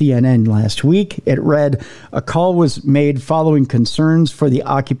to CNN last week. It read, "A call was made following concerns for the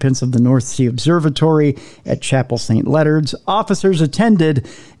occupants of the North Sea Observatory at Chapel St. Leonard's. Officers attended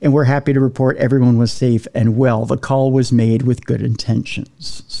and we're happy to report everyone was safe and well. The call was made with good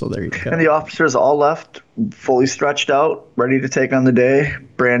intentions." So there you go. And the officers all left fully stretched out, ready to take on the day.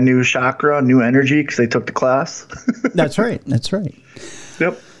 Brand new chakra, new energy because they took the class. That's right. That's right.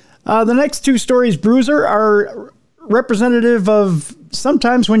 Yep. The next 2 stories, Bruiser, are representative of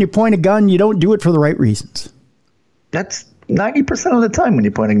sometimes when you point a gun, you don't do it for the right reasons. That's 90% of the time when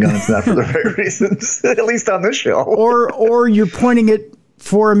you point a gun, it's not for the right reasons, at least on this show. Or you're pointing it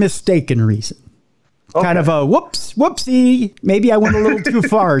for a mistaken reason. Okay. Kind of a whoopsie, maybe I went a little too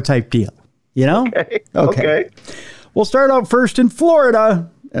far type deal. You know? Okay. We'll start out first in Florida.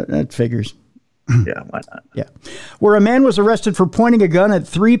 That figures. Yeah, why not? Yeah. Where a man was arrested for pointing a gun at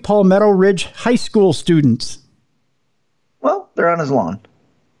 3 Palmetto Ridge High School students. Well, they're on his lawn.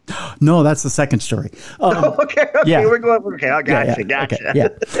 No, that's the second story. Okay, yeah. We're going. Okay, I gotcha. Okay,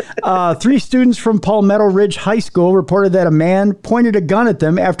 yeah. 3 students from Palmetto Ridge High School reported that a man pointed a gun at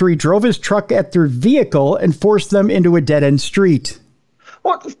them after he drove his truck at their vehicle and forced them into a dead-end street.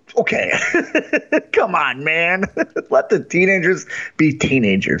 What? Okay. Come on, man. Let the teenagers be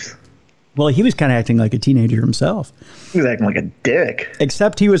teenagers. Well, he was kind of acting like a teenager himself. He was acting like a dick.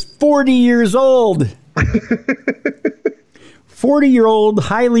 Except he was 40 years old. 40-year-old,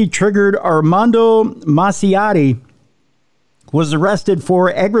 highly triggered Armando Maciati was arrested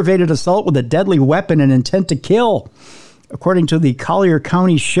for aggravated assault with a deadly weapon and intent to kill. According to the Collier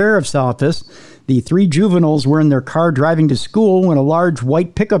County Sheriff's Office, the 3 juveniles were in their car driving to school when a large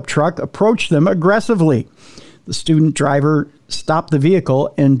white pickup truck approached them aggressively. The student driver stopped the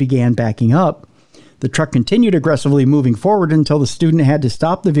vehicle and began backing up. The truck continued aggressively moving forward until the student had to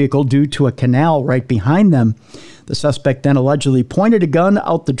stop the vehicle due to a canal right behind them. The The suspect then allegedly pointed a gun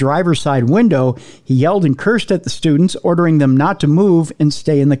out the driver's side window. He yelled and cursed at the students, ordering them not to move and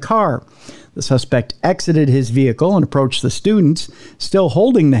stay in the car. The suspect exited his vehicle and approached the students, still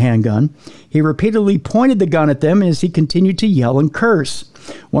holding the handgun. He repeatedly pointed the gun at them as he continued to yell and curse.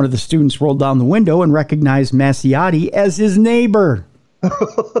 One of the students rolled down the window and recognized Masiotti as his neighbor.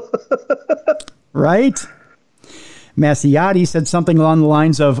 Right? Masiotti said something along the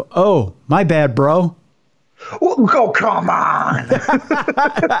lines of, "Oh, my bad, bro." Oh, come on.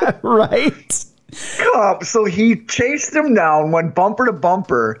 Right? So he chased him down, went bumper to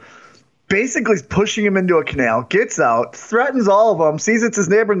bumper, basically pushing him into a canal, gets out, threatens all of them, sees it's his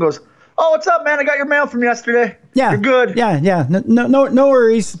neighbor and goes, "Oh, what's up, man? I got your mail from yesterday. Yeah. You're good." Yeah. No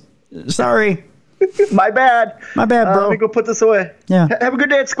worries. Sorry. My bad. My bad, bro. Let me go put this away. Yeah. Have a good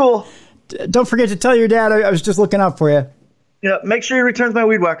day at school. Don't forget to tell your dad I was just looking out for you. Yeah. Make sure he returns my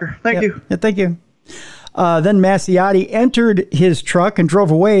weed whacker. Thank you. Yeah, thank you. Then Masiotti entered his truck and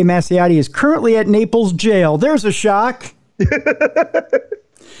drove away. Masiotti is currently at Naples jail. There's a shock. WINK,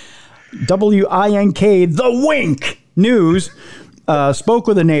 The Wink News, spoke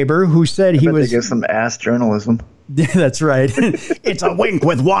with a neighbor who said he was... They give some ass journalism. That's right. It's a wink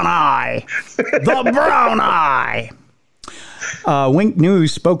with one eye. The brown eye. Wink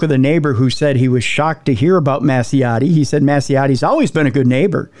News spoke with a neighbor who said he was shocked to hear about Masiotti. He said Masiotti's always been a good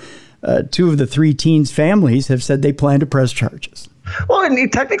neighbor. 2 of the 3 teens' families have said they plan to press charges. Well, and he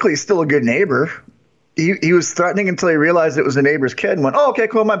technically is still a good neighbor. He was threatening until he realized it was a neighbor's kid and went, "Oh, okay,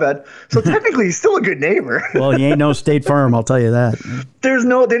 cool, my bad." So technically, he's still a good neighbor. Well, he ain't no State Farm, I'll tell you that. They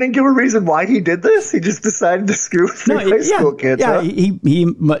didn't give a reason why he did this. He just decided to screw with high school kids. Yeah, huh? he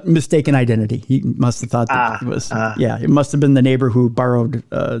mistaken identity. He must have thought that it was, it must have been the neighbor who borrowed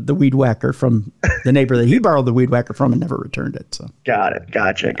the weed whacker from the neighbor that he borrowed the weed whacker from and never returned it. So Got it.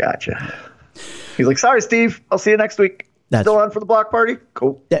 Gotcha. He's like, "Sorry, Steve. I'll see you next week." Still on for the block party?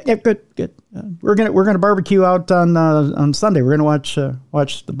 Cool. Yeah, good. We're gonna barbecue out on Sunday. We're gonna watch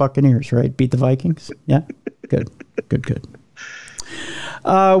the Buccaneers, right? Beat the Vikings. Yeah, good.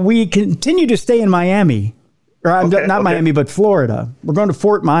 We continue to stay in Miami, or not Miami, but Florida. We're going to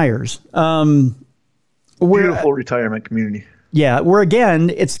Fort Myers. Beautiful retirement community. Yeah, where again,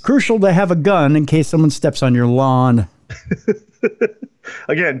 it's crucial to have a gun in case someone steps on your lawn.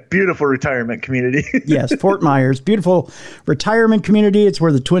 Again, beautiful retirement community. Yes, Fort Myers, beautiful retirement community. It's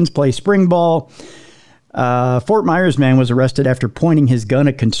where the Twins play spring ball. Fort Myers man was arrested after pointing his gun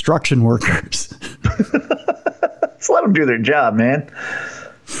at construction workers. Let's let them do their job, man.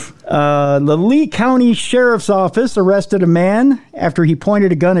 The Lee County Sheriff's Office arrested a man after he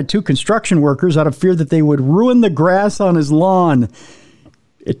pointed a gun at 2 construction workers out of fear that they would ruin the grass on his lawn.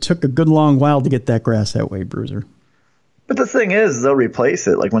 It took a good long while to get that grass that way, Bruiser. But the thing is, they'll replace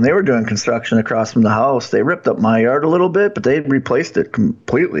it. Like when they were doing construction across from the house, they ripped up my yard a little bit, but they replaced it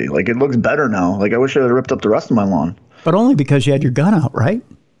completely. Like it looks better now. Like I wish I had ripped up the rest of my lawn. But only because you had your gun out, right?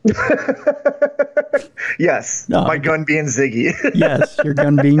 Yes, my gun being Ziggy. Yes, your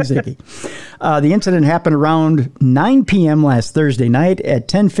gun being Ziggy. The incident happened around 9 p.m. last Thursday night at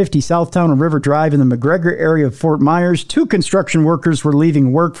 1050 Southtown and River Drive in the McGregor area of Fort Myers. 2 construction workers were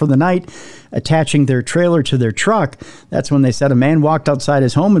leaving work for the night, attaching their trailer to their truck. That's when they said a man walked outside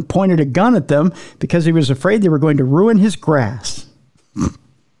his home and pointed a gun at them because he was afraid they were going to ruin his grass.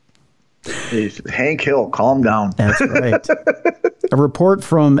 Hank Hill, calm down. That's right. A report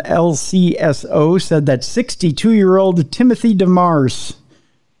from LCSO said that 62-year-old Timothy DeMars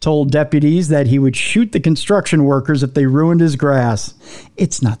told deputies that he would shoot the construction workers if they ruined his grass.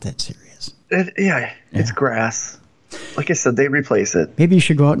 It's not that serious. It's grass. Like I said, they replace it. Maybe you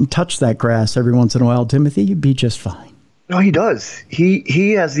should go out and touch that grass every once in a while, Timothy. You'd be just fine. No, he does.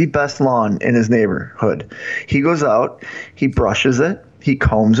 He has the best lawn in his neighborhood. He goes out, he brushes it, he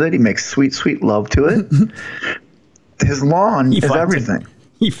combs it, he makes sweet, sweet love to it. His lawn is everything.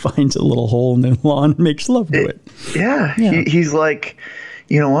 He finds a little hole in the lawn and makes love to it. Yeah. He's like,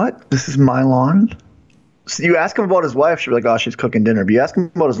 you know what? This is my lawn. So you ask him about his wife, she'll be like, "Oh, she's cooking dinner." But you ask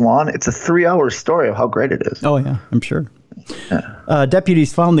him about his lawn, it's a 3-hour story of how great it is. Oh, yeah, I'm sure. Yeah.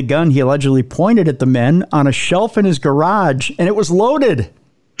 Deputies found the gun he allegedly pointed at the men on a shelf in his garage, and it was loaded.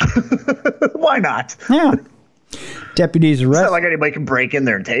 Why not? Yeah. Deputies arrested. It's not like anybody can break in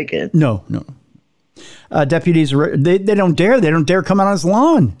there and take it. No. Deputies, they don't dare. They don't dare come out on his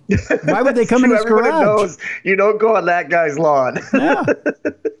lawn. Why would they come in his garage? Everybody knows you don't go on that guy's lawn. Yeah.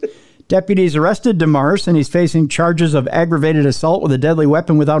 Deputies arrested DeMars, and he's facing charges of aggravated assault with a deadly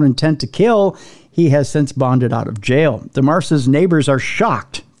weapon without intent to kill. He has since bonded out of jail. DeMars's neighbors are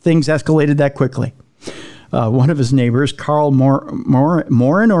shocked things escalated that quickly. One of his neighbors, Carl Moran,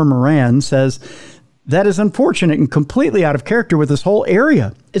 says that is unfortunate and completely out of character with this whole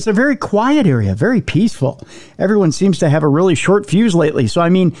area. It's a very quiet area, very peaceful. Everyone seems to have a really short fuse lately. So, I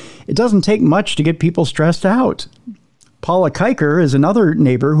mean, it doesn't take much to get people stressed out. Paula Kiker is another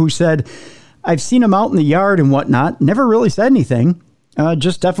neighbor who said, I've seen him out in the yard and whatnot, never really said anything.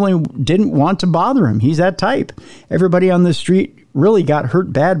 Just definitely didn't want to bother him. He's that type. Everybody on the street really got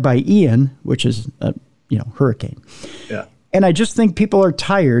hurt bad by Ian, which is a hurricane. Yeah. And I just think people are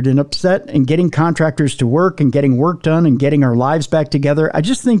tired and upset and getting contractors to work and getting work done and getting our lives back together. I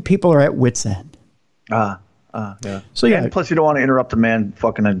just think people are at wit's end. Yeah. So yeah. And plus, you don't want to interrupt a man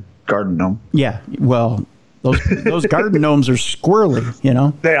fucking a garden gnome. Yeah. Well, those garden gnomes are squirrely,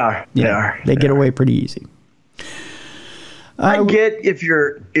 They are. They get away pretty easy. I get if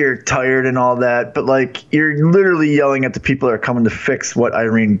you're tired and all that, but like you're literally yelling at the people that are coming to fix what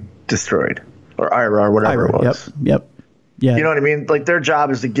Irene destroyed or Ira or whatever it was. Yep. Yeah. You know what I mean? Like their job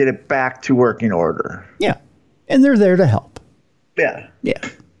is to get it back to working order. Yeah. And they're there to help. Yeah. Yeah.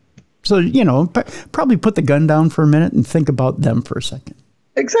 So, probably put the gun down for a minute and think about them for a second.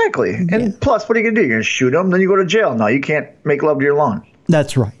 Exactly. And plus, what are you going to do? You're going to shoot them, then you go to jail. No, you can't make love to your lawn.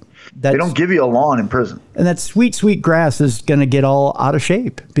 That's right. They don't give you a lawn in prison. And that sweet, sweet grass is going to get all out of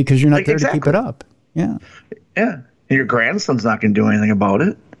shape because you're not there to keep it up. Yeah. Yeah. And your grandson's not going to do anything about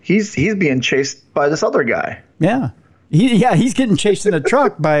it. He's being chased by this other guy. Yeah. He's getting chased in a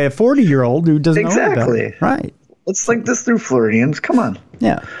truck by a 40-year-old who doesn't know about it. Right. Let's think this through, Floridians. Come on.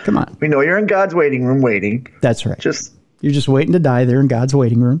 Yeah, come on. We know you're in God's waiting room waiting. That's right. You're just waiting to die there in God's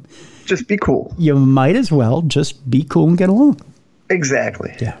waiting room. Just be cool. You might as well just be cool and get along.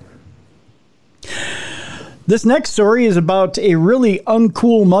 Exactly. Yeah. This next story is about a really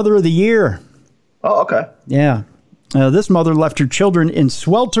uncool mother of the year. Oh, okay. Yeah. This mother left her children in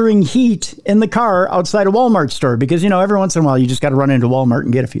sweltering heat in the car outside a Walmart store because, every once in a while you just got to run into Walmart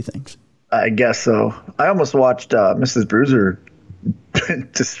and get a few things. I guess so. I almost watched Mrs. Bruiser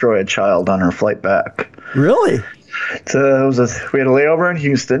destroy a child on her flight back. Really? We had a layover in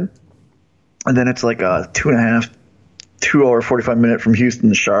Houston, and then it's like a 2 hour, 45 minute from Houston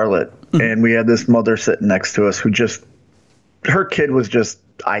to Charlotte. Mm-hmm. And we had this mother sitting next to us who her kid was just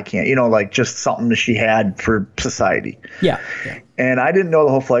eye candy, just something that she had for society. Yeah. And I didn't know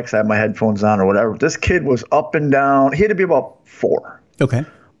the whole flight because I had my headphones on or whatever. This kid was up and down. He had to be about 4. Okay.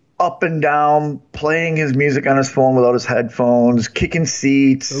 Up and down, playing his music on his phone without his headphones, kicking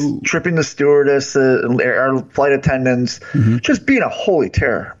seats, tripping the stewardess, our flight attendants, just being a holy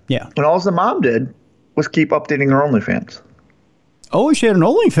terror. Yeah. And all the mom did was keep updating her OnlyFans. Oh, she had an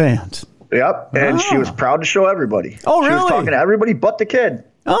OnlyFans. Yep. And she was proud to show everybody. Oh, really? She was talking to everybody but the kid.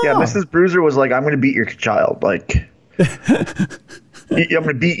 Oh. Yeah, Mrs. Bruiser was like, I'm going to beat your child. Like, I'm going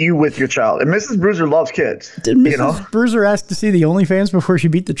to beat you with your child. And Mrs. Bruiser loves kids. Did Mrs. Bruiser ask to see the OnlyFans before she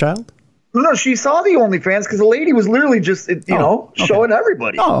beat the child? No, she saw the OnlyFans because the lady was literally just, showing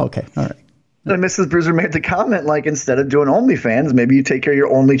everybody. Oh, okay. All right. And Mrs. Bruiser made the comment, like, instead of doing OnlyFans, maybe you take care of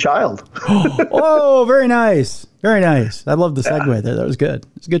your only child. Oh, very nice. Very nice. I love the segue there. That was good.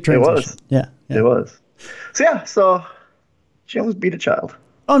 It's a good transition. It was. Yeah. It was. So she almost beat a child.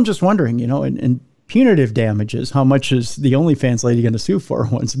 I'm just wondering, in punitive damages, how much is the OnlyFans lady going to sue for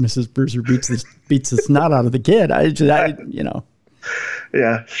once Mrs. Bruiser beats the snot out of the kid? Yeah.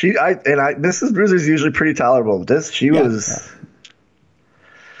 Mrs. Bruiser's usually pretty tolerable.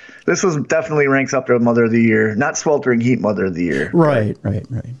 This was definitely ranks up to Mother of the Year, not sweltering heat Mother of the Year. Right.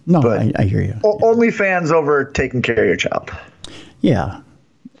 No, I hear you. OnlyFans over taking care of your child. Yeah.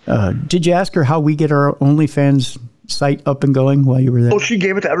 Did you ask her how we get our OnlyFans site up and going while you were there? Oh, she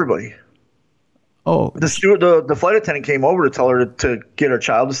gave it to everybody. Oh. The flight attendant came over to tell her to get her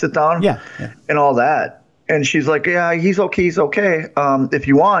child to sit down. Yeah. And all that. And she's like, yeah, he's okay. If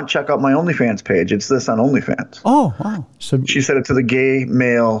you want, check out my OnlyFans page. It's this on OnlyFans. Oh, wow. So she said it to the gay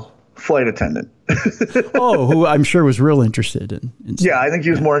male flight attendant. Who I'm sure was real interested in yeah, I think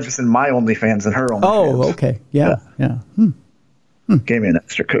he was more interested in my OnlyFans than her OnlyFans. Oh, okay. Yeah. Gave me an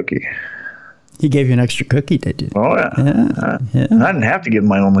extra cookie. He gave you an extra cookie, did you? Oh, yeah. I didn't have to give him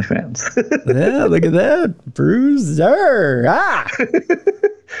my OnlyFans. Yeah, look at that. Bruiser.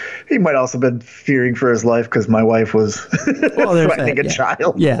 He might also have been fearing for his life because my wife was threatening a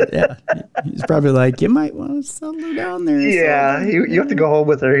child. Yeah. He's probably like, you might want to settle her down there. Yeah, you have to go home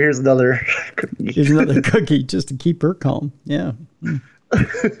with her. Here's another cookie. Here's another cookie just to keep her calm. Yeah.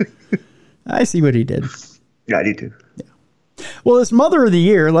 I see what he did. Yeah, I do too. Yeah. Well, this Mother of the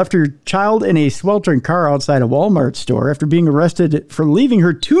Year left her child in a sweltering car outside a Walmart store after being arrested for leaving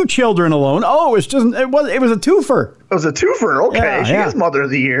her 2 children alone. Oh, it was a twofer. It was a twofer. Okay, she is Mother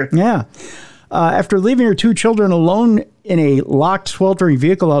of the Year. Yeah. After leaving her 2 children alone in a locked, sweltering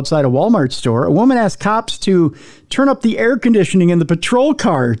vehicle outside a Walmart store. A woman asked cops to turn up the air conditioning in the patrol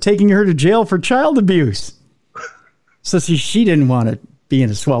car, taking her to jail for child abuse. So she didn't want to be in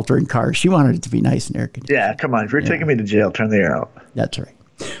a sweltering car. She wanted it to be nice and air conditioned. Yeah, come on. If you're taking me to jail, turn the air out. That's right.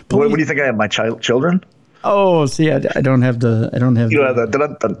 What do you think I have? My children? Oh, see, I don't have the. You have the.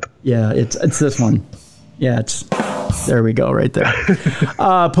 Dun, dun. Yeah, it's this one. Yeah, there we go, right there.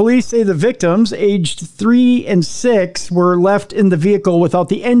 Police say the victims, aged 3 and 6, were left in the vehicle without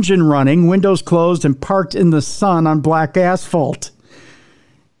the engine running, windows closed, and parked in the sun on black asphalt.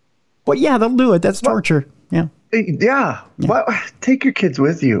 But yeah, they'll do it. That's torture. Yeah. Yeah. Well, take your kids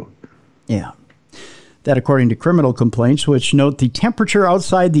with you. Yeah. That, according to criminal complaints, which note the temperature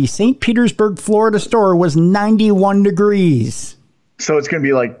outside the St. Petersburg, Florida store was 91 degrees. So it's going to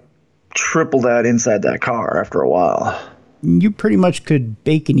be like triple that inside that car after a while. You pretty much could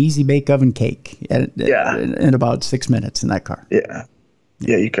bake an easy bake oven cake in about 6 minutes in that car. Yeah.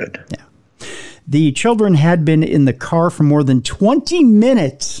 Yeah, you could. Yeah. The children had been in the car for more than 20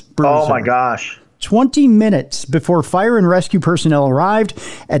 minutes. Bruiser. Oh, my gosh. 20 minutes before fire and rescue personnel arrived.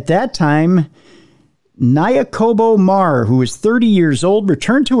 At that time, Nyakobo Mar, who was 30 years old,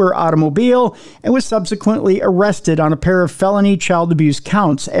 returned to her automobile and was subsequently arrested on a pair of felony child abuse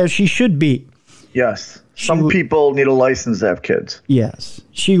counts, as she should be. Yes. Some people need a license to have kids. Yes.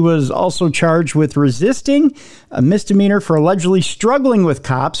 She was also charged with resisting, a misdemeanor for allegedly struggling with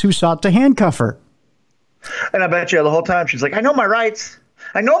cops who sought to handcuff her. And I bet you the whole time she's like, I know my rights.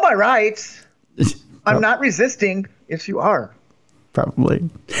 I know my rights. I'm not resisting. Yes, you are. Probably.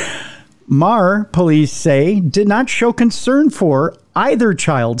 Mar, police say, did not show concern for either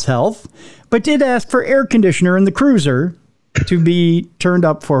child's health, but did ask for air conditioner in the cruiser to be turned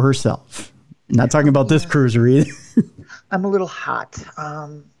up for herself. Not talking about this cruiser either. I'm a little hot.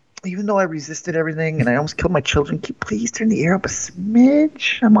 Even though I resisted everything and I almost killed my children, can you please turn the air up a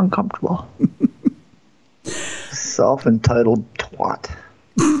smidge? I'm uncomfortable. Self-entitled twat.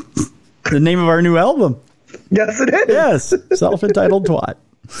 The name of our new album. Yes, it is. Yes, self-entitled twat.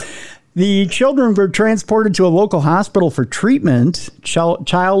 The children were transported to a local hospital for treatment.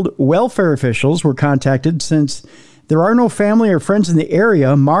 Child welfare officials were contacted since there are no family or friends in the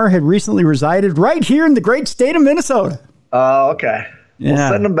area. Mar had recently resided right here in the great state of Minnesota. Oh, okay. Yeah. We'll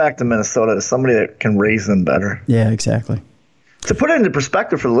send them back to Minnesota to somebody that can raise them better. Yeah, exactly. To put it into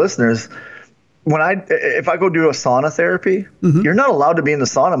perspective for the listeners, if I go do a sauna therapy, you're not allowed to be in the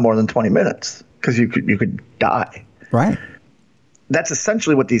sauna more than 20 minutes because you could die. Right. That's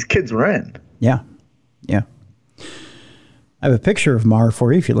essentially what these kids were in. Yeah. Yeah. I have a picture of Mar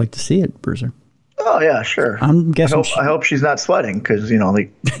for you if you'd like to see it, Bruiser. Oh, yeah, sure. I'm guessing I hope she's not sweating because, they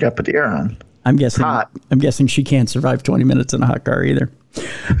got to put the air on. I'm guessing she can't survive 20 minutes in a hot car either.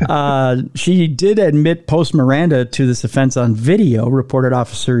 She did admit post Miranda to this offense on video, reported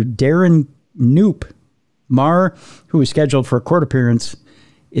Officer Darren Knoop. Mar, who is scheduled for a court appearance,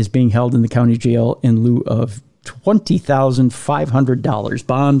 is being held in the county jail in lieu of $20,500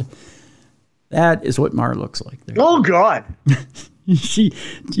 bond. That is what Mar looks like there. Oh, God. Do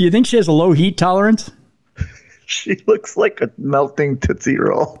you think she has a low heat tolerance? She looks like a melting Tootsie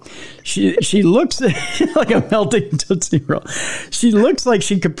Roll. She looks like a melting Tootsie Roll. She looks like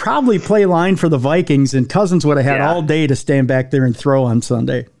she could probably play line for the Vikings, and Cousins would have had all day to stand back there and throw on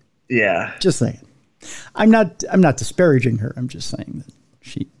Sunday. Yeah. Just saying. I'm not disparaging her. I'm just saying that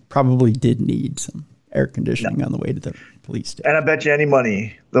she probably did need some air conditioning on the way to the police station. And I bet you any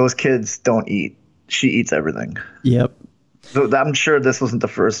money those kids don't eat. She eats everything. Yep. So I'm sure this wasn't the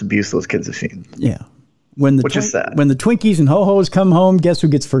first abuse those kids have seen. Yeah. Which is sad. When the Twinkies and Ho-Hos come home, guess who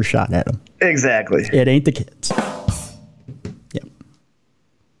gets first shot at them? Exactly. It ain't the kids. Yep.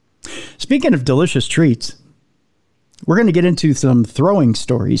 Speaking of delicious treats, we're going to get into some throwing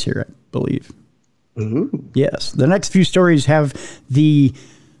stories here, I believe. Ooh. Yes. The next few stories have the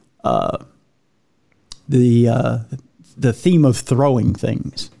theme of throwing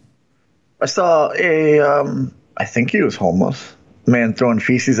things. I saw I think he was homeless. Man throwing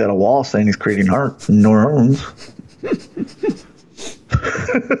feces at a wall saying he's creating art in New Orleans.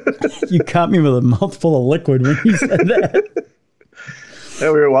 You caught me with a mouthful of liquid when you said that.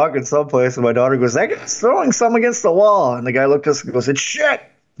 Yeah, we were walking someplace and my daughter goes, that guy's throwing some against the wall. And the guy looked at us and goes, it's shit.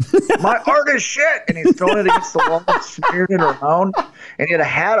 My art is shit. And he's throwing it against the wall and smearing it around. And he had a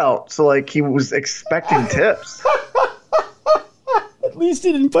hat out. So he was expecting tips. At least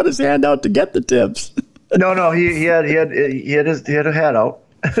he didn't put his hand out to get the tips. No, he had a hat out.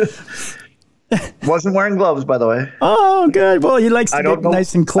 Wasn't wearing gloves, by the way. Oh, good. Well, he likes to get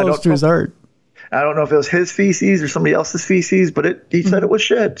nice and close to his art. I don't know if it was his feces or somebody else's feces, but he said it was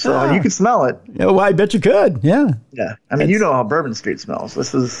shit. So you could smell it. Yeah, well, I bet you could. Yeah. Yeah. I mean, you know how Bourbon Street smells.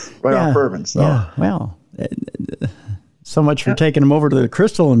 This is right off Bourbon. So. Yeah. Well, so much for taking him over to the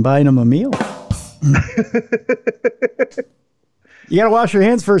Crystal and buying him a meal. You got to wash your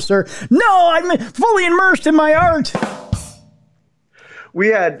hands first, sir. No, I'm fully immersed in my art. We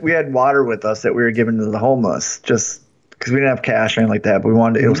had water with us that we were giving to the homeless just because we didn't have cash or anything like that. But we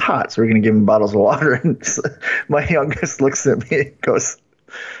wanted it was hot, so we were going to give them bottles of water. And so my youngest looks at me and goes,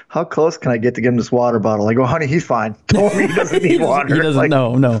 "How close can I get to give him this water bottle?" I go, "Honey, he's fine. Don't worry, he doesn't need water. He doesn't.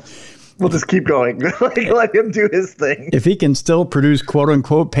 No. We'll just keep going. Let him do his thing. If he can still produce quote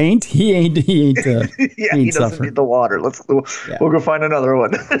unquote paint, he ain't. He doesn't suffering. need the water. We'll go find another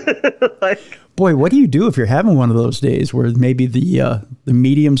one." Boy, what do you do if you're having one of those days where maybe the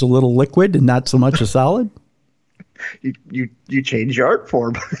medium's a little liquid and not so much a solid? You change your art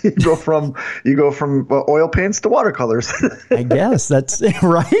form. You go from oil paints to watercolors. I guess that's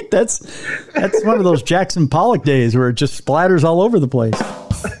right. That's one of those Jackson Pollock days where it just splatters all over the place.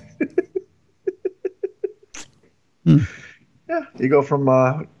 Yeah, you go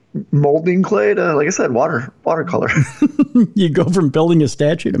from molding clay to, like I said, watercolor. You go from building a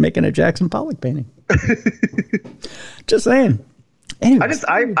statue to making a Jackson Pollock painting. Just saying. Anyway,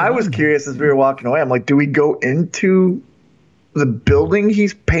 I was curious as we were walking away. I'm like, do we go into the building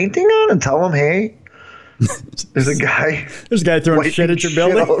he's painting on and tell him, hey, there's a guy throwing shit at your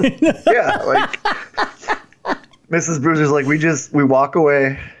building? Yeah, like Mrs. Bruiser's like, we walk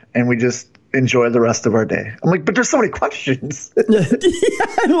away and we just enjoy the rest of our day. I'm like, but there's so many questions. Yeah,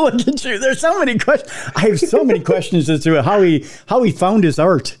 look at you. There's so many questions. I have so many questions as to how he found his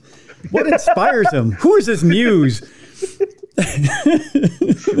art. What inspires him? Who is his muse?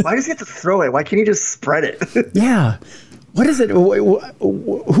 Why does he have to throw it? Why can't he just spread it? Yeah. What is it?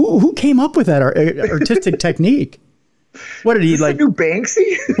 Who came up with that artistic technique? What did he like? New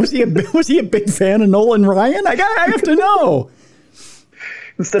Banksy? Was he a big fan of Nolan Ryan? I have to know.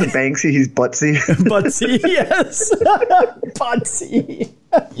 Instead of Banksy, he's Butsy. Butsy, yes. Butsy.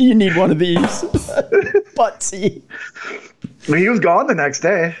 You need one of these. Butsy. I mean, he was gone the next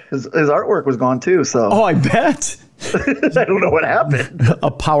day. His artwork was gone too. So. Oh, I bet. I don't know what happened. A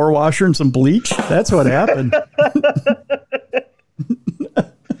power washer and some bleach. That's what happened.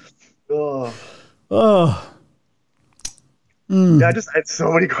 Oh. Yeah, I had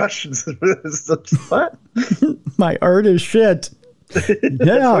so many questions. What? My art is shit.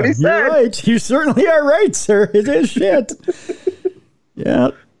 Yeah, you're right. You certainly are right, sir. It is shit. Yeah.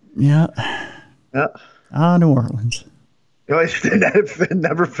 New Orleans. It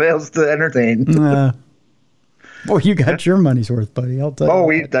never fails to entertain. Boy, you got your money's worth, buddy. I'll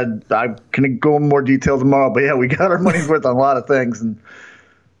tell you. I'm going to go in more detail tomorrow, but yeah, we got our money's worth on a lot of things, and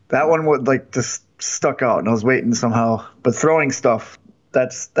that one would just stuck out, and I was waiting somehow. But throwing stuff,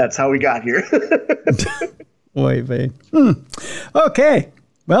 that's how we got here. Boy, babe. Okay.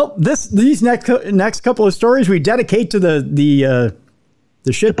 Well, these next couple of stories we dedicate to the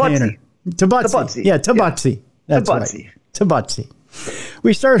shit painter. To Butsy. Yeah, to Butsy. That's right. To Butsy.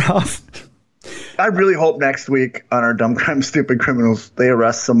 We start off. I really hope next week on our Dumb Crime Stupid Criminals they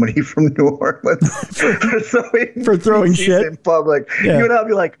arrest somebody from New Orleans for throwing shit in public. Yeah. You and I'll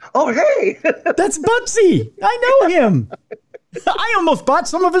be like, "Oh, hey, that's Butsy. I know him. I almost bought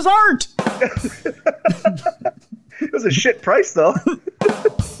some of his art." It was a shit price, though.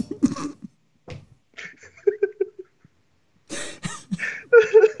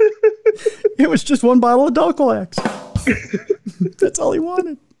 It was just one bottle of Dulcolax. That's all he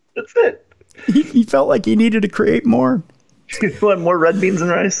wanted. That's it. He felt like he needed to create more. You want more red beans and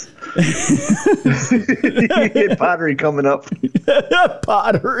rice? You get pottery coming up.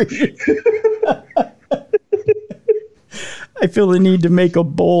 Pottery. I feel the need to make a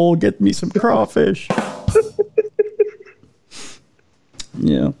bowl. Get me some crawfish.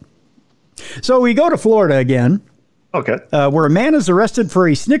 Yeah. So we go to Florida again. Okay. Where a man is arrested for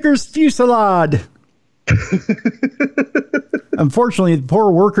a Snickers fusillade. Unfortunately, the poor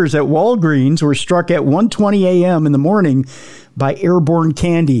workers at Walgreens were struck at 1:20 a.m. in the morning by airborne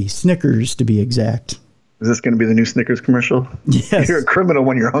candy, Snickers to be exact. Is this going to be the new Snickers commercial? Yes. You're a criminal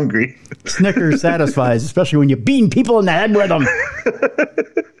when you're hungry. Snickers satisfies, especially when you bean people in the head with them.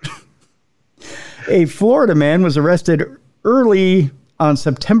 A Florida man was arrested early on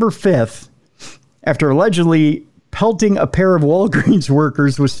September 5th after allegedly pelting a pair of Walgreens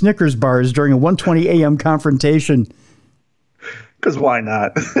workers with Snickers bars during a 1:20 a.m. confrontation. Because why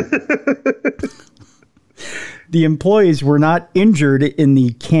not? The employees were not injured in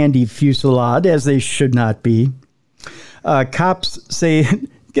the candy fusillade, as they should not be. Cops say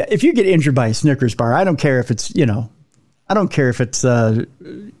if you get injured by a Snickers bar, I don't care if it's, I don't care if it's that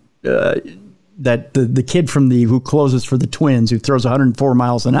the kid who closes for the Twins who throws 104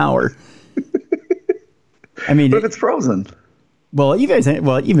 miles an hour. I mean, but if it's frozen. Well, even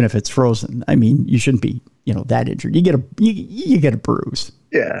if it's frozen, I mean, you shouldn't be, that injured. You get a bruise.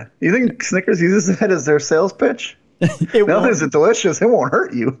 Yeah. You think Snickers uses that as their sales pitch? Not is it delicious? It won't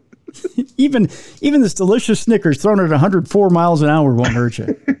hurt you. Even this delicious Snickers thrown at 104 miles an hour won't hurt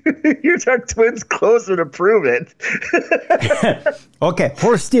you. You're our Twins closer to prove it. Okay,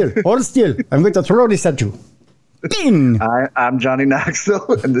 hold still. I'm going to throw this at you. Ding! I'm Johnny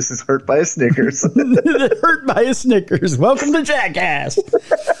Knoxville, and this is Hurt by a Snickers. Hurt by a Snickers. Welcome to Jackass.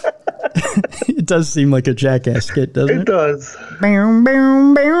 It does seem like a Jackass skit, doesn't it? It does. Boom,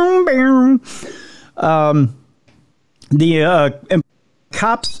 boom, boom, boom. The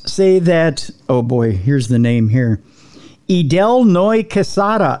cops say that, oh boy, here's the name here. Idel Noy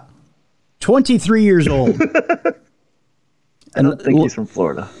Quesada, 23 years old. I don't think he's from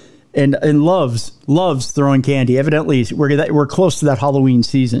Florida. And loves throwing candy. Evidently, we're close to that Halloween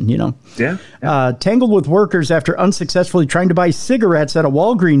season, Yeah. Tangled with workers after unsuccessfully trying to buy cigarettes at a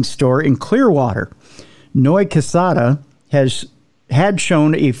Walgreens store in Clearwater. Noy Quesada had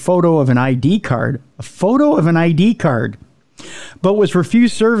shown a photo of an ID card, but was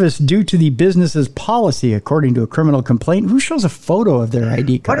refused service due to the business's policy, according to a criminal complaint. Who shows a photo of their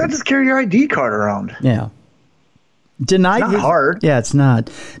ID card? Why not just carry your ID card around? Yeah. Denied it's not hard. Yeah, it's not.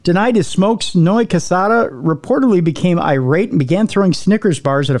 Denied his smokes, Noy Quesada reportedly became irate and began throwing Snickers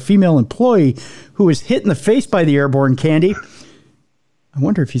bars at a female employee who was hit in the face by the airborne candy. I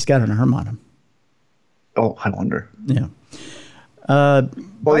wonder if he's got an arm on him. Oh, I wonder. Yeah.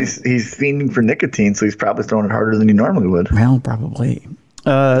 Well, he's fiending for nicotine, so he's probably throwing it harder than he normally would. Well, probably.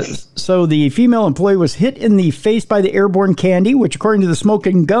 So the female employee was hit in the face by the airborne candy, which, according to the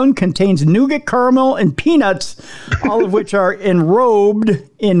smoking gun, contains nougat, caramel, and peanuts, all of which are enrobed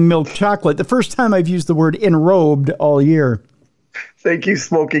in milk chocolate. The first time I've used the word enrobed all year. Thank you,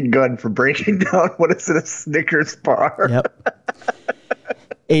 Smoking Gun, for breaking down what is in a Snickers bar. Yep.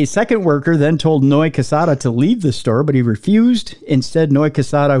 A second worker then told Noy Quesada to leave the store, but he refused. Instead, Noy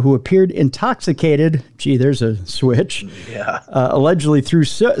Quesada, who appeared intoxicated, there's a switch, allegedly threw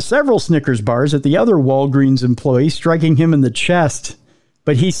several Snickers bars at the other Walgreens employee, striking him in the chest.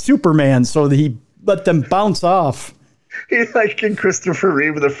 But he's Superman, so he let them bounce off. He's like in Christopher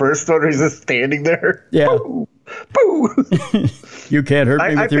Reeve in the first one, he's just standing there. Yeah. Boo! Boo! You can't hurt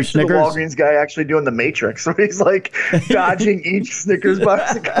me with your Snickers. The Walgreens guy actually doing the Matrix, where he's like dodging each Snickers bar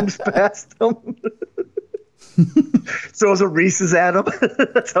that comes past him. Throws a Reese's at him.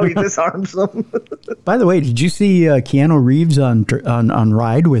 That's how he disarms them. By the way, did you see Keanu Reeves on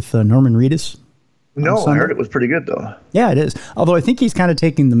Ride with Norman Reedus? No, I heard it was pretty good though. Yeah, it is. Although I think he's kind of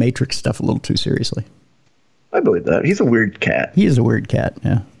taking the Matrix stuff a little too seriously. I believe that. He's a weird cat. He is a weird cat.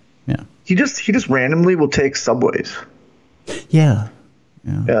 Yeah. He just randomly will take subways. Yeah.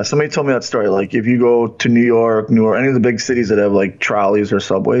 Yeah. Somebody told me that story. Like if you go to New York, any of the big cities that have like trolleys or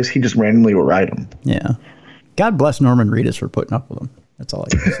subways, he just randomly will ride them. Yeah. God bless Norman Reedus for putting up with them. That's all I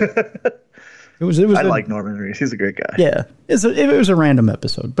can say. It was. I like Norman Reedus. He's a great guy. Yeah. It was a random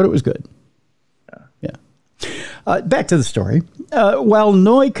episode, but it was good. Yeah. Back to the story. While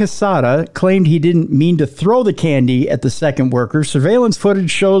Noy Quesada claimed he didn't mean to throw the candy at the second worker, surveillance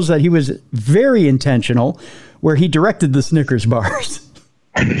footage shows that he was very intentional, where he directed the Snickers bars.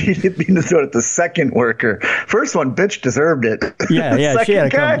 He didn't mean to throw it at the second worker. First one, bitch, deserved it. Yeah, she had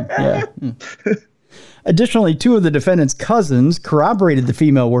it coming. Yeah. Additionally, two of the defendant's cousins corroborated the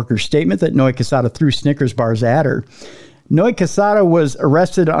female worker's statement that Noy Quesada threw Snickers bars at her. Noy Quesada was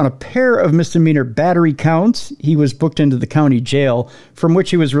arrested on a pair of misdemeanor battery counts. He was booked into the county jail, from which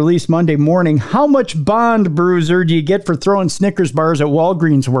he was released Monday morning. How much bond, Bruiser, do you get for throwing Snickers bars at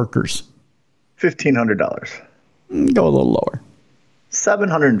Walgreens workers? $1,500. Go a little lower.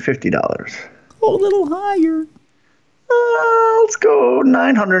 $750. Go a little higher. Let's go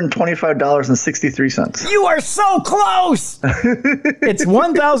 $925.63. You are so close. It's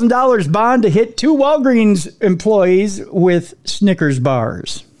 $1,000 bond to hit two Walgreens employees with Snickers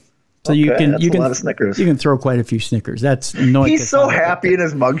bars. So you can a lot of Snickers. You can throw quite a few Snickers. That's Noy He's so happy in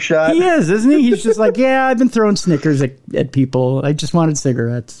his mugshot. He is, isn't he? He's just like, yeah, I've been throwing Snickers at people. I just wanted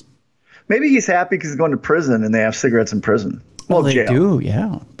cigarettes. Maybe he's happy because he's going to prison and they have cigarettes in prison. Well, they do,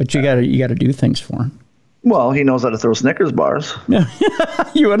 yeah. But you gotta do things for him. Well, he knows how to throw Snickers bars.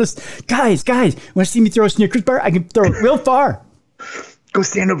 You want to, guys? Want to see me throw a Snickers bar? I can throw it real far. Go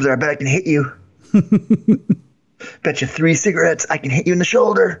stand over there. I bet I can hit you. Bet you 3 cigarettes. I can hit you in the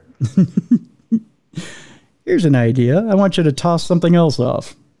shoulder. Here's an idea. I want you to toss something else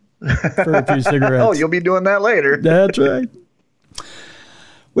off. for a few cigarettes. Oh, you'll be doing that later. That's right.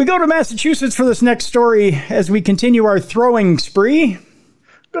 We go to Massachusetts for this next story as we continue our throwing spree.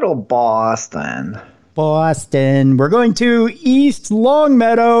 Good old Boston. Boston. We're going to East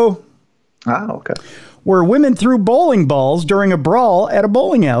Longmeadow. Ah, okay. Where women threw bowling balls during a brawl at a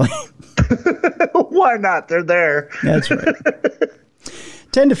bowling alley. Why not? They're there. That's right.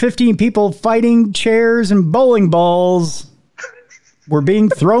 10 to 15 people fighting chairs and bowling balls were being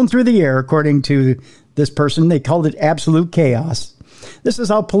thrown through the air, according to this person. They called it absolute chaos. This is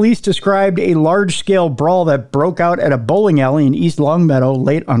how police described a large-scale brawl that broke out at a bowling alley in East Longmeadow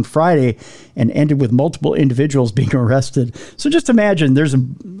late on Friday and ended with multiple individuals being arrested. So just imagine there's a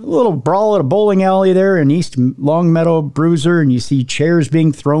little brawl at a bowling alley there in East Longmeadow, Bruiser, and you see chairs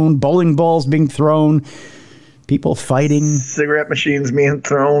being thrown, bowling balls being thrown, people fighting. Cigarette machines being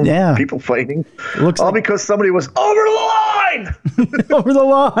thrown. Yeah. People fighting. Looks all like because somebody was over the line. over the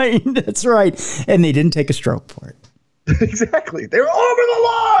line. That's right. And they didn't take a stroke for it. Exactly. They were over the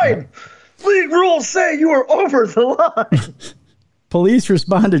line. League rules say you are over the line. Police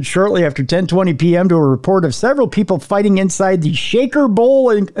responded shortly after 10:20 p.m. to a report of several people fighting inside the Shaker Bowl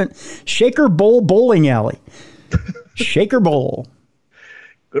bowling alley. Shaker Bowl.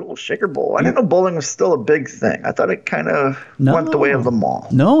 Good old Shaker Bowl. I didn't know bowling was still a big thing. I thought it kind of went the way of the mall.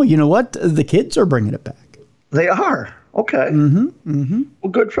 No, you know what? The kids are bringing it back. They are. Okay.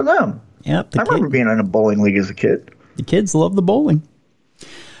 Well, good for them. Yep. I remember being in a bowling league as a kid. The kids love the bowling.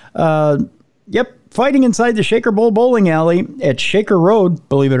 Yep. Fighting inside the Shaker Bowl bowling alley at Shaker Road,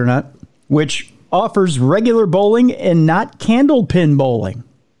 believe it or not, which offers regular bowling and not candlepin bowling.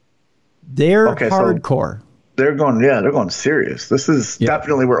 They're hardcore. So they're going serious. This is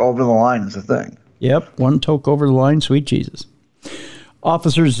definitely where over the line is a thing. Yep. One toke over the line, sweet Jesus.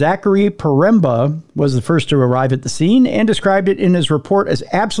 Officer Zachary Paremba was the first to arrive at the scene and described it in his report as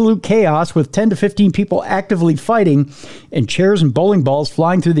absolute chaos with 10 to 15 people actively fighting and chairs and bowling balls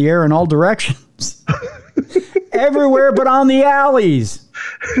flying through the air in all directions. Everywhere but on the alleys.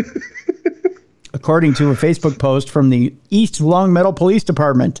 According to a Facebook post from the East Longmeadow Police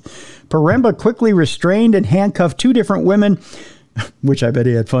Department, Paremba quickly restrained and handcuffed two different women, which I bet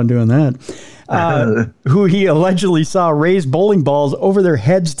he had fun doing that, who he allegedly saw raise bowling balls over their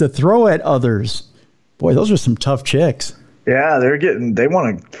heads to throw at others. Boy, those are some tough chicks. Yeah, they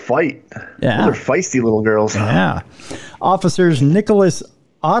want to fight. Yeah. They're feisty little girls. Yeah. Officers Nicholas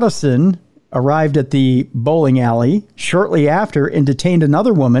Ottoson arrived at the bowling alley shortly after and detained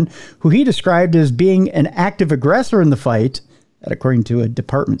another woman who he described as being an active aggressor in the fight, according to a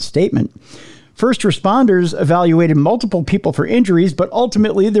department statement. First responders evaluated multiple people for injuries, but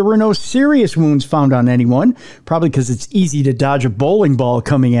ultimately there were no serious wounds found on anyone, probably because it's easy to dodge a bowling ball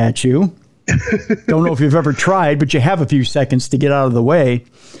coming at you. Don't know if you've ever tried, but you have a few seconds to get out of the way.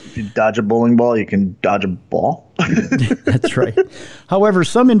 If you dodge a bowling ball, you can dodge a ball. That's right. However,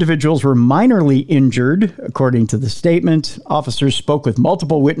 some individuals were minorly injured, according to the statement. Officers spoke with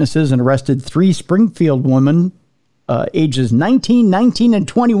multiple witnesses and arrested three Springfield women, ages 19, 19, and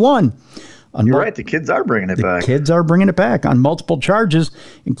 21. You're right. The kids are bringing it back. The kids are bringing it back on multiple charges,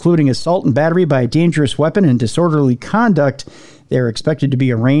 including assault and battery by a dangerous weapon and disorderly conduct. They are expected to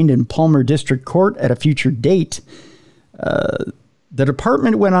be arraigned in Palmer District Court at a future date. The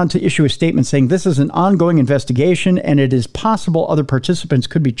department went on to issue a statement saying this is an ongoing investigation and it is possible other participants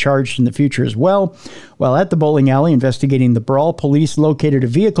could be charged in the future as well. While at the bowling alley investigating the brawl, police located a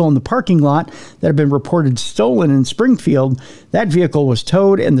vehicle in the parking lot that had been reported stolen in Springfield. That vehicle was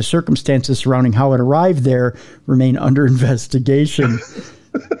towed and the circumstances surrounding how it arrived there remain under investigation.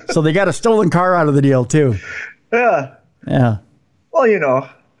 So they got a stolen car out of the deal too. Yeah. Yeah. Well,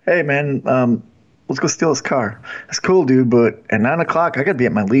 hey man, let's go steal his car. That's cool, dude. But at 9 o'clock, I got to be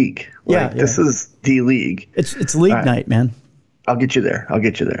at my league. This is the league. It's league night, man. I'll get you there.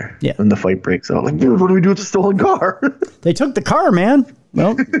 Yeah. When the fight breaks out. Like, dude, what do we do with the stolen car? They took the car, man.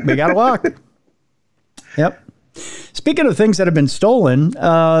 Well, we got to walk. Yep. Speaking of things that have been stolen,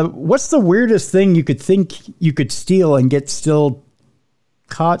 what's the weirdest thing you could think you could steal and get still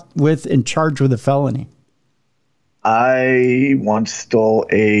caught with and charged with a felony? I once stole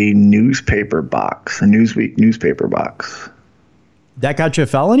a newspaper box, a Newsweek newspaper box. That got you a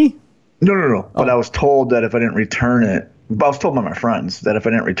felony? No. But I was told that if I didn't return it, I was told by my friends that if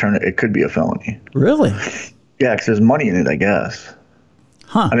I didn't return it, it could be a felony. Really? Yeah, because there's money in it, I guess.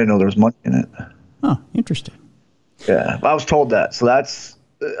 Huh. I didn't know there was money in it. Oh, interesting. Yeah, I was told that. So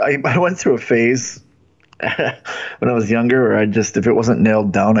I went through a phase when I was younger where if it wasn't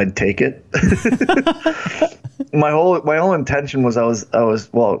nailed down, I'd take it. My whole intention was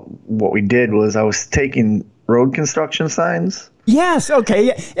what we did was I was taking road construction signs. Yes. Okay.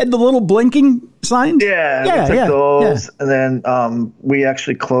 Yeah. And the little blinking signs. Yeah, Yeah. we took those, Yeah. and then we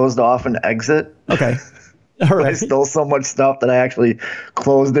actually closed off an exit. Okay. All right. I stole so much stuff that I actually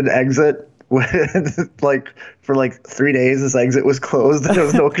closed an exit. For 3 days, this exit was closed, and there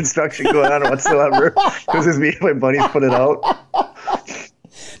was no construction going on whatsoever. It was just me and my buddies put it out.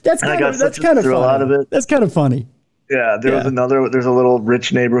 That's kind of funny. A lot of it. That's kind of funny. Yeah, there's a little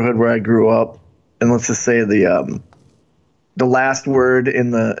rich neighborhood where I grew up, and let's just say the last word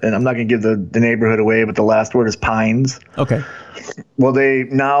and I'm not going to give the neighborhood away, but the last word is Pines. Okay. Well, they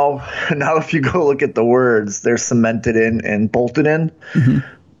now if you go look at the words, they're cemented in and bolted in. Mm-hmm.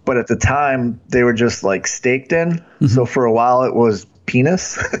 But at the time, they were just like staked in. Mm-hmm. So for a while, it was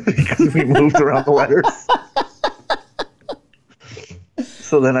penis because we moved around the letters.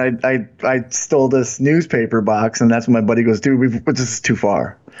 So then I stole this newspaper box, and that's when my buddy goes, dude, this is too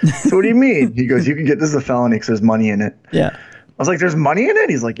far. So what do you mean? He goes, this is a felony because there's money in it. Yeah. I was like, there's money in it?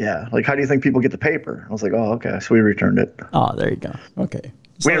 He's like, yeah. Like, how do you think people get the paper? I was like, oh, okay. So we returned it. Oh, there you go. Okay.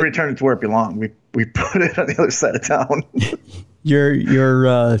 So we didn't return it to where it belonged. We put it on the other side of town.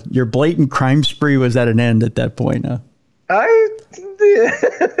 Your blatant crime spree was at an end at that point, huh?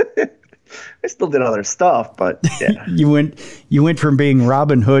 I still did other stuff, but yeah. you went from being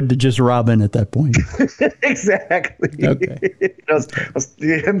Robin Hood to just Robin at that point. Exactly. Okay.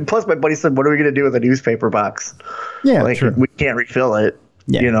 Plus, my buddy said, "What are we going to do with a newspaper box? Yeah, true. We can't refill it.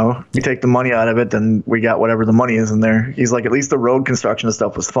 Yeah. We take the money out of it, then we got whatever the money is in there." He's like, "At least the road construction and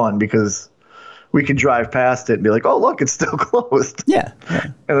stuff was fun because we could drive past it and be like, oh, look, it's still closed." Yeah.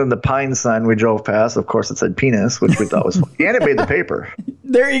 And then the Pine sign we drove past, of course, it said penis, which we thought was funny. And it made the paper.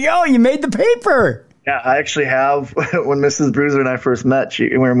 There you go. You made the paper. Yeah, I actually have. When Mrs. Bruiser and I first met,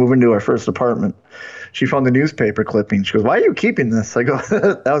 we were moving to our first apartment. She found the newspaper clipping. She goes, "Why are you keeping this?" I go,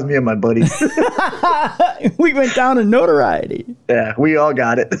 "That was me and my buddy." We went down in notoriety. Yeah, we all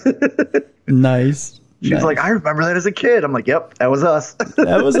got it. Nice. She's like, "I remember that as a kid." I'm like, "Yep, that was us."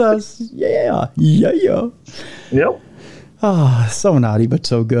 That was us. Yeah. Yep. Oh, so naughty, but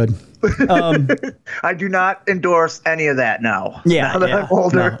so good. I do not endorse any of that now. Yeah. Now that I'm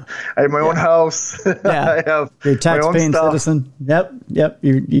older, no. I have my own house. Yeah. I have you're a tax-paying citizen. Yep.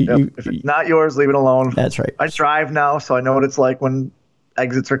 If it's not yours, leave it alone. That's right. I drive now, so I know what it's like when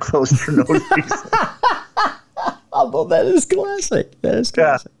exits are closed for no reason. Although that is classic.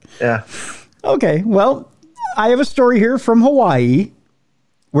 Yeah. Okay, well, I have a story here from Hawaii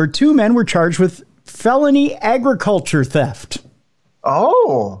where two men were charged with felony agriculture theft.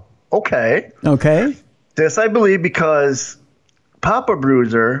 Oh, okay. Okay. This, I believe, because Papa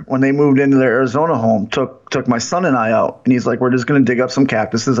Bruiser, when they moved into their Arizona home, took my son and I out. And he's like, we're just going to dig up some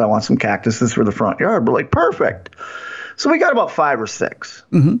cactuses. I want some cactuses for the front yard. We're like, perfect. So we got about 5 or 6.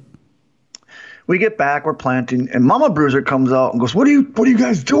 Mm-hmm. We get back, we're planting, and Mama Bruiser comes out and goes, what are you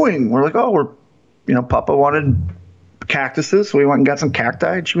guys doing? We're like, oh, Papa wanted cactuses, so we went and got some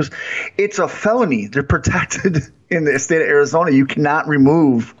cacti. And she goes, it's a felony. They're protected in the state of Arizona. You cannot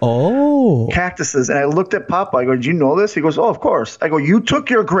remove cactuses. And I looked at Papa. I go, did you know this? He goes, oh, of course. I go, you took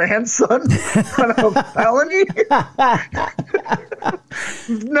your grandson on a felony?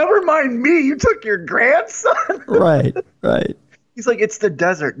 Never mind me. You took your grandson? Right. He's like, it's the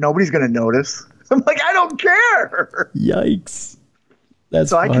desert. Nobody's going to notice. I'm like, I don't care. Yikes.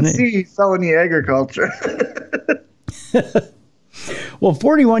 That's so funny. I can see felony agriculture. Well,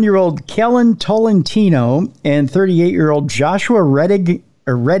 41-year-old Kellen Tolentino and 38-year-old Joshua Redding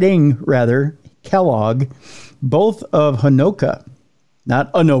Kellogg, both of Hanoka,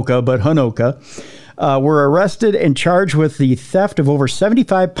 not Anoka, but Hanoka, were arrested and charged with the theft of over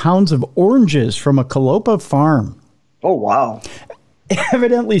 75 pounds of oranges from a Kalopa farm. Oh, wow.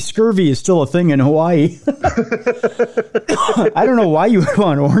 Evidently, scurvy is still a thing in Hawaii. I don't know why you would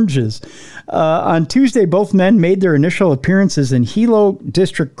want oranges. On Tuesday, both men made their initial appearances in Hilo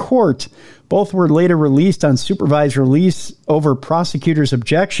District Court. Both were later released on supervised release over prosecutors'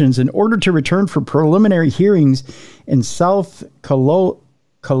 objections in order to return for preliminary hearings in South Kohala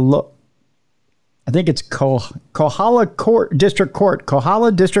District Court.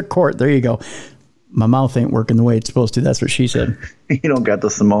 Kohala District Court. There you go. My mouth ain't working the way it's supposed to. That's what she said. You don't got the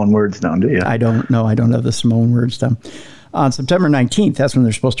Samoan words down, do you? I don't know. I don't have the Samoan words down. On September 19th, that's when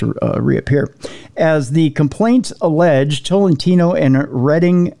they're supposed to reappear. As the complaints alleged, Tolentino and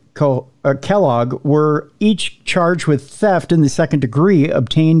Redding Kellogg were each charged with theft in the second degree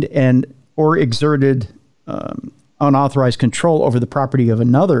obtained and or exerted unauthorized control over the property of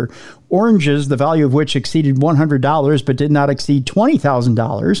another, oranges, the value of which exceeded $100 but did not exceed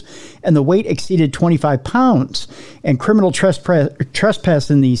 $20,000, and the weight exceeded 25 pounds, and criminal trespass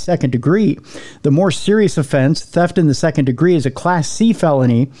in the second degree. The more serious offense, theft in the second degree, is a Class C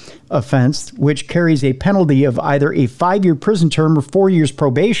felony offense, which carries a penalty of either a 5-year prison term or 4 years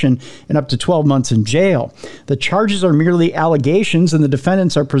probation and up to 12 months in jail. The charges are merely allegations, and the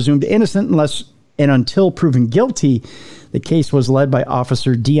defendants are presumed innocent unless and until proven guilty. The case was led by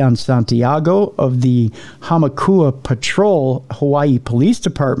Officer Dion Santiago of the Hamakua Patrol, Hawaii Police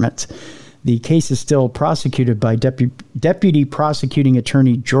Department. The case is still prosecuted by Deputy Prosecuting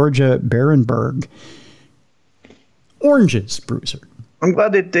Attorney Georgia Barenberg. Oranges, Bruiser. I'm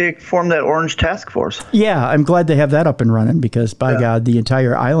glad that they formed that orange task force. Yeah, I'm glad they have that up and running because, by God, the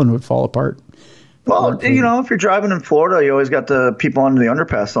entire island would fall apart. Well, if you're driving in Florida, you always got the people under the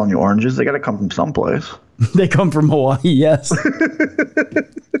underpass selling you oranges. They got to come from someplace. They come from Hawaii, yes. Well,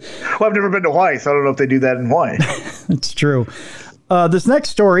 I've never been to Hawaii, so I don't know if they do that in Hawaii. It's true. This next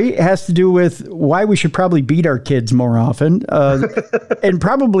story has to do with why we should probably beat our kids more often. And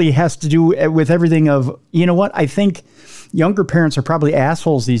probably has to do with everything of, you know what? I think younger parents are probably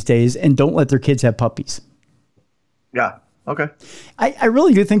assholes these days and don't let their kids have puppies. Yeah. Okay. I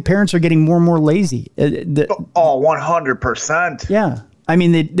really do think parents are getting more and more lazy. 100%. Yeah. I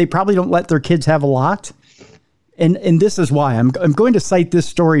mean, they probably don't let their kids have a lot. And this is why. I'm going to cite this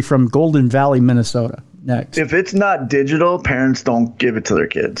story from Golden Valley, Minnesota next. If it's not digital, parents don't give it to their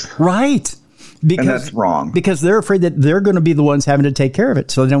kids. Right. Because, and that's wrong. Because they're afraid that they're going to be the ones having to take care of it.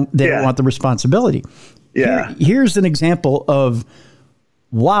 So they don't want the responsibility. Yeah. Here's an example of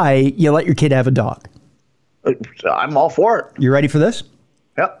why you let your kid have a dog. I'm all for it. You ready for this?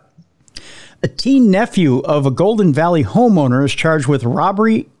 Yep. A teen nephew of a Golden Valley homeowner is charged with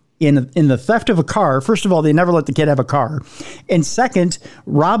robbery in the theft of a car. First of all, they never let the kid have a car. And second,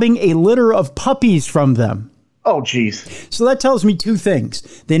 robbing a litter of puppies from them. Oh, geez. So that tells me two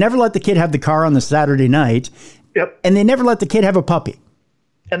things. They never let the kid have the car on the Saturday night. Yep. And they never let the kid have a puppy.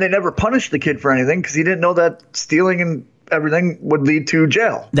 And they never punished the kid for anything because he didn't know that stealing and everything would lead to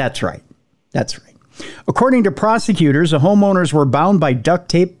jail. That's right. That's right. According to prosecutors, the homeowners were bound by duct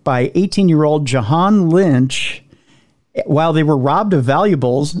tape by 18-year-old Jahan Lynch while they were robbed of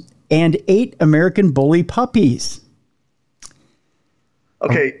valuables and 8 American Bully puppies.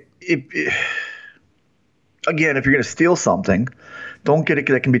 Okay. Again, if you're going to steal something, don't get it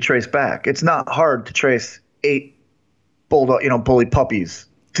that can be traced back. It's not hard to trace 8 bully puppies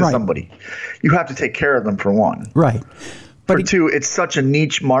to somebody. You have to take care of them, for one. Right. But for two, it's such a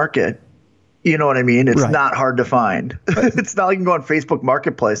niche market. You know what I mean? It's not hard to find. It's not like you can go on Facebook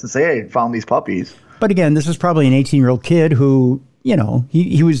Marketplace and say, hey, found these puppies. But again, this is probably an 18-year-old kid who, you know,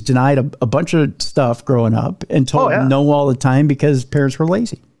 he was denied a bunch of stuff growing up and told no all the time because parents were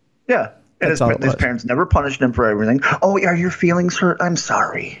lazy. Yeah. And his parents never punished him for everything. Oh, are your feelings hurt? I'm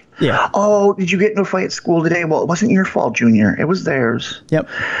sorry. Yeah. Oh, did you get into a fight at school today? Well, it wasn't your fault, Junior. It was theirs. Yep.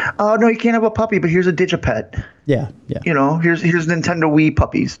 Oh, no, you can't have a puppy, but here's a Digipet. Yeah, yeah. You know, here's Nintendo Wii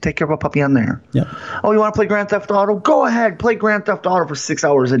puppies. Take care of a puppy on there. Yep. Oh, you want to play Grand Theft Auto? Go ahead. Play Grand Theft Auto for 6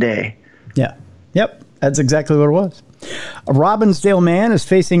 hours a day. Yeah. Yep. That's exactly what it was. A Robbinsdale man is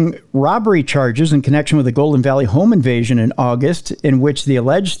facing robbery charges in connection with a Golden Valley home invasion in August, in which the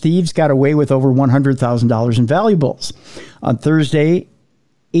alleged thieves got away with over $100,000 in valuables. On Thursday,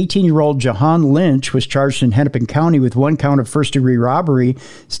 18-year-old Jahan Lynch was charged in Hennepin County with 1 count of first-degree robbery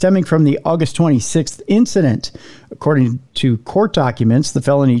stemming from the August 26th incident. According to court documents, the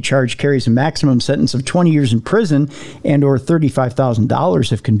felony charge carries a maximum sentence of 20 years in prison and or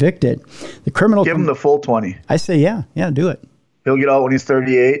 $35,000 if convicted. The criminal give him the full 20. I say, yeah, do it. He'll get out when he's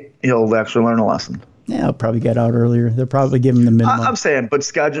 38. He'll actually learn a lesson. Yeah, he'll probably get out earlier. They'll probably give him the minimum. I'm saying, but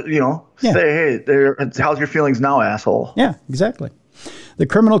schedule, say, hey, how's your feelings now, asshole? Yeah, exactly. The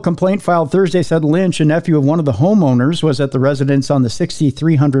criminal complaint filed Thursday said Lynch, a nephew of one of the homeowners, was at the residence on the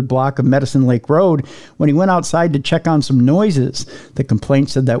 6300 block of Medicine Lake Road when he went outside to check on some noises. The complaint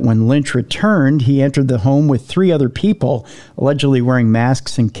said that when Lynch returned, he entered the home with 3 other people, allegedly wearing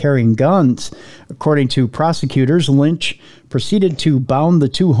masks and carrying guns. According to prosecutors, Lynch proceeded to bound the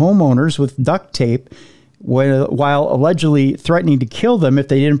 2 homeowners with duct tape while allegedly threatening to kill them if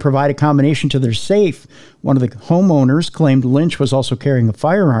they didn't provide a combination to their safe. One of the homeowners claimed Lynch was also carrying a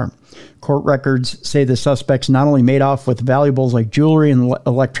firearm. Court records say the suspects not only made off with valuables like jewelry and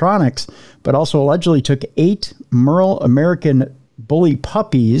electronics, but also allegedly took 8 Merle American Bully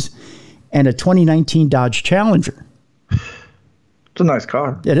puppies and a 2019 Dodge Challenger. It's a nice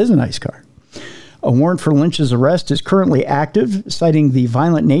car. It is a nice car. A warrant for Lynch's arrest is currently active, citing the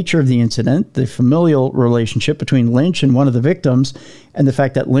violent nature of the incident, the familial relationship between Lynch and one of the victims, and the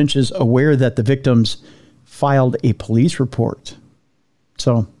fact that Lynch is aware that the victims filed a police report.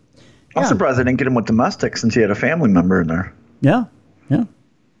 So, I'm surprised they didn't get him with domestic since he had a family member in there. Yeah.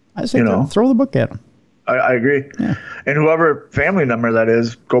 I say throw the book at him. I agree. Yeah. And whoever family member that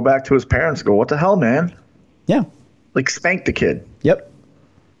is, go back to his parents. Go, what the hell, man? Yeah. Like, spank the kid. Yep.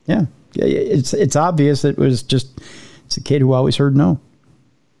 Yeah. It's obvious it's a kid who always heard no.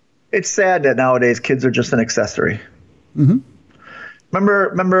 It's sad that nowadays kids are just an accessory. Mm-hmm.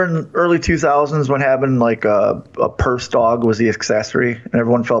 Remember in the early 2000s when having like a purse dog was the accessory, and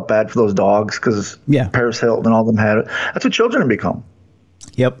everyone felt bad for those dogs because Paris Hilton and all of them had it. That's what children have become.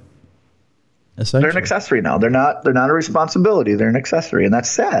 Yep. They're an accessory now. They're not a responsibility. They're an accessory, and that's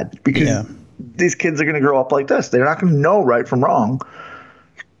sad because these kids are going to grow up like this. They're not going to know right from wrong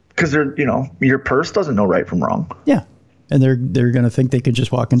because your purse doesn't know right from wrong. Yeah, and they're going to think they could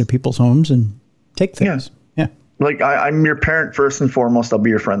just walk into people's homes and take things. Yeah. Like I'm your parent first and foremost. I'll be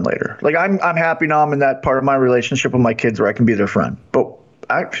your friend later. Like I'm happy now I'm in that part of my relationship with my kids where I can be their friend. But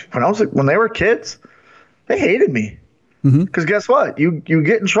when they were kids, they hated me. Because guess what? You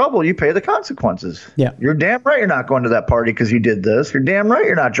get in trouble, you pay the consequences. Yeah. You're damn right you're not going to that party because you did this. You're damn right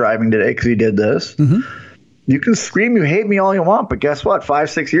you're not driving today because you did this. You can scream you hate me all you want, but guess what?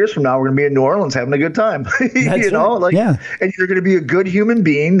 5-6 years from now, we're going to be in New Orleans having a good time. And you're going to be a good human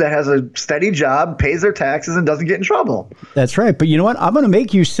being that has a steady job, pays their taxes, and doesn't get in trouble. That's right. But you know what? I'm going to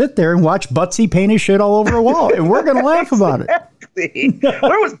make you sit there and watch Butsy paint his shit all over a wall, and we're going to laugh about it.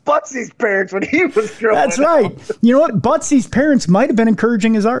 Where was Butsy's parents when he was growing up? That's right. You know what? Butsy's parents might have been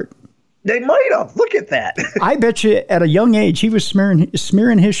encouraging his art. They might have. Look at that. I bet you at a young age, he was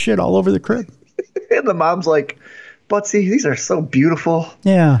smearing his shit all over the crib. And the mom's like, Butsy, these are so beautiful.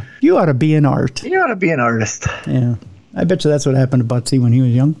 Yeah. You ought to be an art. You ought to be an artist. Yeah. I bet you that's what happened to Butsy when he was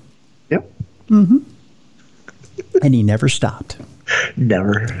young. Yep. And he never stopped.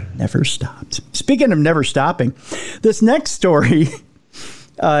 Never stopped. Speaking of never stopping, this next story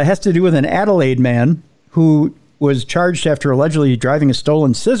has to do with an Adelaide man who was charged after allegedly driving a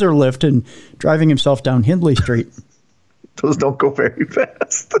stolen scissor lift and driving himself down Hindley Street. Those don't go very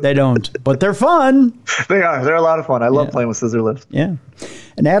fast. They don't, but they're fun. They are. They're a lot of fun. I love playing with scissor lifts. Yeah.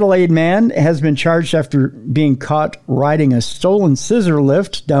 An Adelaide man has been charged after being caught riding a stolen scissor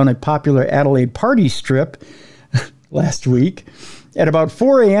lift down a popular Adelaide party strip last week. At about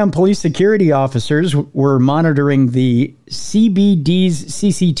 4 a.m., police security officers were monitoring the CBD's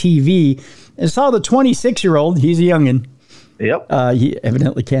CCTV and saw the 26-year-old, he's a youngin', he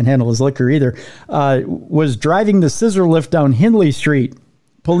evidently can't handle his liquor either, was driving the scissor lift down Hindley Street.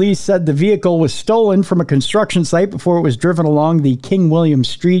 Police said the vehicle was stolen from a construction site before it was driven along the King William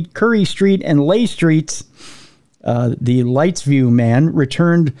Street, Curry Street, and Lay Streets. The Lightsview man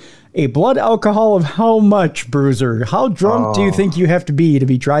returned a blood alcohol of how much, Bruiser? How drunk do you think you have to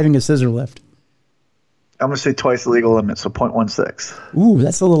be driving a scissor lift? I'm going to say twice the legal limit, so 0.16. Ooh,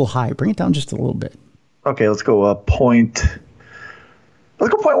 that's a little high. Bring it down just a little bit. Okay, let's go Let's go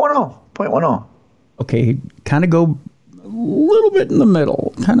 0.10. 0.10. Okay, kind of go a little bit in the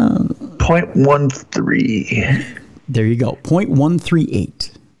middle. Kind of 0.13. There you go.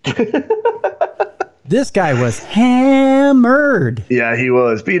 0.138. This guy was hammered. Yeah, he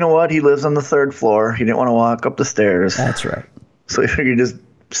was. But you know what? He lives on the 3rd floor. He didn't want to walk up the stairs. That's right. So he figured just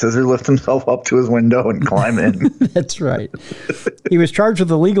scissor lift himself up to his window and climb in. That's right. He was charged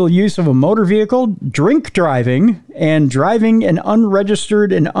with illegal use of a motor vehicle, drink driving, and driving an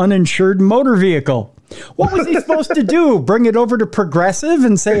unregistered and uninsured motor vehicle. What was he supposed to do? Bring it over to Progressive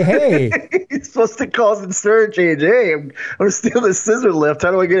and say, hey. He's supposed to call his insurance agent. Hey, I'm going to steal this scissor lift.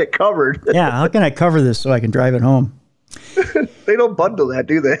 How do I get it covered? Yeah, how can I cover this so I can drive it home? They don't bundle that,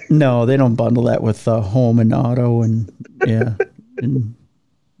 do they? No, they don't bundle that with home and auto and and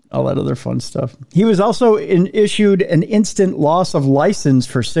all that other fun stuff. He was also issued an instant loss of license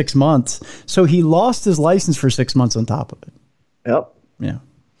for 6 months. So he lost his license for 6 months on top of it. Yep. Yeah.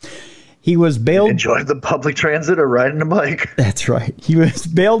 He was bailed. Enjoy the public transit or riding a bike. That's right. He was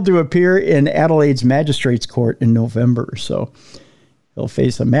bailed to appear in Adelaide's magistrates court in November. So he'll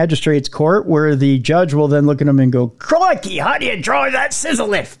face a magistrates court where the judge will then look at him and go, crikey, how do you drive that scissor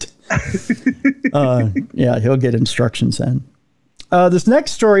lift? He'll get instructions then. This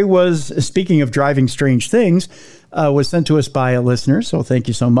next story was, speaking of driving strange things, was sent to us by a listener, so thank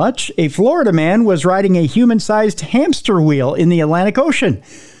you so much. A Florida man was riding a human-sized hamster wheel in the Atlantic Ocean.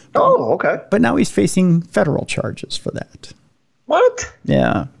 Oh, okay. But now he's facing federal charges for that. What?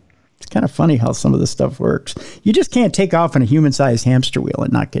 Yeah. It's kind of funny how some of this stuff works. You just can't take off on a human-sized hamster wheel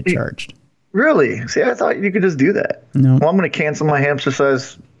and not get charged. Really? See, I thought you could just do that. No. Well, I'm going to cancel my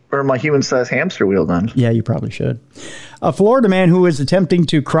my human-sized hamster wheel then. Yeah, you probably should. A Florida man who was attempting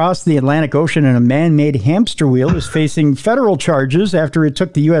to cross the Atlantic Ocean in a man-made hamster wheel is facing federal charges after it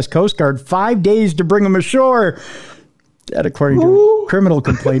took the U.S. Coast Guard 5 days to bring him ashore. That according to a criminal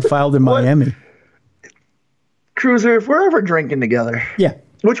complaint filed in Miami. Cruiser, if we're ever drinking together. Yeah.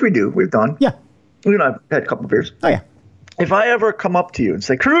 Which we do. We've done. Yeah. You know, I've had a couple beers. Oh, yeah. If I ever come up to you and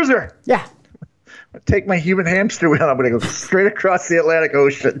say, Cruiser. Yeah. Take my human hamster wheel. I'm going to go straight across the Atlantic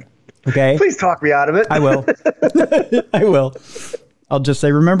Ocean. Okay. Please talk me out of it. I will. I will. I'll just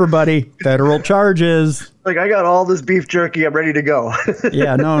say, remember, buddy, federal charges. Like, I got all this beef jerky. I'm ready to go.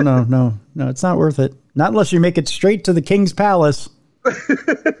 Yeah, no. It's not worth it. Not unless you make it straight to the king's palace.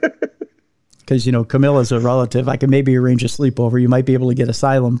 Because, Camilla's a relative. I can maybe arrange a sleepover. You might be able to get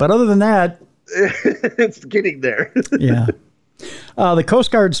asylum. But other than that. It's getting there. Yeah. The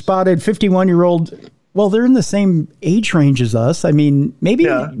Coast Guard spotted 51-year-old. Well, they're in the same age range as us. I mean, maybe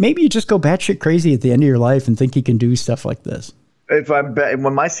you just go batshit crazy at the end of your life and think you can do stuff like this.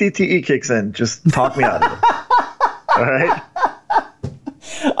 When my CTE kicks in, just talk me out of it. All right.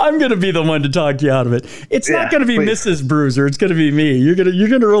 I'm going to be the one to talk you out of it. It's not going to be please. Mrs. Bruiser. It's going to be me. You're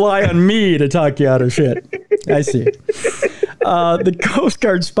going to rely on me to talk you out of shit. I see. The Coast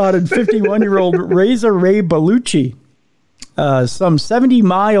Guard spotted 51-year-old Reza Ray Bellucci. Some 70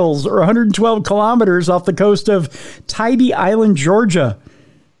 miles or 112 kilometers off the coast of Tybee Island, Georgia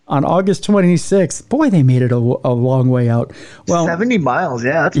on August 26th. Boy, they made it a long way out. Well, 70 miles,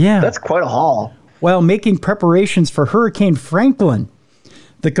 that's quite a haul. While making preparations for Hurricane Franklin,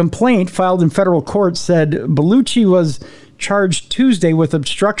 the complaint filed in federal court said Bellucci was charged Tuesday with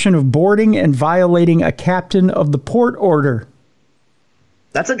obstruction of boarding and violating a captain of the port order.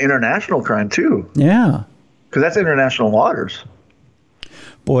 That's an international crime, too. Yeah. Because that's international waters.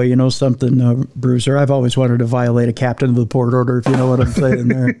 Boy, you know something, Bruiser? I've always wanted to violate a captain of the port order, if you know what I'm saying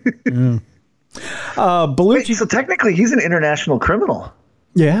there. Yeah. Bellucci. Wait, so technically, he's an international criminal.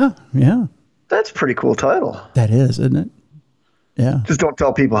 Yeah. That's a pretty cool title. That is, isn't it? Yeah. Just don't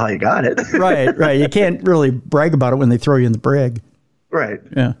tell people how you got it. Right. You can't really brag about it when they throw you in the brig. Right.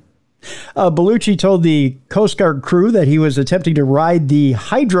 Yeah. Bellucci told the Coast Guard crew that he was attempting to ride the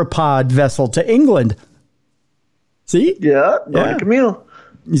hydropod vessel to England. See? Yeah. Camille.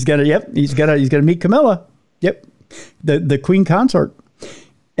 He's got to meet Camilla. Yep. The Queen Consort.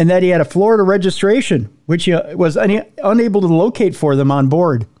 And that he had a Florida registration, which he was unable to locate for them on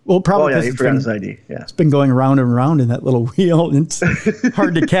board. Well, probably he forgot his ID. Yeah. It's been going around and around in that little wheel. And it's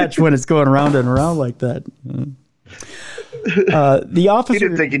hard to catch when it's going around and around like that. The officer... He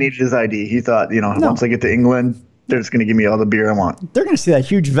didn't think he needed his ID. He thought, once I get to England, they're just going to give me all the beer I want. They're going to see that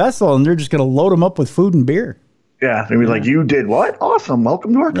huge vessel, and they're just going to load them up with food and beer. Yeah, they'd be like, you did what? Awesome.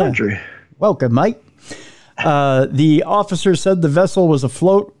 Welcome to our country. Welcome, Mike. The officer said the vessel was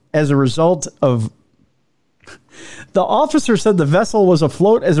afloat as a result of... The officer said the vessel was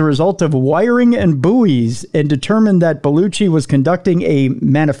afloat as a result of wiring and buoys and determined that Bellucci was conducting a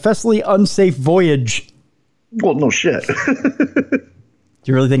manifestly unsafe voyage. Well, no shit. Do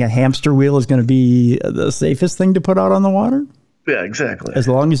you really think a hamster wheel is going to be the safest thing to put out on the water? Yeah, exactly. As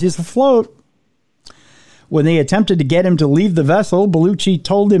long as he's afloat. When they attempted to get him to leave the vessel, Bellucci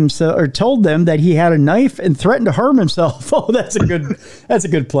told them that he had a knife and threatened to harm himself. Oh, that's a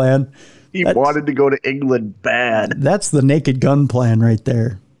good plan. He wanted to go to England bad. That's the Naked Gun plan right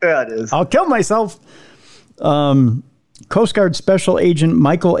there. Yeah, it is. I'll kill myself. Coast Guard Special Agent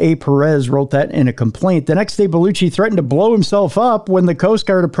Michael A. Perez wrote that in a complaint. The next day, Bellucci threatened to blow himself up when the Coast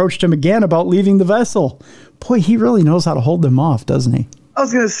Guard approached him again about leaving the vessel. Boy, he really knows how to hold them off, doesn't he? I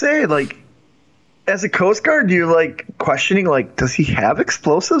was going to say, as a Coast Guard, you're questioning, does he have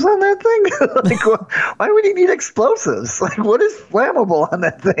explosives on that thing? Why would he need explosives? What is flammable on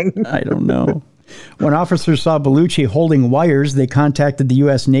that thing? I don't know. When officers saw Bellucci holding wires, they contacted the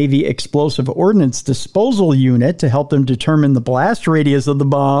U.S. Navy Explosive Ordnance Disposal Unit to help them determine the blast radius of the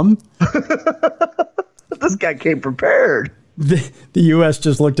bomb. This guy came prepared. The U.S.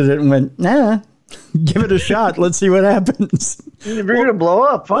 just looked at it and went, nah, give it a shot. Let's see what happens. If you're going to blow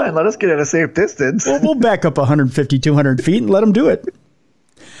up, fine. Let us get at a safe distance. We'll back up 150, 200 feet and let them do it.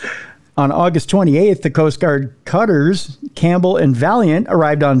 On August 28th, the Coast Guard cutters Campbell and Valiant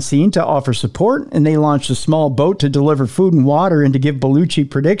arrived on scene to offer support, and they launched a small boat to deliver food and water and to give Bellucci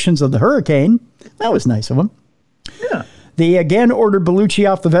predictions of the hurricane. That was nice of them. Yeah. They again ordered Bellucci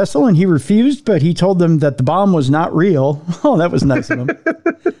off the vessel, and he refused, but he told them that the bomb was not real. Oh, that was nice of him.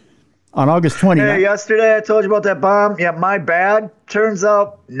 On August 29th. Hey, yesterday I told you about that bomb. Yeah, my bad. Turns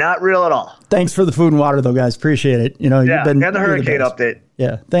out not real at all. Thanks for the food and water, though, guys. Appreciate it. And the hurricane update.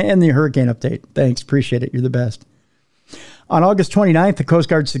 Yeah, and the hurricane update. Thanks. Appreciate it. You're the best. On August 29th, the Coast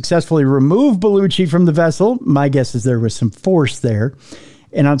Guard successfully removed Bellucci from the vessel. My guess is there was some force there.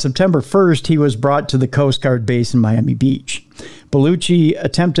 And on September 1st, he was brought to the Coast Guard base in Miami Beach. Bellucci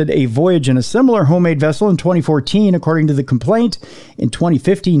attempted a voyage in a similar homemade vessel in 2014, according to the complaint. In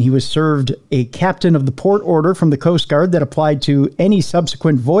 2015, he was served a captain of the port order from the Coast Guard that applied to any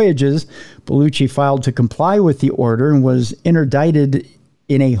subsequent voyages. Bellucci filed to comply with the order and was interdicted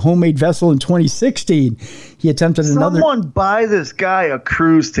in a homemade vessel in 2016. He attempted Someone buy this guy a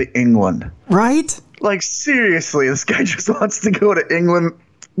cruise to England. Right? Like, seriously, this guy just wants to go to England.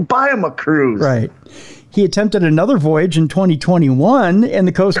 Buy him a cruise. Right. He attempted another voyage in 2021, and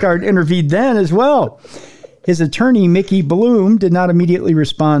the Coast Guard intervened then as well. His attorney, Mickey Bloom, did not immediately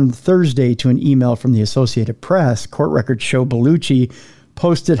respond Thursday to an email from the Associated Press. Court records show Bellucci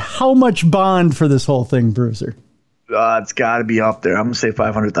posted how much bond for this whole thing, Bruiser? It's got to be up there. I'm going to say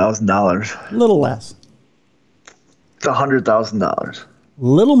 $500,000. A little less. It's $100,000.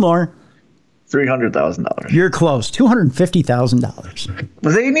 Little more. $300,000. You're close. $250,000.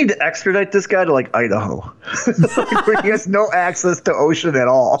 They need to extradite this guy to, like, Idaho. Where he has no access to ocean at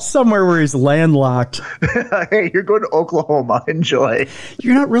all. Somewhere where he's landlocked. Hey, you're going to Oklahoma. Enjoy.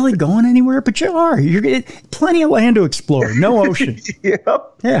 You're not really going anywhere, but you are. You're plenty of land to explore. No ocean.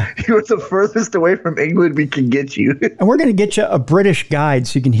 Yep. Yeah. You're the furthest away from England we can get you. And we're going to get you a British guide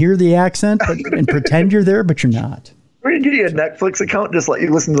so you can hear the accent and pretend you're there, but you're not. We're going to get you a Netflix account, just let you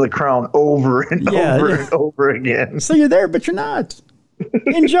listen to The Crown over and over and over again. So you're there, but you're not.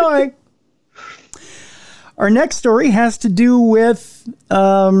 Enjoy. Our next story has to do with,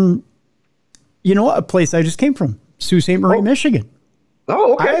 a place I just came from, Sault Ste. Marie, Michigan.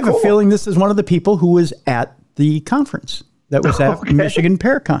 Oh, okay, I have a feeling this is one of the people who was at the conference that was at Michigan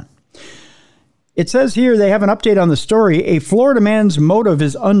Paracon. It says here they have an update on the story. A Florida man's motive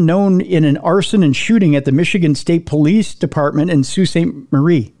is unknown in an arson and shooting at the Michigan State Police Department in Sault Ste.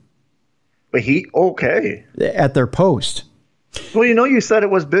 Marie. But at their post. Well, you said it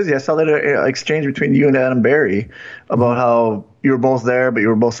was busy. I saw that exchange between you and Adam Berry about how you were both there, but you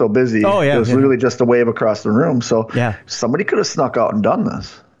were both so busy. Oh, yeah. It was literally just a wave across the room. So somebody could have snuck out and done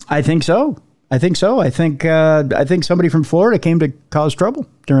this. I think so. I think somebody from Florida came to cause trouble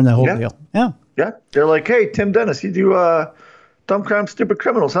during the whole deal. Yeah. Yeah, they're like, hey, Tim Dennis, you do dumb crime, stupid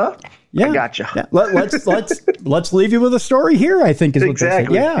criminals, huh? Yeah, I gotcha. Yeah. Let's leave you with a story here. I think is exactly.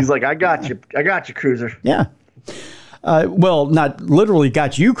 What they said. Yeah, he's like, I got you, cruiser. Yeah. Well, not literally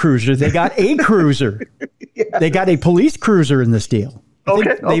got you, cruiser. They got a cruiser. They got a police cruiser in this deal.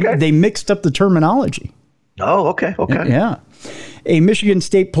 They mixed up the terminology. Oh, okay. Yeah. A Michigan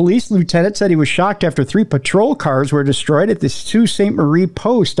State Police lieutenant said he was shocked after 3 patrol cars were destroyed at the Sault Ste. Marie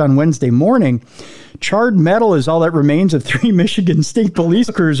post on Wednesday morning. Charred metal is all that remains of 3 Michigan State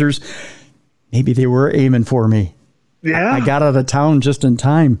Police cruisers. Maybe they were aiming for me. Yeah. I got out of town just in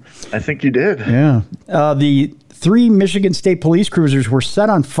time. I think you did. Yeah. The 3 Michigan State Police cruisers were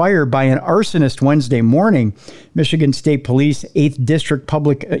set on fire by an arsonist Wednesday morning. Michigan State Police 8th District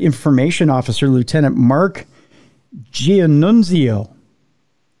Public Information Officer Lieutenant Mark Giannunzio.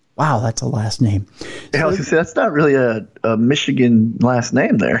 Wow, that's a last name. Yeah, I was gonna say, that's not really a Michigan last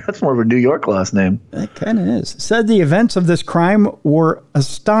name there. That's more of a New York last name. That kind of is. Said the events of this crime were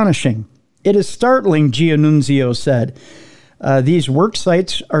astonishing. It is startling, Giannunzio said. These work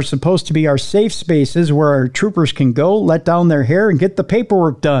sites are supposed to be our safe spaces where our troopers can go, let down their hair, and get the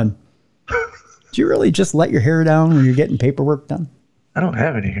paperwork done. Do you really just let your hair down when you're getting paperwork done? I don't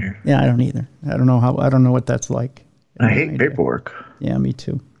have any hair. Yeah, I don't either. I don't know what that's like. I hate paperwork. Yeah, me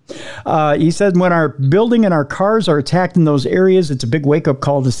too. He said when our building and our cars are attacked in those areas, it's a big wake-up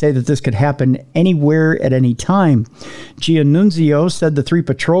call to say that this could happen anywhere at any time. Giannunzio said the 3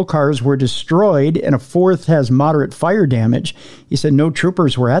 patrol cars were destroyed and a 4th has moderate fire damage. He said no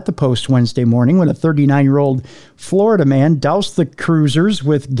troopers were at the post Wednesday morning when a 39-year-old Florida man doused the cruisers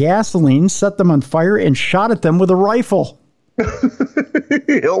with gasoline, set them on fire, and shot at them with a rifle.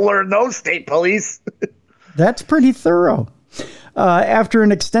 He'll learn those, state police. That's pretty thorough. After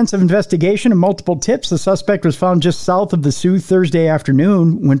an extensive investigation and multiple tips, the suspect was found just south of the Sioux Thursday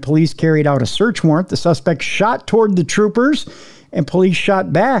afternoon. When police carried out a search warrant, the suspect shot toward the troopers, and police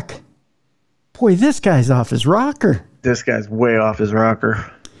shot back. Boy, this guy's off his rocker. This guy's way off his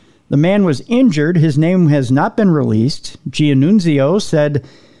rocker. The man was injured. His name has not been released. Giannunzio said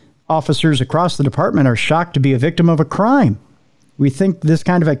officers across the department are shocked to be a victim of a crime. We think this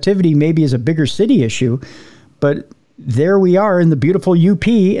kind of activity maybe is a bigger city issue, but There we are in the beautiful UP,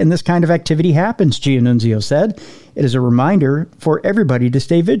 and this kind of activity happens, Giannunzio said. It is a reminder for everybody to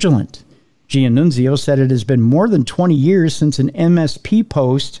stay vigilant. Giannunzio said it has been more than 20 years since an MSP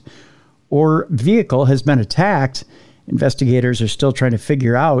post or vehicle has been attacked. Investigators are still trying to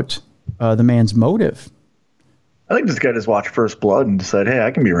figure out the man's motive. I think this guy just watched First Blood and decided, hey, I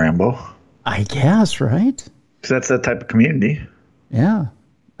can be Rambo. I guess, right? Because that's that type of community. Yeah.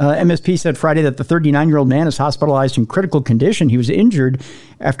 MSP said Friday that the 39-year-old man is hospitalized in critical condition. He was injured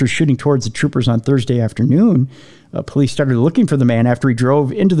after shooting towards the troopers on Thursday afternoon. Police started looking for the man after he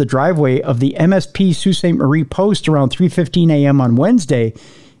drove into the driveway of the MSP Sault Ste. Marie post around 3:15 a.m. on Wednesday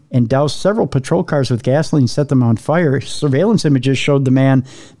and doused several patrol cars with gasoline, set them on fire. Surveillance images showed the man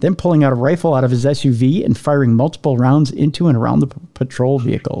then pulling out a rifle out of his SUV and firing multiple rounds into and around the patrol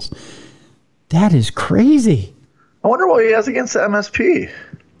vehicles. That is crazy. I wonder what he has against the MSP.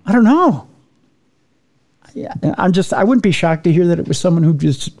 I don't know. Yeah, I wouldn't be shocked to hear that it was someone who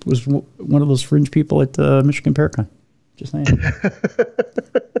just was one of those fringe people at Michigan Paracon. Just saying.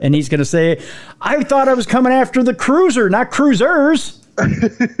 And he's going to say, I thought I was coming after the cruiser, not cruisers.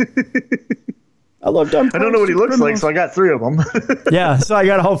 I love dumb. I don't know what he looks like, so I got 3 of them. Yeah, so I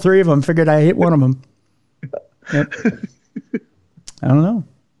got all 3 of them. Figured I hit one of them. Yep. I don't know.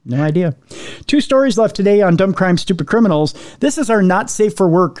 No idea. 2 stories left today on Dumb Crime, Stupid Criminals. This is our not safe for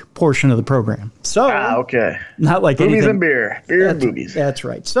work portion of the program. So, okay. Not like boobies anything. And beer. Beer and boobies. That's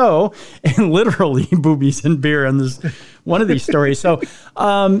right. So, and literally boobies and beer on this one of these stories. So,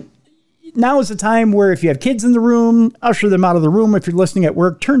 now is the time where if you have kids in the room, usher them out of the room. If you're listening at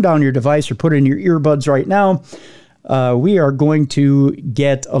work, turn down your device or put in your earbuds right now. We are going to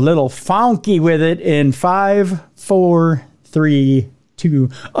get a little funky with it in 5, 4, 3, 2,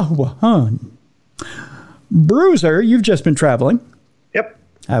 1. Bruiser, you've just been traveling. Yep.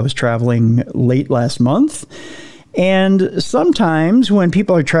 I was traveling late last month. And sometimes when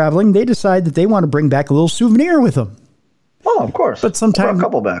people are traveling, they decide that they want to bring back a little souvenir with them. Oh, of course. But sometimes a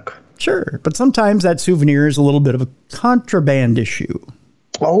couple back. Sure. But sometimes that souvenir is a little bit of a contraband issue.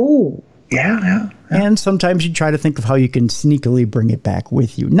 Oh, yeah. And sometimes you try to think of how you can sneakily bring it back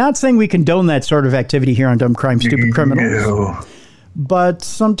with you. Not saying we condone that sort of activity here on Dumb Crime, Stupid Criminals. No. But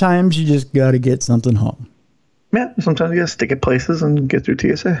sometimes you just got to get something home. Yeah, sometimes you got to stick it places and get through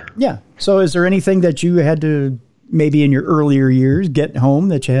TSA. Yeah. So is there anything that you had to, maybe in your earlier years, get home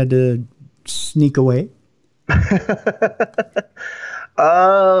that you had to sneak away?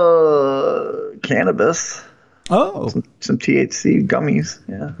 Cannabis. Oh. Some THC gummies.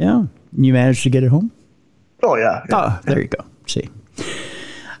 Yeah. Yeah. You managed to get it home? Oh, yeah. Oh, there you go. See.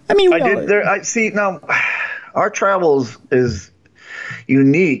 I mean, I see. Now, our travels is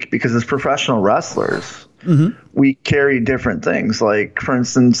unique because as professional wrestlers, we carry different things. Like, for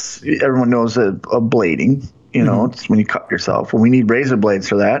instance, everyone knows a blading. You know, it's when you cut yourself. Well, we need razor blades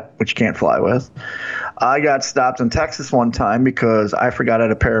for that, which you can't fly with. I got stopped in Texas one time because I forgot I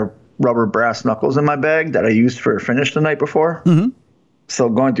had a pair of rubber brass knuckles in my bag that I used for a finish the night before. So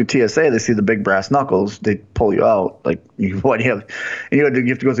going through TSA, they see the big brass knuckles. They pull you out. Like, what do you have? And you have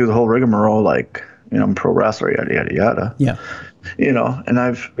to go through the whole rigmarole, like, you know, I'm a pro wrestler, yada, yada, yada. Yeah. You know, and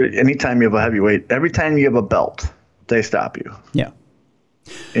anytime you have a heavyweight, every time you have a belt, they stop you. Yeah.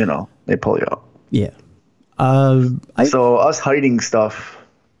 You know, they pull you out. Yeah. So us hiding stuff,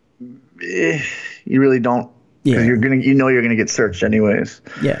 you really don't. Because you're gonna get searched anyways.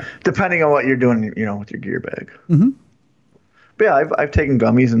 Yeah. Depending on what you're doing, you know, with your gear bag. But yeah, I've taken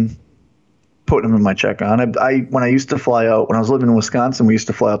gummies and put them in my check-on. When I used to fly out, when I was living in Wisconsin, we used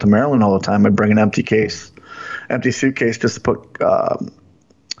to fly out to Maryland all the time. I'd bring an empty suitcase just to put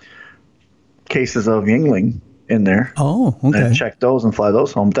cases of Yingling in there. Oh, okay. And check those and fly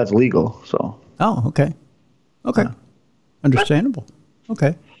those home. But that's legal, so. Oh, okay. Okay. Understandable.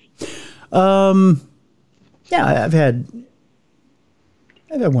 Okay. Yeah, I've had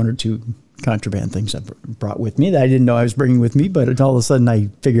 1 or 2 contraband things I brought with me that I didn't know I was bringing with me, but all of a sudden I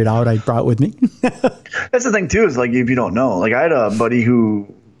figured out I brought with me. That's the thing too, is like, if you don't know, like I had a buddy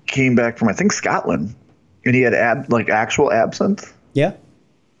who came back from, I think, Scotland, and he had actual absinthe. Yeah.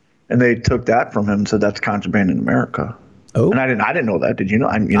 And they took that from him and said that's contraband in America. Oh. And I didn't know that. Did you know?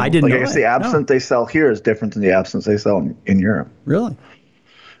 I didn't know. I guess the absinthe they sell here is different than the absinthe they sell in Europe. Really?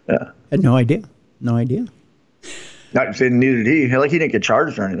 Yeah. I had no idea. No idea. Not saying neither did he. Like, he didn't get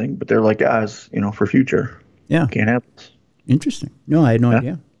charged or anything, but they're like, guys, you know, for future. Yeah. Can't have this. Interesting. No, I had no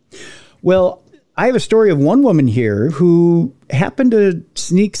idea. Well, I have a story of one woman here who happened to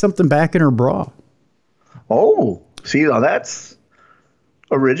sneak something back in her bra. Oh, see, now that's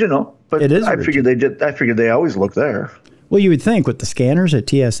original. But it is. I figured they always look there. Well, you would think with the scanners at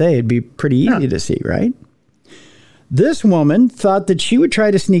TSA, it'd be pretty easy to see, right? This woman thought that she would try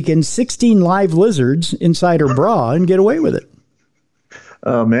to sneak in 16 live lizards inside her bra and get away with it.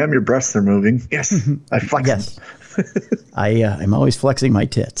 Ma'am, your breasts are moving. Yes, I flex. Yes. I'm always flexing my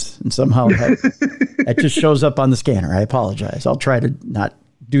tits, and somehow that just shows up on the scanner. I apologize. I'll try to not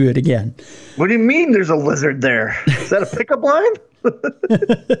do it again. What do you mean there's a lizard there? Is that a pickup line?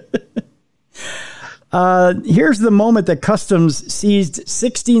 Here's the moment that Customs seized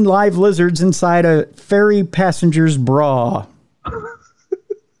 16 live lizards inside a ferry passenger's bra.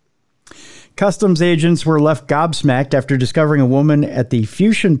 Customs agents were left gobsmacked after discovering a woman at the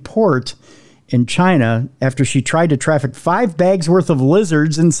Fushun port in China after she tried to traffic 5 bags worth of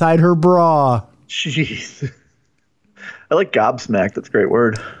lizards inside her bra. Jeez. I like gobsmacked. That's a great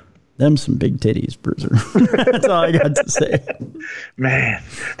word. Them some big titties, Bruiser. That's all I got to say. Man,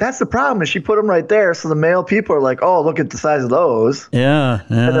 that's the problem is she put them right there. So the male people are like, oh, look at the size of those. Yeah.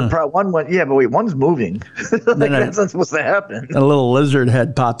 And then one went, yeah, but wait, one's moving. That's not supposed to happen. A little lizard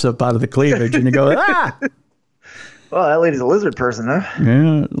head pops up out of the cleavage and you go, ah! Well, that lady's a lizard person, huh?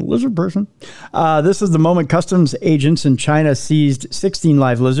 Yeah, lizard person. This is the moment Customs agents in China seized 16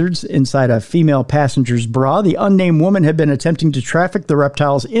 live lizards inside a female passenger's bra. The unnamed woman had been attempting to traffic the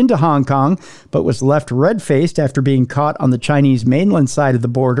reptiles into Hong Kong, but was left red-faced after being caught on the Chinese mainland side of the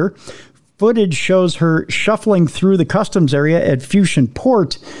border. Footage shows her shuffling through the customs area at Fushun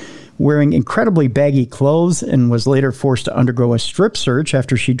Port, wearing incredibly baggy clothes, and was later forced to undergo a strip search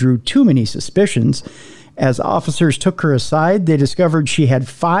after she drew too many suspicions. As officers took her aside, they discovered she had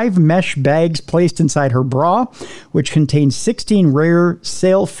 5 mesh bags placed inside her bra, which contained 16 rare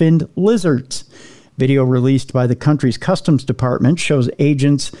sail-finned lizards. Video released by the country's customs department shows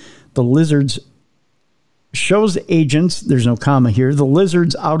agents, there's no comma here, the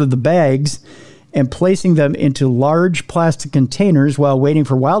lizards out of the bags and placing them into large plastic containers while waiting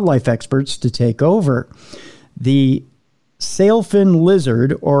for wildlife experts to take over. The sail-fin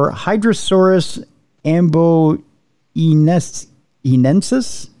lizard, or Hydrosaurus amboinensis,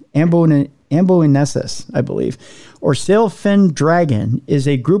 I believe, or sail-fin dragon, is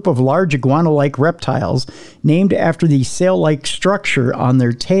a group of large iguana-like reptiles named after the sail-like structure on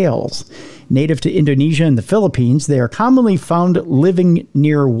their tails. Native to Indonesia and the Philippines, they are commonly found living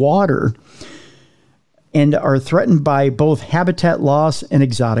near water and are threatened by both habitat loss and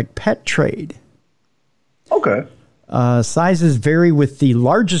exotic pet trade. Okay. Sizes vary, with the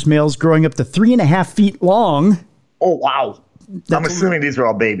largest males growing up to 3.5 feet long. Oh, wow. I'm assuming these are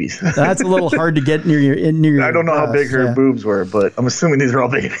all babies. That's a little hard to get near your I don't know how big her boobs were, but I'm assuming these are all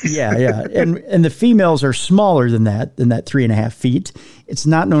babies. Yeah. And the females are smaller than that 3.5 feet. It's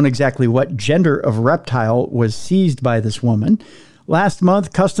not known exactly what gender of reptile was seized by this woman. Last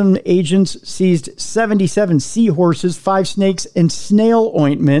month, customs agents seized 77 seahorses, 5 snakes, and snail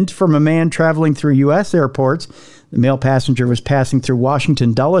ointment from a man traveling through U.S. airports. The male passenger was passing through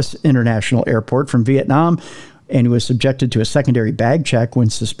Washington Dulles International Airport from Vietnam, and he was subjected to a secondary bag check when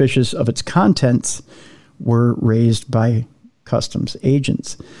suspicious of its contents were raised by customs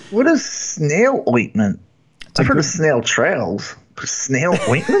agents. What is snail ointment? I've heard of snail trails. Snail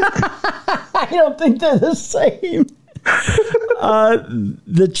ointment? I don't think they're the same.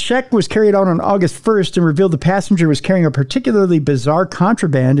 The check was carried out on August 1st and revealed the passenger was carrying a particularly bizarre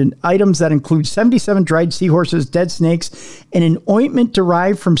contraband and items that include 77 dried seahorses, dead snakes, and an ointment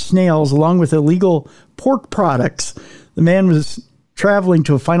derived from snails, along with illegal pork products. The man was traveling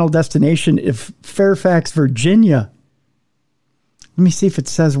to a final destination of Fairfax, Virginia. Let me see if it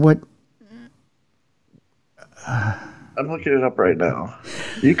says what... I'm looking it up right now.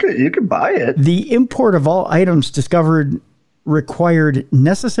 You could buy it. The import of all items discovered required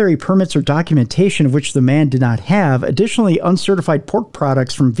necessary permits or documentation of which the man did not have. Additionally, uncertified pork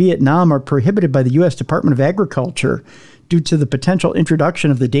products from Vietnam are prohibited by the U.S. Department of Agriculture due to the potential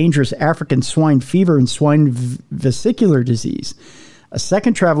introduction of the dangerous African swine fever and swine vesicular disease. A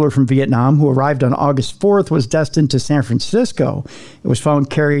second traveler from Vietnam who arrived on August 4th was destined to San Francisco. It was found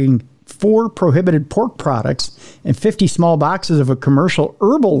carrying 4 prohibited pork products and 50 small boxes of a commercial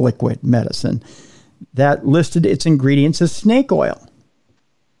herbal liquid medicine that listed its ingredients as snake oil.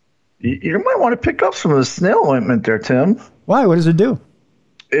 You might want to pick up some of the snail ointment there, Tim. Why? What does it do?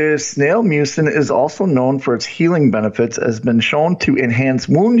 Snail mucin is also known for its healing benefits, has been shown to enhance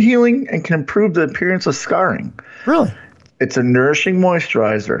wound healing and can improve the appearance of scarring. Really? It's a nourishing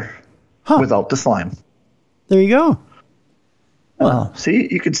moisturizer without the slime. There you go. Well, see,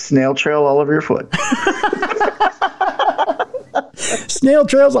 you could snail trail all over your foot. Snail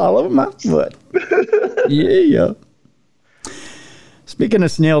trails all over my foot. Yeah. Speaking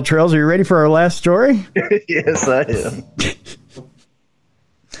of snail trails, are you ready for our last story? Yes, I am.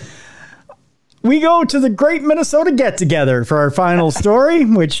 We go to the Great Minnesota Get-Together for our final story,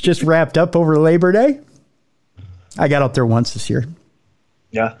 which just wrapped up over Labor Day. I got out there once this year.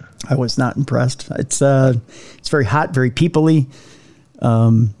 Yeah. I was not impressed. It's very hot, very people-y.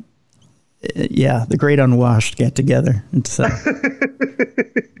 Yeah, the Great Unwashed Get-Together. It's or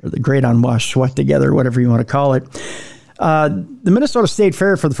the Great Unwashed Sweat Together, whatever you want to call it. The Minnesota State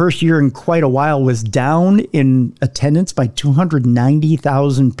Fair for the first year in quite a while was down in attendance by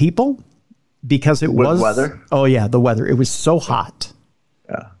 290,000 people because it was weather. Oh yeah, the weather. It was so hot.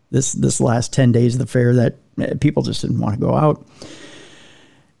 Yeah. This last 10 days of the fair that people just didn't want to go out.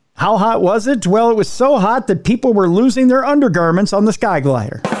 How hot was it? Well, it was so hot that people were losing their undergarments on the Sky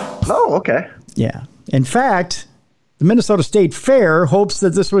Glider. Oh, okay. Yeah. In fact, the Minnesota State Fair hopes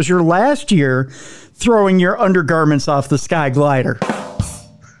that this was your last year throwing your undergarments off the Sky Glider.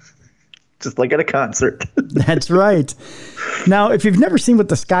 Just like at a concert. That's right. Now, if you've never seen what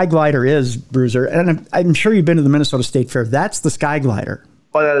the Sky Glider is, Bruiser, and I'm sure you've been to the Minnesota State Fair, that's the Sky Glider.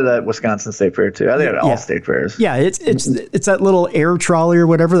 Oh, that Wisconsin State Fair too. I think all state fairs. Yeah, it's that little air trolley or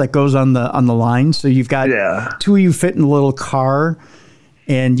whatever that goes on the line. So you've got two of you fit in a little car,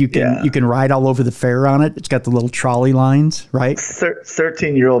 and you can ride all over the fair on it. It's got the little trolley lines, right?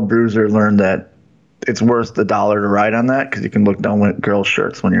 13-year-old Bruiser learned that it's worth the $1 to ride on that because you can look down at girls'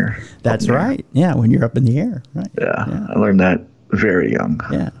 shirts when you're. That's right. Yeah, when you're up in the air. Right. Yeah, I learned that very young.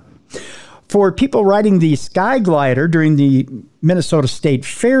 Yeah. For people riding the Sky Glider during the Minnesota State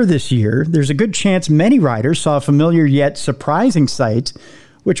Fair this year, there's a good chance many riders saw a familiar yet surprising sight,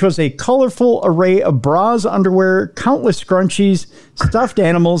 which was a colorful array of bras, underwear, countless scrunchies, stuffed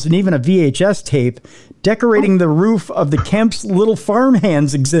animals, and even a VHS tape decorating the roof of the Kemp's Little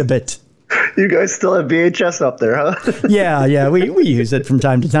Farmhands exhibit. You guys still have VHS up there, huh? Yeah, we use it from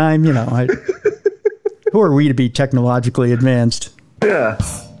time to time. You know, who are we to be technologically advanced? Yeah.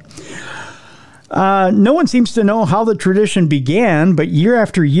 No one seems to know how the tradition began, but year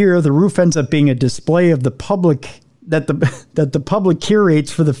after year, the roof ends up being a display of the public that the public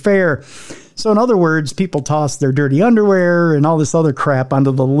curates for the fair. So in other words, people toss their dirty underwear and all this other crap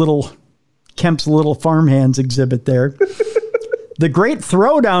onto the Kemp's Little Farmhands exhibit there. The Great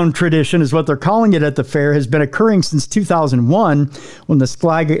Throwdown tradition is what they're calling it at the fair, has been occurring since 2001 when the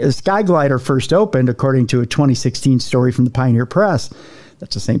Sky Glider first opened, according to a 2016 story from the Pioneer Press.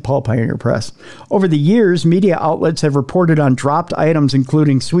 That's the St. Paul Pioneer Press. Over the years, media outlets have reported on dropped items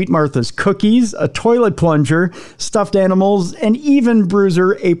including Sweet Martha's cookies, a toilet plunger, stuffed animals, and even,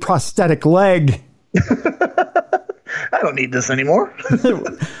 Bruiser, a prosthetic leg. I don't need this anymore.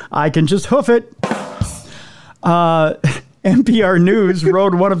 I can just hoof it. NPR News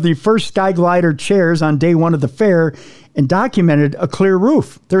rode one of the first Sky Glider chairs on day one of the fair and documented a clear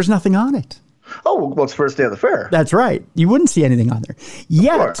roof. There's nothing on it. Oh, well, it's first day of the fair. That's right. You wouldn't see anything on there.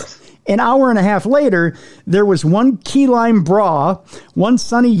 Yet, an hour and a half later, there was one key lime bra, one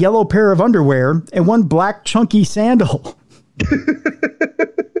sunny yellow pair of underwear, and one black chunky sandal.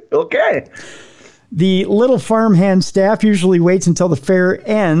 Okay. The Little Farmhand staff usually waits until the fair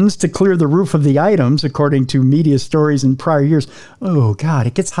ends to clear the roof of the items, according to media stories in prior years. Oh, God,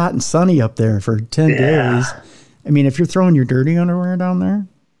 it gets hot and sunny up there for 10 days. I mean, if you're throwing your dirty underwear down there.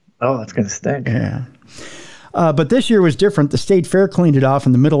 Oh, that's going to stink. Yeah. But this year was different. The state fair cleaned it off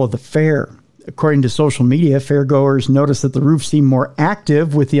in the middle of the fair. According to social media, fairgoers noticed that the roof seemed more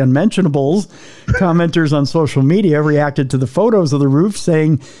active with the unmentionables. Commenters on social media reacted to the photos of the roof,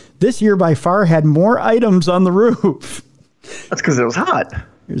 saying this year by far had more items on the roof. That's because it was hot.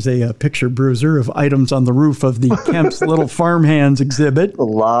 Here's a picture, Bruiser, of items on the roof of the Kemp's Little Farmhands exhibit. A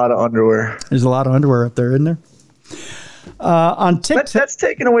lot of underwear. There's a lot of underwear up there, isn't there? On TikTok, that's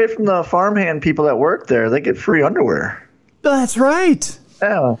taken away from the farmhand people that work there. They get free underwear. That's right.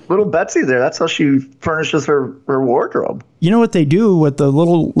 Yeah, little Betsy there. That's how she furnishes her wardrobe. You know what they do? What the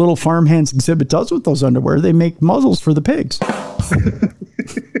little Farmhands exhibit does with those underwear? They make muzzles for the pigs.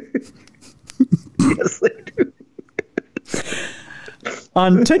 Yes, they do.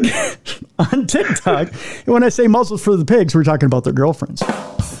 On TikTok, when I say muzzles for the pigs, we're talking about their girlfriends.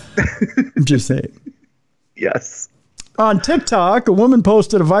 I'm just saying. Yes. On TikTok, a woman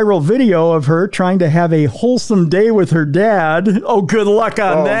posted a viral video of her trying to have a wholesome day with her dad. Oh, good luck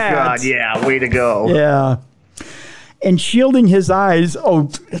on that. Oh, God, yeah. Way to go. Yeah. And shielding his eyes.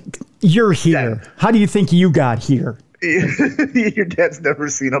 Oh, you're here. Dad. How do you think you got here? Your dad's never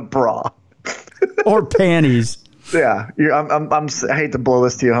seen a bra. Or panties. Yeah. I hate to blow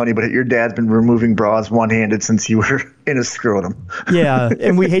this to you, honey, but your dad's been removing bras one-handed since you were in his scrotum. Yeah.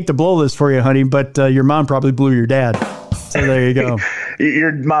 And we hate to blow this for you, honey, but your mom probably blew your dad. So there you go.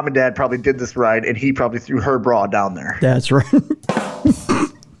 Your mom and dad probably did this ride, and he probably threw her bra down there. That's right.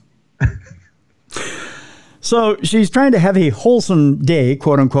 So she's trying to have a wholesome day,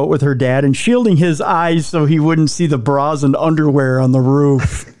 quote unquote, with her dad and shielding his eyes so he wouldn't see the bras and underwear on the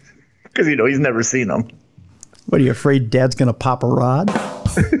roof. Because, he's never seen them. What, are you afraid dad's going to pop a rod?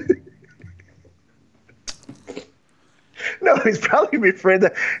 No, he's probably going to be afraid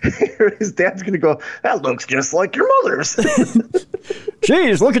that his dad's going to go, that looks just like your mother's.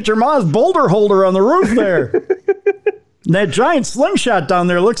 Jeez, look at your mom's boulder holder on the roof there. And that giant slingshot down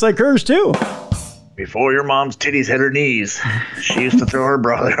there looks like hers, too. Before your mom's titties hit her knees, she used to throw her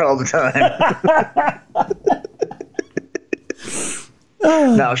bra there all the time.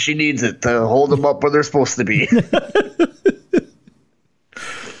 Now she needs it to hold them up where they're supposed to be. It's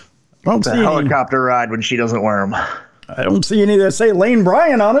a helicopter ride when she doesn't wear them. I don't see any that say Lane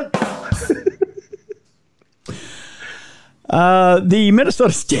Bryant on it. The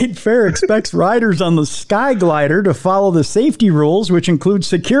Minnesota State Fair expects riders on the Sky Glider to follow the safety rules, which include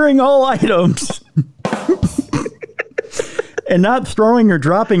securing all items and not throwing or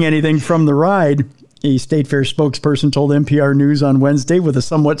dropping anything from the ride. A State Fair spokesperson told NPR News on Wednesday with a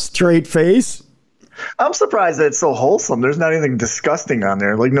somewhat straight face. I'm surprised that it's so wholesome. There's not anything disgusting on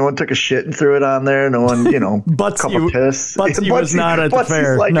there. Like, no one took a shit and threw it on there. No one, cup of piss. Butsy was not at the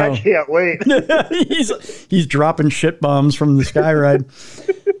fair. Like, no. I can't wait. he's dropping shit bombs from the Sky Ride.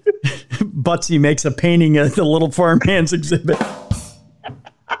 Butsy makes a painting at the Little Farm Hands exhibit.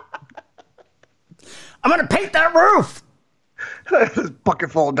 I'm going to paint that roof. This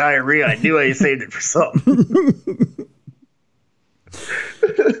bucket full of diarrhea. I knew I saved it for something.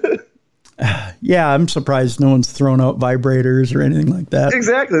 Yeah, I'm surprised no one's thrown out vibrators or anything like that.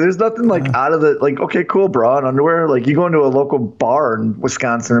 Exactly. There's nothing like out of the, like, okay, cool, bra and underwear. Like, you go into a local bar in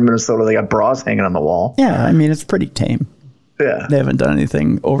Wisconsin or Minnesota, they got bras hanging on the wall. Yeah, I mean, it's pretty tame. Yeah. They haven't done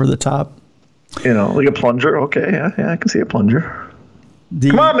anything over the top. Like a plunger. Okay, yeah, I can see a plunger.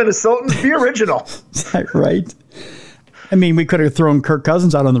 Come on, Minnesotans, be original. Is that right? I mean, we could have thrown Kirk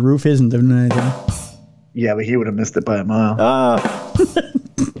Cousins out on the roof. He isn't doing anything. Yeah, but he would have missed it by a mile.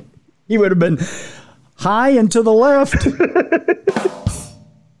 He would have been high and to the left.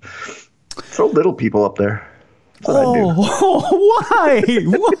 Throw little people up there. Why?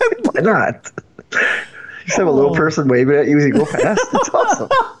 Why not? Just have a little person waving at you as you go past. It's awesome.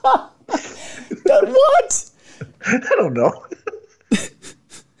 What? I don't know.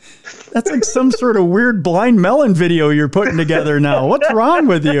 That's like some sort of weird Blind Melon video you're putting together now. What's wrong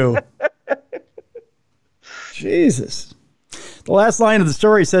with you? Jesus. The last line of the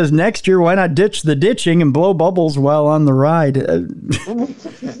story says, next year, why not ditch the ditching and blow bubbles while on the ride?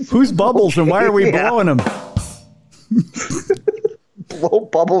 Whose bubbles and why are we blowing them? Blow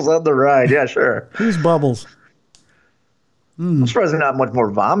bubbles on the ride. Yeah, sure. Whose bubbles? I'm surprised there's not much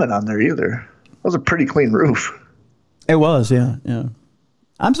more vomit on there either. That was a pretty clean roof. It was, yeah.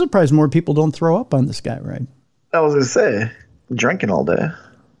 I'm surprised more people don't throw up on the Sky Ride. I was going to say, drinking all day.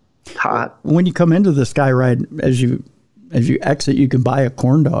 It's hot. When you come into the Sky Ride, as you exit, you can buy a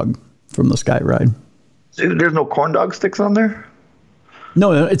corn dog from the Sky Ride. There's no corn dog sticks on there?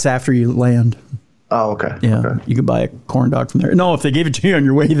 No, it's after you land. Oh, okay. Yeah, okay. You could buy a corn dog from there. No, if they gave it to you on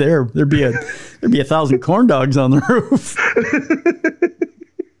your way there, there'd be 1,000 corn dogs on the roof.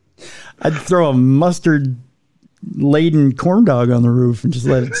 I'd throw a mustard-laden corn dog on the roof and just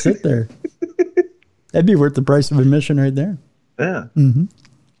let it sit there. That'd be worth the price of admission right there. Yeah. Mm-hmm.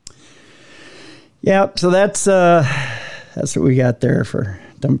 Yeah, so that's what we got there for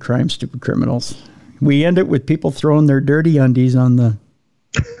Dumb Crime, Stupid Criminals. We end it with people throwing their dirty undies on the...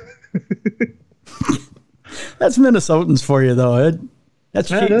 That's Minnesotans for you, though. That's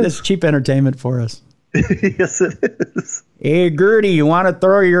cheap. That's cheap entertainment for us. Yes, it is. Hey, Gertie, you want to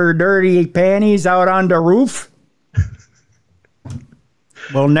throw your dirty panties out on the roof?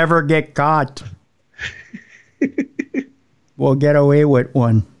 We'll never get caught. We'll get away with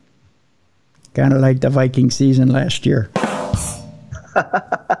one. Kind of like the Viking season last year.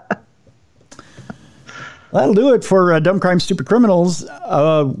 That'll do it for Dumb Crime, Stupid Criminals.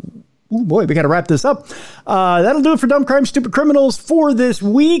 Oh boy, we got to wrap this up. That'll do it for Dumb Crime, Stupid Criminals for this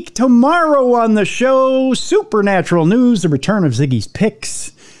week. Tomorrow on the show, Supernatural News, the return of Ziggy's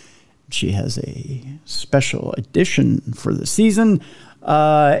Picks. She has a special edition for the season.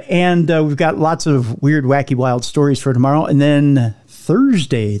 And we've got lots of weird, wacky, wild stories for tomorrow. And then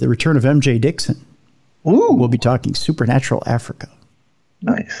Thursday, the return of MJ Dixon. Ooh. We'll be talking Supernatural Africa.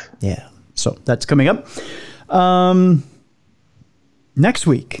 Nice. Yeah. So that's coming up. Next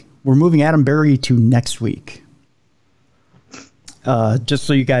week, we're moving Adam Berry to next week. just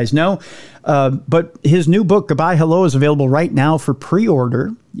so you guys know. But his new book, Goodbye Hello, is available right now for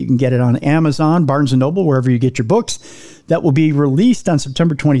pre-order. You can get it on Amazon, Barnes & Noble, wherever you get your books. That will be released on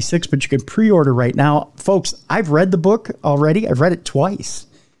September 26th, but you can pre-order right now. Folks, I've read the book already. I've read it twice.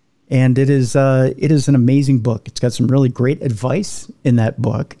 And it is an amazing book. It's got some really great advice in that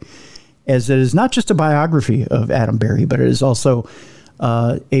book, as it is not just a biography of Adam Berry, but it is also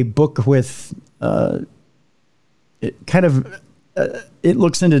a book with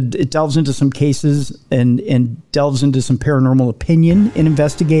it delves into some cases and delves into some paranormal opinion in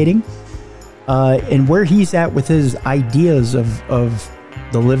investigating, and where he's at with his ideas of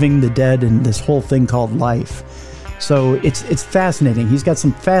the living, the dead, and this whole thing called life. So it's fascinating. He's got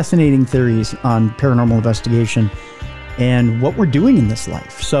some fascinating theories on paranormal investigation and what we're doing in this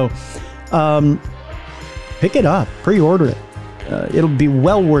life. So pick it up, pre-order it. It'll be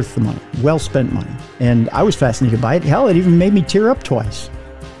well worth the money, well spent money. And I was fascinated by it. Hell, it even made me tear up twice.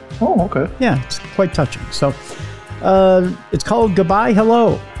 Oh, okay. Yeah, it's quite touching. So it's called Goodbye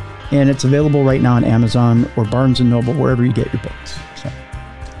Hello, and it's available right now on Amazon or Barnes & Noble, wherever you get your books.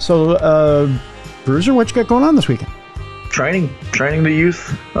 So Bruiser, what you got going on this weekend? Training the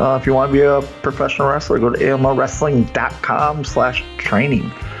youth. If you want to be a professional wrestler, go to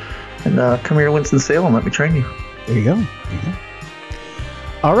amlwrestling.com/training. And come here to Winston-Salem. Let me train you. There you go.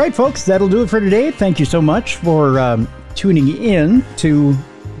 All right, folks, that'll do it for today. Thank you so much for tuning in to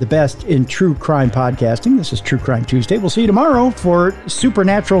the best in true crime podcasting. This is True Crime Tuesday. We'll see you tomorrow for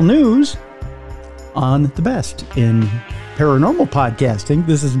supernatural news on the best in paranormal podcasting.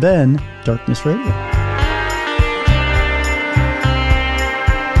 This has been Darkness Radio.